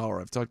brain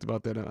power. I've talked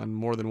about that on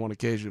more than one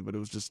occasion, but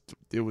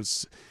it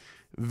was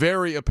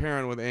very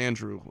apparent with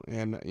Andrew.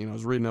 And I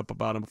was reading up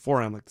about him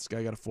before. I'm like, this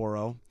guy got a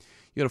 4.0.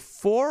 You got a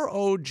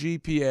 4.0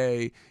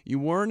 GPA. You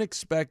weren't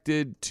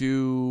expected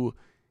to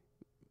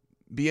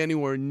be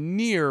anywhere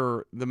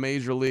near the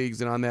major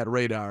leagues and on that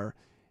radar.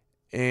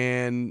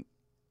 And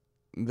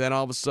then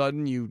all of a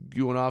sudden you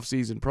do an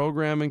off-season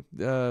programming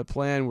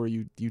plan where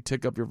you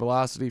tick up your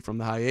velocity from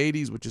the high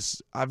 80s, which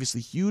is obviously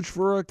huge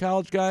for a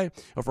college guy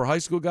or for a high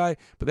school guy,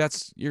 but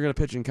you're going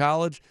to pitch in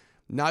college.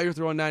 Now you're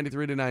throwing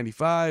 93 to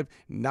 95.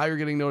 Now you're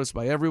getting noticed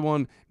by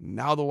everyone.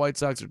 Now the White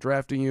Sox are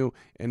drafting you,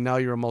 and now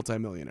you're a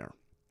multimillionaire.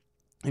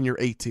 And you're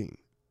 18.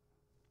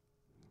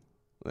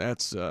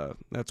 That's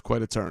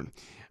quite a turn.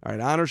 All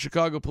right, honor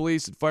Chicago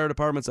Police and Fire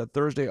Departments on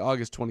Thursday,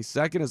 August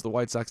 22nd as the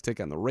White Sox take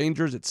on the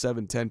Rangers at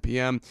 7:10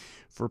 p.m.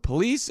 for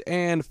Police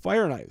and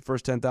Fire Night. The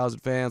first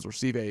 10,000 fans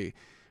receive a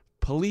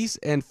Police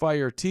and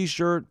Fire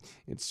t-shirt.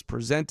 It's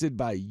presented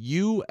by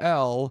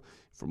UL.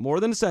 For more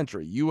than a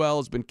century, UL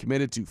has been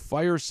committed to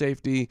fire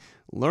safety.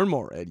 Learn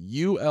more at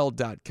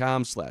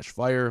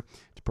ul.com/fire.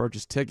 To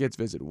purchase tickets,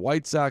 visit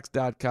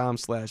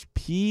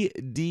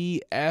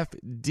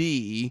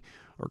whitesox.com/PDFD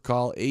or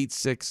call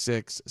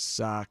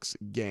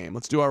 866-SOX-GAME.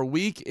 Let's do our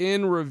week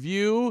in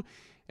review,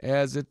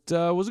 as it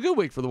was a good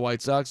week for the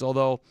White Sox,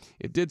 although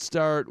it did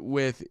start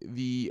with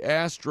the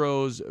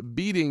Astros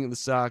beating the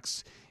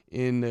Sox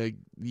in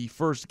the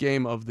first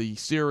game of the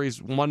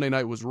series. Monday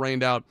night was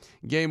rained out.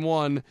 Game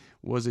 1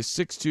 was a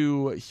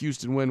 6-2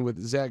 Houston win with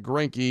Zach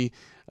Greinke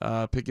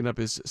picking up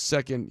his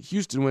second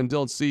Houston win.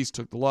 Dylan Cease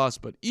took the loss,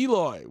 but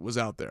Eloy was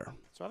out there.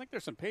 So I think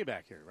there's some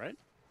payback here, right?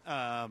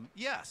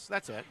 Yes,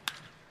 that's it.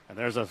 And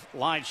there's a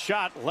line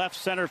shot left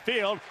center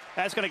field.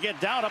 That's going to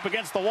get down up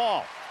against the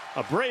wall.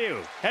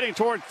 Abreu heading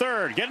toward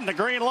third, getting the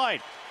green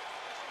light.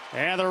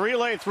 And the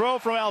relay throw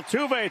from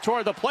Altuve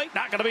toward the plate.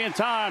 Not going to be in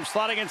time.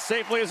 Sliding in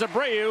safely is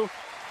Abreu.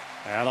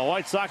 And the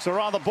White Sox are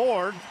on the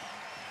board.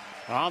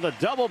 On the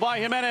double by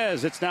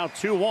Jimenez. It's now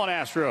 2-1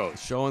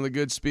 Astros. Showing the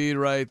good speed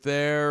right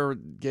there.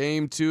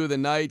 Game 2, the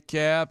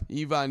nightcap.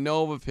 Ivan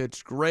Nova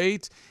pitched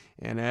great.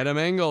 And Adam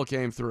Engel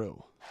came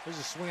through. There's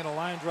a swing and a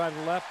line drive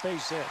to left,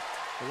 base hit.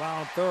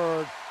 Around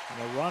third. And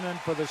a run in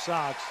for the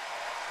Sox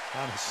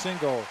on a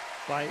single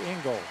by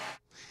Engel.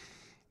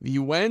 The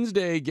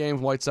Wednesday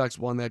game, White Sox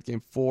won that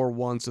game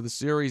 4-1, so the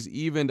series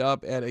evened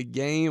up at a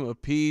game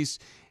apiece.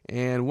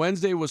 And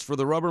Wednesday was for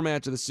the rubber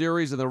match of the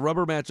series and the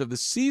rubber match of the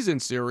season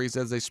series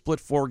as they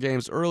split 4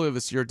 games earlier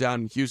this year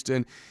down in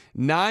Houston.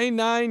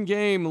 9-9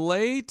 game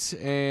late,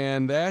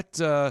 and that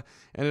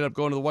ended up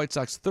going to the White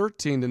Sox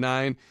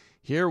 13-9.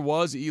 Here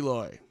was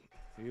Eloy.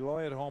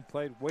 Eloy at home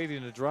plate,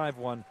 waiting to drive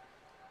one,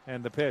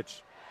 and the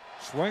pitch.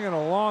 Swinging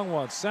a long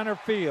one, center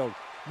field.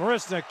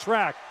 Marisnik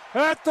track.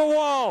 At the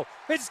wall.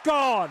 It's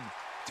gone.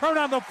 Turn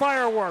on the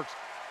fireworks.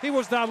 He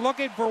was not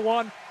looking for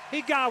one.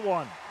 He got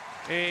one.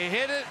 He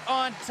hit it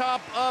on top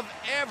of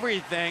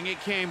everything.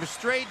 It came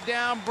straight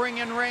down,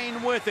 bringing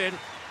rain with it,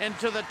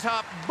 into the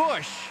top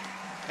bush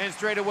and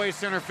straight away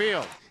center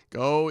field.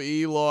 Go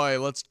Eloy.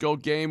 Let's go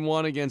game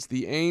 1 against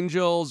the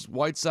Angels.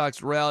 White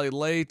Sox rallied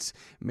late.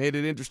 Made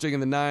it interesting in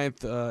the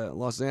 9th.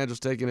 Los Angeles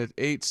taking it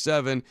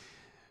 8-7.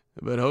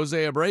 But Jose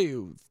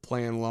Abreu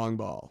playing long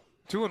ball.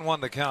 2-1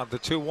 the count. The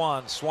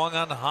 2-1 swung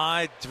on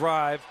high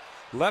drive,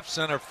 left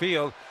center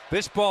field.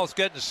 This ball's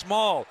getting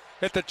small.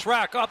 Hit the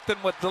track. Upton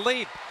with the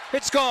lead.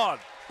 It's gone.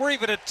 We're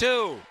even at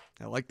 2.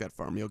 I like that,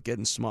 Farmio.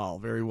 Getting small.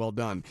 Very well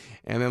done.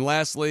 And then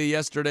lastly,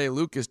 yesterday,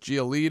 Lucas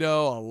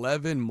Giolito,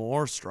 11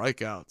 more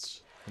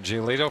strikeouts.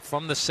 Giolito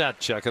from the set.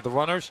 Check of the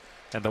runners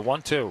and the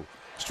 1-2.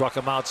 Struck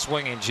him out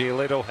swinging.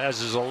 Giolito has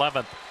his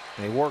 11th,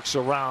 and he works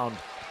around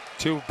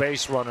 2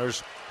 base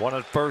runners, one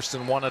at first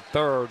and one at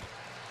third.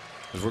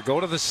 As we go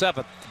to the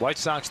 7th, White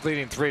Sox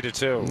leading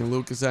 3-2. And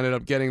Lucas ended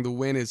up getting the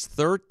win, his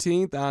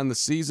 13th on the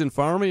season.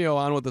 Farmio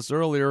on with us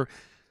earlier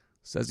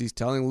says he's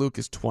telling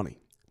Lucas 20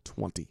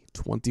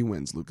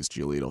 wins, Lucas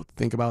Giolito.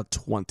 Think about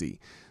 20.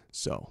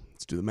 So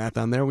let's do the math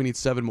on there. We need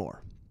 7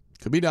 more.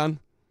 Could be done.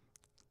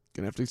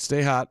 Gonna have to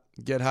stay hot,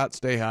 get hot,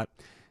 stay hot.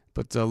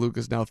 But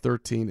Lucas now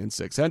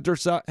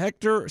 13-6.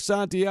 Hector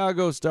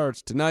Santiago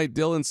starts tonight.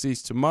 Dylan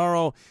Cease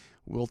tomorrow.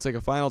 We'll take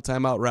a final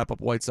timeout, wrap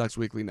up White Sox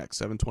Weekly next,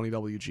 720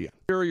 WGN.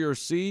 Secure your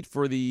seat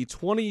for the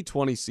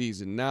 2020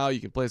 season. Now you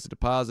can place a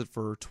deposit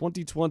for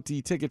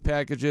 2020 ticket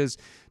packages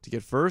to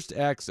get first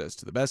access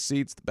to the best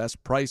seats, the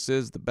best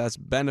prices, the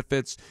best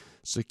benefits.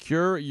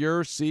 Secure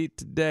your seat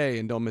today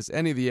and don't miss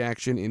any of the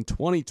action in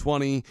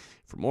 2020.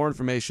 For more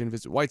information,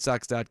 visit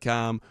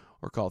whitesox.com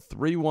or call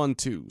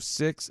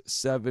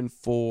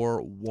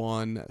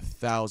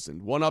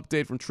 312-674-1000. One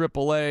update from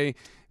AAA.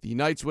 The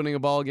Knights winning a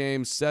ball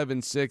game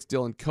 7-6.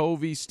 Dylan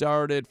Covey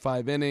started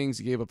 5 innings.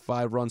 He gave up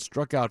 5 runs,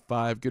 struck out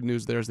 5. Good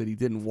news there is that he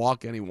didn't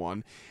walk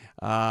anyone.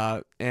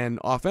 And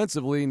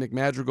offensively, Nick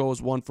Madrigal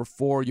was 1 for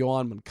 4.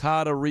 Yohan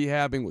Moncada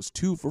rehabbing was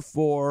 2 for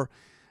 4.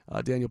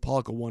 Daniel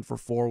Palka 1 for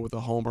 4 with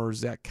a homer.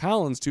 Zach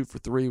Collins 2 for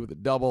 3 with a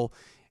double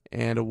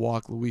and a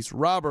walk. Luis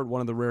Robert,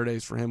 one of the rare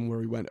days for him where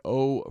he went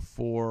 0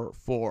 for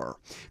 4.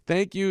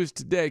 Thank yous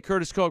today.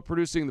 Curtis Koch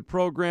producing the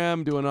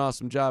program, doing an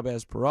awesome job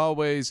as per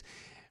always.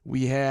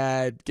 We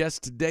had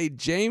guest today,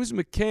 James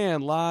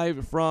McCann,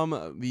 live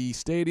from the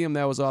stadium.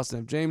 That was awesome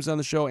to have James on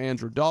the show.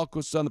 Andrew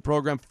Dahlquist on the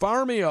program.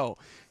 Farmio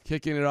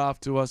kicking it off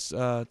to us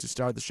to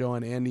start the show,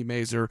 and Andy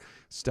Mazer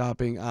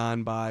stopping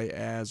on by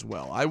as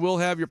well. I will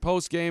have your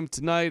post-game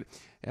tonight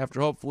after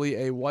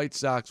hopefully a White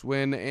Sox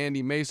win.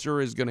 Andy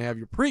Mazer is going to have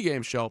your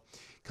pregame show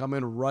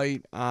coming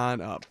right on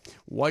up.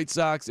 White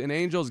Sox and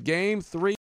Angels, Game 3.